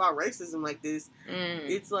to talk about racism like this.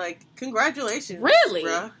 It's like, congratulations. Really?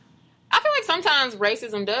 Bruh. I feel like sometimes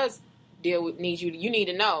racism does deal with, you need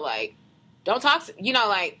to know, like, don't talk,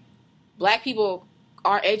 like, black people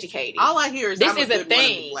are educated. All I hear is this I'm is a good a thing.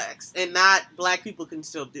 One of the blacks, and not black people can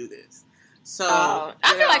still do this. So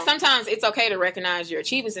I feel like sometimes it's okay to recognize your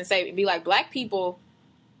achievements and be like, black people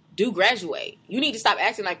do graduate. You need to stop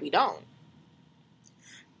acting like we don't.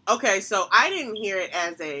 Okay, so I didn't hear it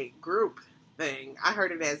as a group thing. I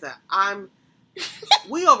heard it as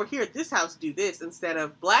we over here at this house do this, instead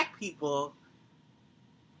of black people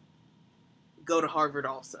go to Harvard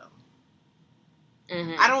also.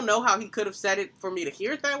 I don't know how he could have said it for me to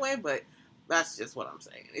hear it that way, but That's just what I'm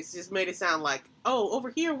saying. It's just made it sound like, oh,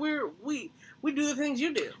 over here we do the things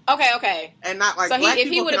you do, Okay. and not like So black if he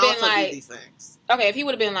people would can have been also like, do these things. Okay, if he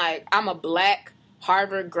would have been like, I'm a black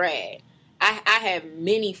Harvard grad. I have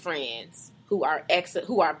many friends who are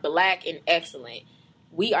black and excellent.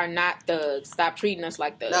 We are not thugs. Stop treating us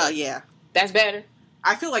like thugs. Oh, yeah. That's better?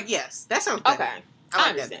 I feel like, yes. That sounds better. Okay. I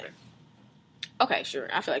understand. Okay, sure.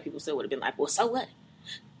 I feel like people still would have been like, well, so what?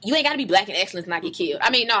 You ain't got to be black and excellent to not get killed. I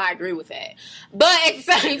mean, no, I agree with that. But at the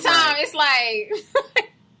same time, it's like,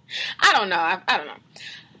 I don't know. I don't know.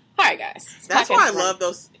 All right, guys. That's why I love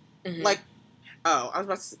those, Mm-hmm. I was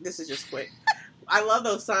about to, this is just quick. I love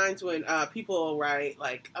those signs when people write,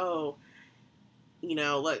 like, oh,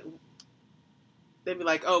 like, they'd be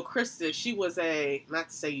like, oh, Krista, she was not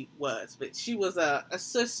to say was, but she was a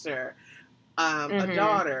sister, a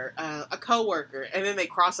daughter, a coworker, and then they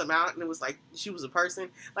cross them out, and it was like, she was a person.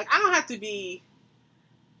 Like, I don't have to be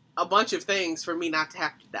a bunch of things for me not to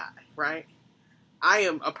have to die, right? I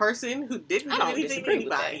am a person who didn't do anything to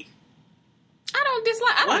anybody. I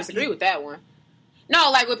don't disagree with that one. No,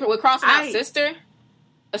 like with crossing out sister.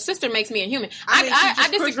 A sister makes me a human. I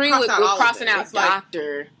disagree with crossing out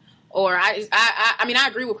doctor, or I mean I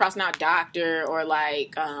agree with crossing out doctor, or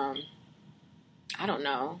like I don't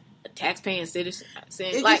know, a tax-paying citizen,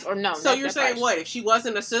 or no. So you're saying what? If she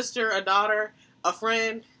wasn't a sister, a daughter, a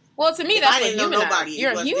friend? Well, to me that's what humanized.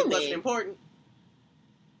 You're a human. It wasn't important.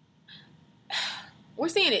 We're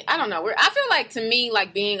seeing it. I don't know. I feel like, to me,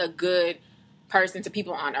 like, being a good person to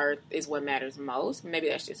people on Earth is what matters most. Maybe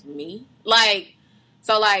that's just me. Like,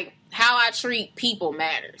 so, like, how I treat people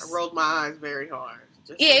matters. I rolled my eyes very hard.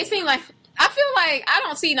 It seemed like, I feel like I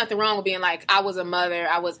don't see nothing wrong with being like, I was a mother.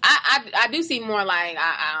 I do see more like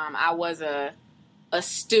I was a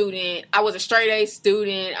student. I was a straight A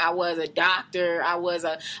student. I was a doctor. I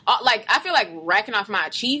feel like racking off my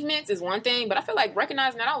achievements is one thing, but I feel like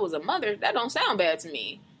recognizing that I was a mother, that don't sound bad to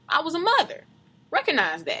me. I was a mother.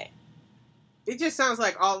 Recognize that. It just sounds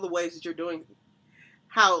like all the ways that you're doing,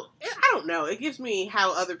 I don't know, it gives me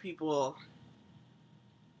how other people...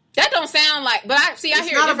 That don't sound like, but I hear it.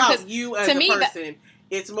 It's not about you as a person.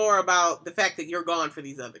 It's more about the fact that you're gone for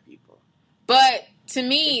these other people. But to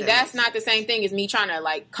me, that's not the same thing as me trying to,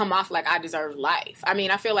 like, come off like I deserve life. I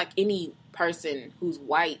mean, I feel like any person who's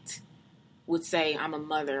white would say, I'm a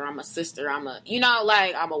mother, I'm a sister, I'm a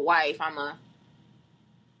wife, I'm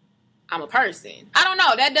a person. I don't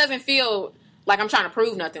know. That doesn't feel like I'm trying to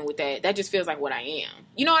prove nothing with that. That just feels like what I am.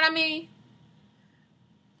 You know what I mean?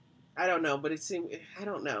 I don't know, but I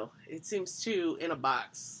don't know. It seems too in a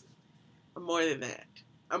box. I'm more than that.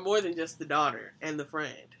 I'm more than just the daughter and the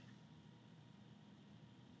friend.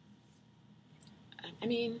 I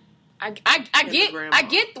mean, I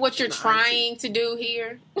get what you're trying to do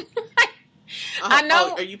here. I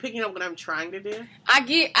know. Are you picking up what I'm trying to do? I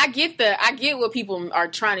get what people are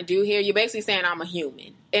trying to do here. You're basically saying I'm a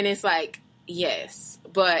human, and it's like, yes,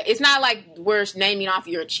 but it's not like we're naming off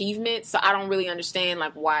your achievements. So I don't really understand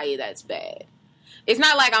like why that's bad. It's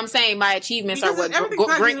not like I'm saying my achievements are what everything's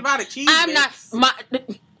not just about achievements.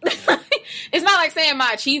 It's not like saying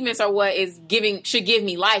my achievements are what should give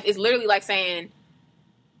me life. It's literally like saying,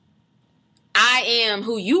 I am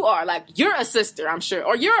who you are. Like, you're a sister, I'm sure,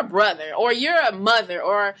 or you're a brother, or you're a mother,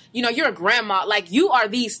 or, you're a grandma. Like, you are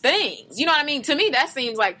these things. You know what I mean? To me, that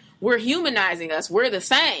seems like we're humanizing us. We're the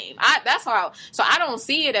same. So I don't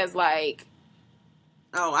see it as like...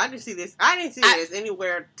 Oh, I didn't see this. I didn't see it as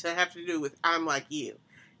anywhere to have to do with I'm like you.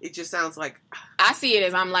 It just sounds like... I see it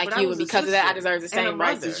as I'm like you, and because of that, I deserve the same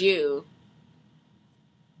rights as you.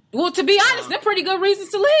 Well, to be honest, they're pretty good reasons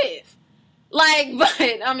to live. Like, but,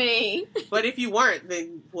 I mean... But if you weren't,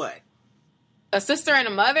 then what? A sister and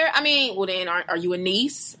a mother? I mean, well then, are you a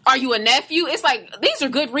niece? Are you a nephew? It's like, these are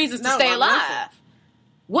good reasons to stay alive.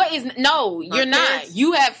 What is... No, you're not.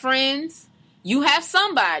 You have friends. You have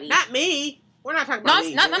somebody. Not me. We're not talking about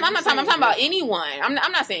me. I'm not talking about anyone. I'm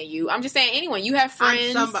not saying you. I'm just saying anyone. You have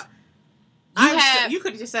friends. You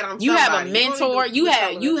could have just said I'm somebody. You have a mentor. You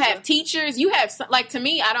have teachers. You have... Like, to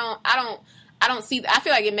me, I don't see... I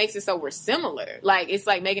feel like it makes it so we're similar. Like, it's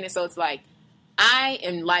like making it so it's like, I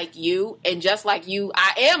am like you, and just like you,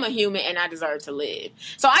 I am a human, and I deserve to live.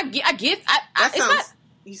 So I get...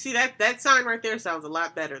 You see, that sign right there sounds a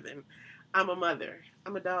lot better than I'm a mother,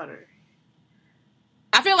 I'm a daughter.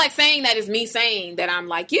 I feel like saying that is me saying that I'm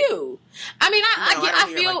like you. I mean,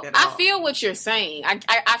 I feel what you're saying.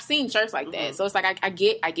 I've seen shirts like that, so it's like I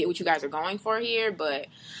get what you guys are going for here, but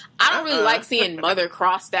I don't really like seeing mother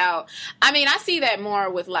crossed out. I mean, I see that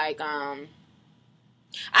more with like I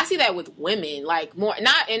see that with women, like more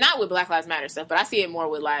not with Black Lives Matter stuff, but I see it more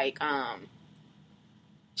with like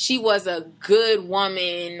she was a good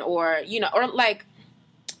woman, or, you know, or like,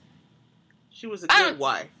 she was a good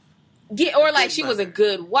wife. Yeah, or like she mother. was a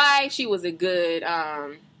good wife. She was a good,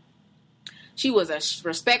 she was a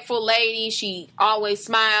respectful lady. She always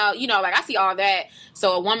smiled. You know, like I see all that.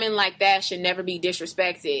 So a woman like that should never be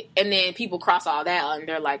disrespected. And then people cross all that out and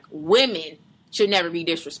they're like, women should never be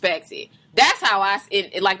disrespected. That's how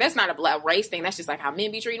like, that's not a black race thing. That's just like how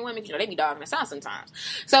men be treating women. You know, they be dogging us out sometimes.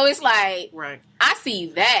 So it's like, right. I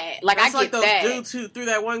see that. Like, that's I get like that. those dudes who threw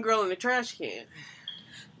that one girl in the trash can.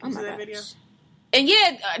 Oh You my see that gosh. video? And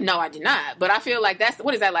yeah, no, I did not. But I feel like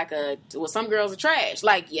what is that, like some girls are trash.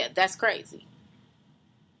 Like, yeah, that's crazy.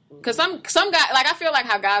 Because some guy, like, I feel like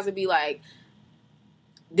how guys would be like,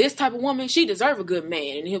 this type of woman, she deserve a good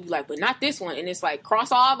man. And he'll be like, but not this one. And it's like,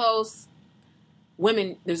 cross all those,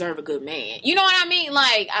 women deserve a good man. You know what I mean?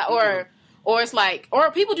 Like, or it's like,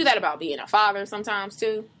 or people do that about being a father sometimes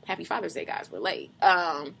too. Happy Father's Day, guys. We're late.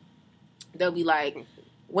 They'll be like,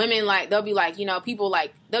 women, like, they'll be like, you know, people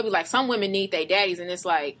like, they'll be like, some women need their daddies. And it's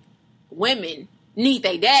like, women need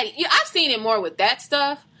their daddy. Yeah, I've seen it more with that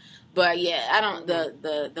stuff. But yeah, I don't,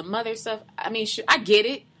 the mother stuff, I mean, sure, I get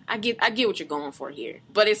it. I get what you're going for here.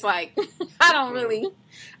 But it's like, I don't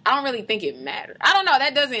really think it matters. I don't know.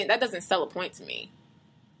 That doesn't sell a point to me.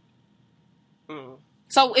 Mm.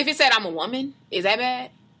 So if it said I'm a woman, is that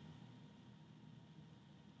bad?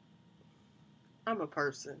 I'm a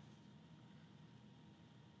person.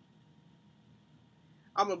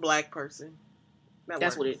 I'm a black person.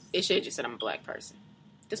 That's what it should just said I'm a black person.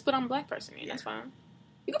 Just put I'm a black person in. That's fine.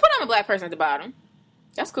 You can put I'm a black person at the bottom.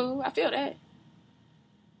 That's cool. I feel that.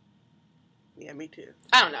 Yeah, me too.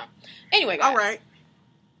 I don't know. Anyway, guys. All right.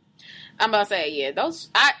 I'm about to say, yeah, those,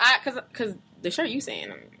 cause the shirt you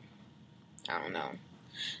saying, I don't know.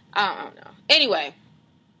 I don't know. Anyway.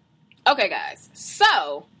 Okay, guys.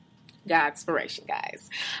 So, Godspiration,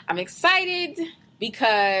 guys. I'm excited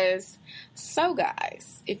because,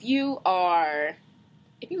 guys, if you heard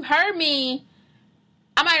me,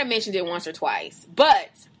 I might have mentioned it once or twice,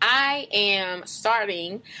 but I am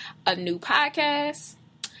starting a new podcast,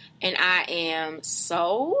 and I am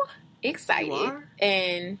so excited. You are?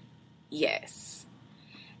 And yes.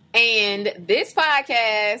 And this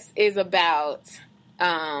podcast is about,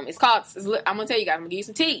 I'm going to tell you guys, I'm going to give you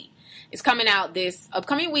some tea. It's coming out this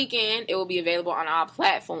upcoming weekend. It will be available on all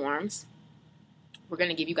platforms. We're going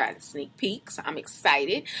to give you guys a sneak peek, so I'm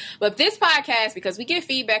excited. But this podcast, because we get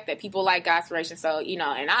feedback that people like Godspiration, so, you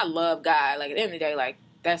know, and I love God. Like, at the end of the day, like,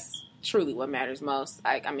 that's truly what matters most.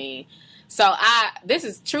 Like, I mean, so this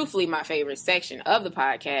is truthfully my favorite section of the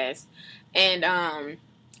podcast. And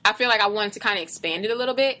I feel like I wanted to kind of expand it a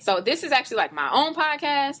little bit. So this is actually like my own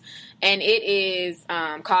podcast, and it is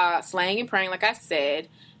called Slaying and Praying, like I said.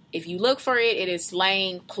 If you look for it, it is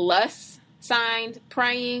Slaying +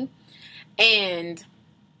 Praying. And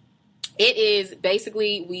it is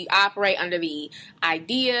basically, we operate under the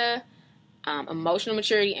idea, emotional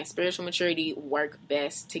maturity and spiritual maturity work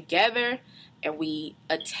best together. And we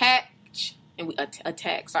attack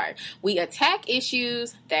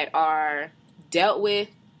issues that are dealt with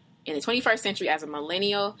in the 21st century as a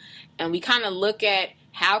millennial. And we kind of look at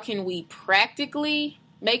how can we practically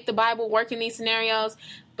make the Bible work in these scenarios,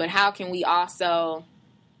 but how can we also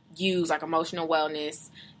use like emotional wellness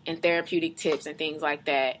and therapeutic tips and things like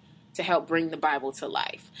that to help bring the Bible to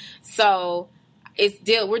life. So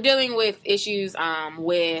we're dealing with issues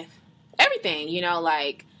with everything, you know,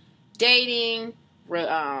 like dating,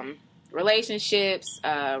 relationships,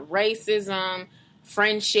 racism,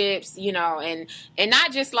 friendships, you know, and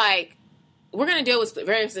not just like, we're going to deal with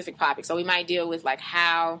very specific topics. So we might deal with like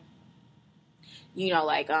how, you know,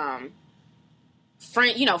 like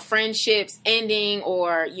friendships ending,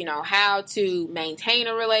 or, you know, how to maintain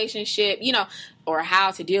a relationship, you know, or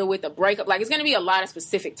how to deal with a breakup. Like, it's going to be a lot of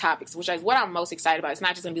specific topics, which is what I'm most excited about. It's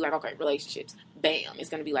not just going to be like, okay, relationships, bam. It's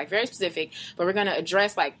going to be like very specific, but we're going to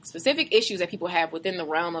address like specific issues that people have within the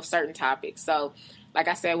realm of certain topics. So, like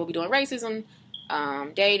I said, we'll be doing racism,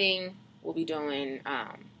 dating. We'll be doing,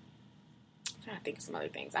 I'm trying to think of some other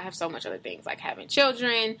things. I have so much other things, like having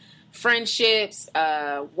children, friendships,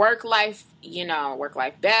 work-life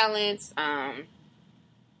balance,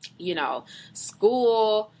 you know,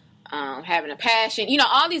 school, having a passion, you know,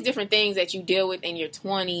 all these different things that you deal with in your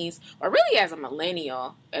 20s, or really as a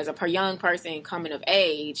millennial, as a young person coming of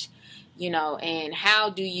age, you know, and how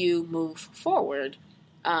do you move forward?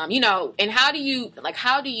 You know, and how do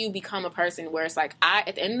you become a person where it's like,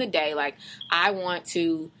 at the end of the day, like, I want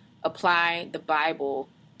to apply the Bible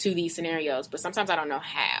to these scenarios, but sometimes I don't know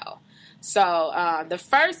how. So the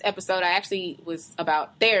first episode I actually was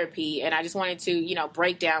about therapy, and I just wanted to, you know,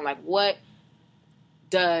 break down like what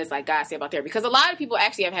does like God say about therapy? Because a lot of people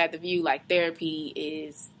actually have had the view like therapy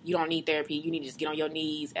is, you don't need therapy. You need to just get on your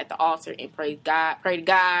knees at the altar and pray to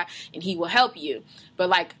God, and He will help you. But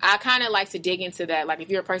like, I kind of like to dig into that. Like, if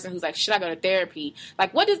you're a person who's like, should I go to therapy?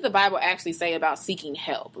 Like, what does the Bible actually say about seeking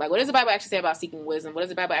help? Like, what does the Bible actually say about seeking wisdom? What does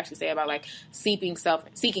the Bible actually say about like seeking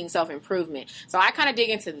self-improvement? So I kind of dig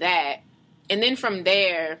into that. And then from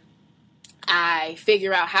there, I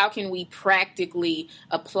figure out how can we practically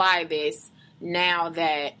apply this now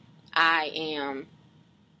that I've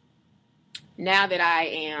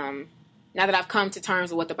come to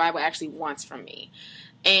terms with what the Bible actually wants from me.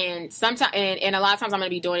 And sometimes, and a lot of times I'm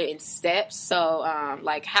going to be doing it in steps. So,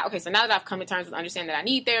 so now that I've come to terms with understanding that I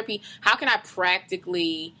need therapy, how can I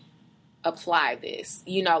practically apply this?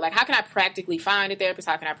 You know, like, how can I practically find a therapist?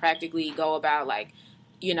 How can I practically go about, like,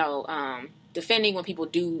 you know, defending when people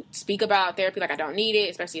do speak about therapy, like I don't need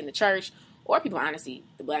it, especially in the church, or people, honestly,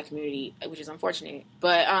 the Black community, which is unfortunate.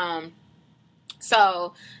 But,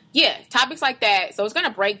 so, yeah, topics like that. So it's going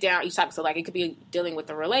to break down each topic. So, like, it could be dealing with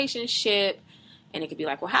the relationship, and it could be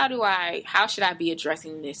like, well, how should I be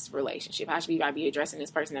addressing this relationship? How should I be addressing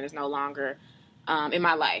this person that is no longer in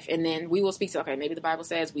my life? And then we will speak to, okay, maybe the Bible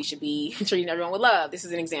says we should be treating everyone with love. This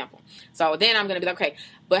is an example. So then I'm going to be like, okay,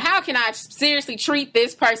 but how can I seriously treat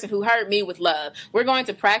this person who hurt me with love? We're going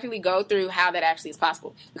to practically go through how that actually is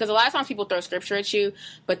possible. Because a lot of times people throw scripture at you,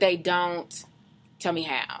 but they don't tell me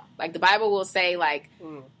how. Like, the Bible will say, like,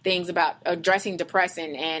 things about addressing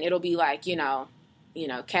depression, and it'll be like, you know,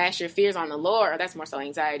 cast your fears on the Lord, or that's more so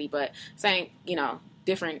anxiety, but saying, you know,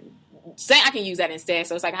 I can use that instead.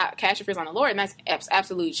 So it's like, cast your fears on the Lord, and that's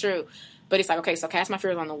absolutely true. But it's like, okay, so cast my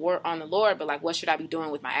fears on the Lord, but like, what should I be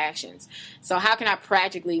doing with my actions? So how can I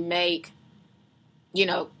practically make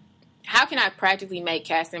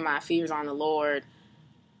casting my fears on the Lord,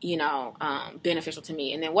 you know, beneficial to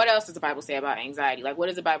me? And then what else does the Bible say about anxiety? Like, what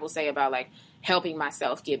does the Bible say about, like, helping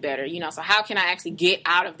myself get better? You know, so how can I actually get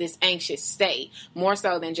out of this anxious state, more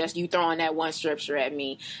so than just you throwing that one scripture at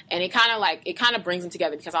me? And it kind of brings them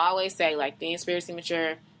together, because I always say, like, being spiritually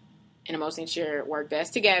mature and emotionally mature work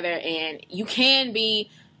best together. And you can be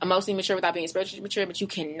emotionally mature without being spiritually mature, but you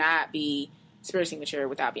cannot be spiritually mature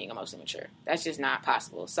without being emotionally mature. That's just not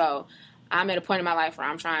possible. So I'm at a point in my life where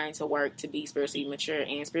I'm trying to work to be spiritually mature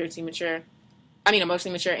and spiritually mature. I mean,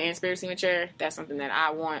 emotionally mature and spiritually mature. That's something that I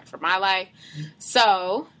want for my life.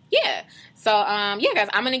 So, yeah. So, guys,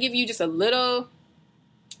 I'm going to give you just a little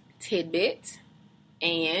tidbit,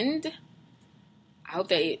 and I hope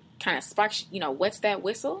that it kind of sparks, you know, what's that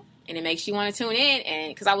whistle? And it makes you want to tune in, and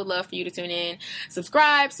because I would love for you to tune in,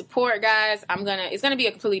 subscribe, support, guys. It's going to be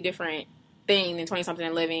a completely different thing than 20-something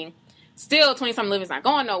and living. Still, 20-something living is not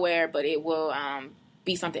going nowhere, but it will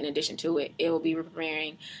be something in addition to it. It will be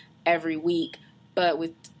premiering every week, but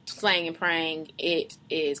with Slaying and Praying, it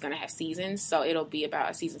is going to have seasons, so it'll be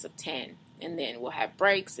about seasons of 10, and then we'll have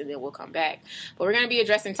breaks, and then we'll come back. But we're going to be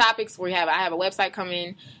addressing topics. I have a website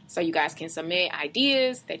coming, so you guys can submit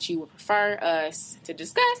ideas that you would prefer us to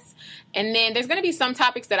discuss, and then there's going to be some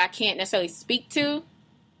topics that I can't necessarily speak to.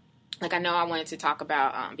 Like, I know I wanted to talk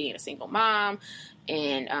about being a single mom,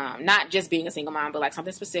 and not just being a single mom, but like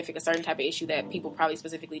something specific, a certain type of issue that people probably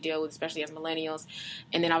specifically deal with, especially as millennials.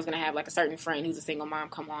 And then I was going to have like a certain friend who's a single mom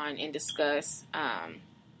come on and discuss,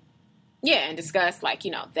 like,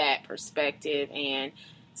 you know, that perspective, and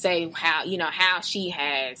say how she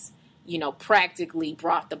has, you know, practically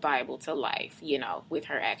brought the Bible to life, you know, with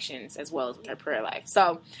her actions as well as with her prayer life.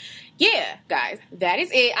 So, yeah, guys, that is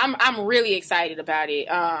it. I'm really excited about it.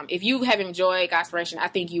 If you have enjoyed Gospelration, I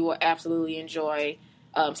think you will absolutely enjoy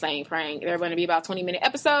Slaying and Praying. They're going to be about 20-minute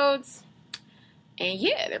episodes. And,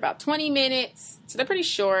 yeah, they're about 20 minutes. So they're pretty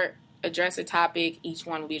short. Address a topic. Each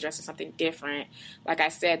one will be addressing something different. Like I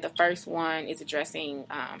said, the first one is addressing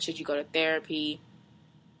should you go to therapy,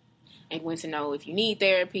 and when to know if you need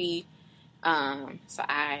therapy. So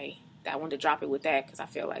I wanted to drop it with that, because I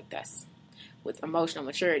feel like that's, with emotional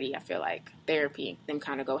maturity, I feel like therapy and them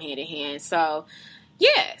kind of go hand in hand. So,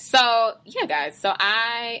 yeah, guys. So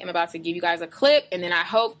I am about to give you guys a clip, and then I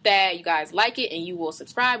hope that you guys like it and you will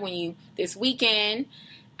subscribe this weekend.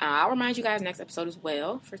 I'll remind you guys next episode as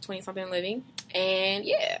well for 20-something living. And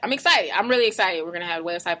yeah, I'm excited. I'm really excited. We're gonna have a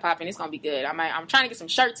website popping. It's gonna be good. I'm trying to get some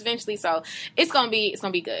shirts eventually, so it's gonna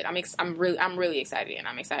be good. I'm really excited, and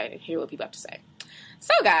I'm excited to hear what people have to say.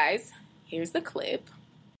 So, guys, here's the clip.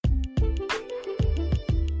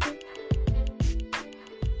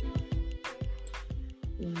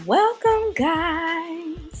 Welcome,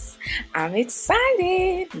 guys. I'm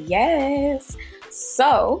excited. Yes.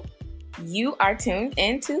 So, you are tuned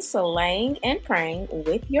into Slaying and Praying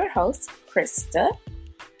with your host, Krista.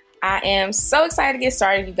 I am so excited to get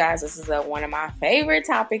started, you guys. This is one of my favorite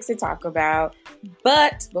topics to talk about.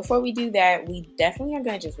 But before we do that, we definitely are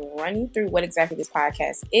going to just run you through what exactly this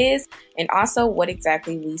podcast is and also what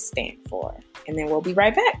exactly we stand for. And then we'll be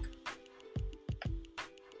right back.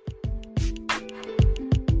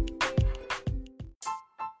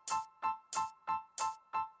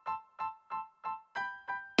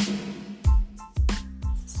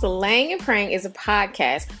 Slang and Praying is a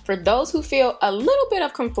podcast for those who feel a little bit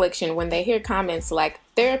of confliction when they hear comments like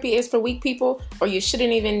therapy is for weak people or you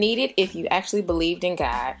shouldn't even need it if you actually believed in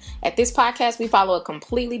God. At this podcast, we follow a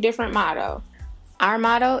completely different motto. Our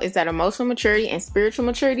motto is that emotional maturity and spiritual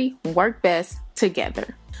maturity work best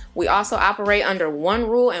together. We also operate under one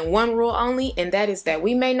rule and one rule only, and that is that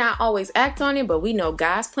we may not always act on it, but we know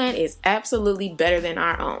God's plan is absolutely better than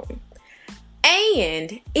our own.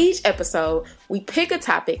 And each episode, we pick a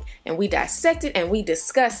topic and we dissect it and we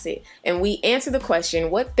discuss it. And we answer the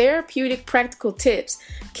question, what therapeutic practical tips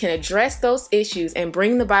can address those issues and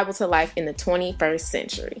bring the Bible to life in the 21st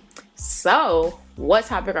century? So, what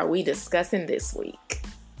topic are we discussing this week?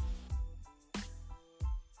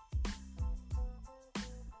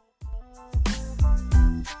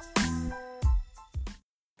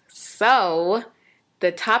 So,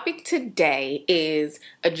 the topic today is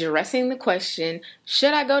addressing the question,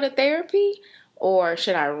 should I go to therapy or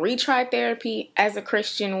should I retry therapy as a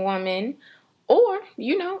Christian woman or,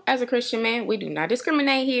 as a Christian man? We do not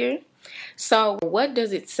discriminate here. So what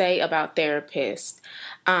does it say about therapists?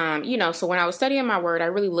 So when I was studying my word, I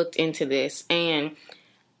really looked into this, and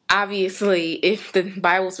obviously, if the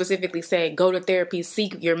Bible specifically said, go to therapy,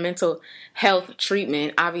 seek your mental health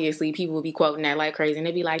treatment, obviously people would be quoting that like crazy. And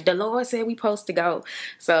they'd be like, the Lord said we supposed to go.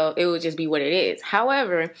 So it would just be what it is.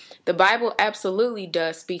 However, the Bible absolutely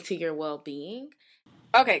does speak to your well-being.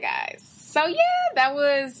 Okay, guys. So yeah, that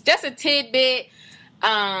was just a tidbit.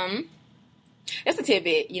 It's a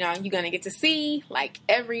tidbit. You're going to get to see like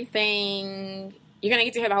everything. You're going to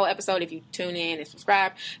get to hear the whole episode if you tune in and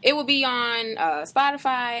subscribe. It will be on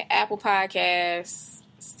Spotify, Apple Podcasts,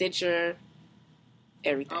 Stitcher,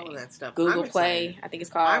 everything. All of that stuff. Google Play, I think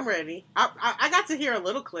it's called. I'm ready. I got to hear a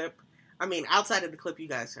little clip. I mean, outside of the clip you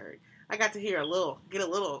guys heard. I got to hear a little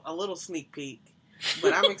sneak peek.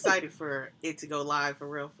 But I'm excited for it to go live for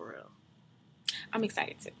real. I'm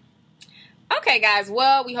excited too. Okay, guys.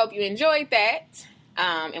 Well, we hope you enjoyed that.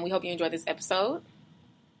 And we hope you enjoyed this episode.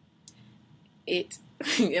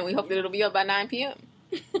 And we hope that it'll be up by 9 p.m.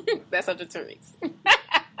 That's up to Therese.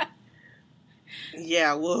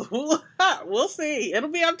 Yeah, we'll see. It'll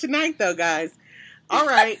be up tonight, though, guys. All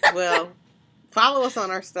right. Well, follow us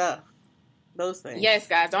on our stuff. Those things. Yes,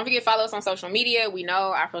 guys. Don't forget to follow us on social media. We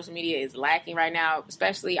know our social media is lacking right now,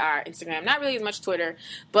 especially our Instagram. Not really as much Twitter,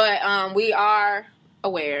 but we are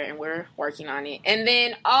aware and we're working on it. And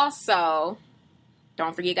then also,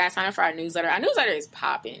 don't forget, guys, sign up for our newsletter. Our newsletter is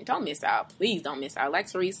popping. Don't miss out. Please don't miss out. Like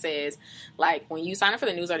Therese says, like when you sign up for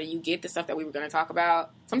the newsletter, you get the stuff that we were going to talk about.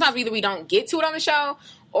 Sometimes either we don't get to it on the show,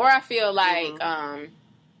 or I feel like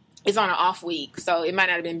it's on an off week, so it might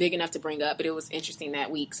not have been big enough to bring up, but it was interesting that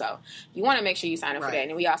week. So you want to make sure you sign up for that.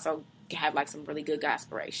 And we also have like some really good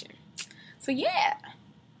gospiration. So yeah.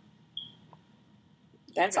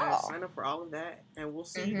 That's all. Sign up for all of that, and we'll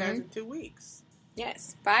see you guys in 2 weeks.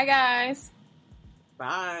 Yes. Bye, guys.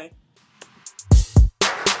 Bye.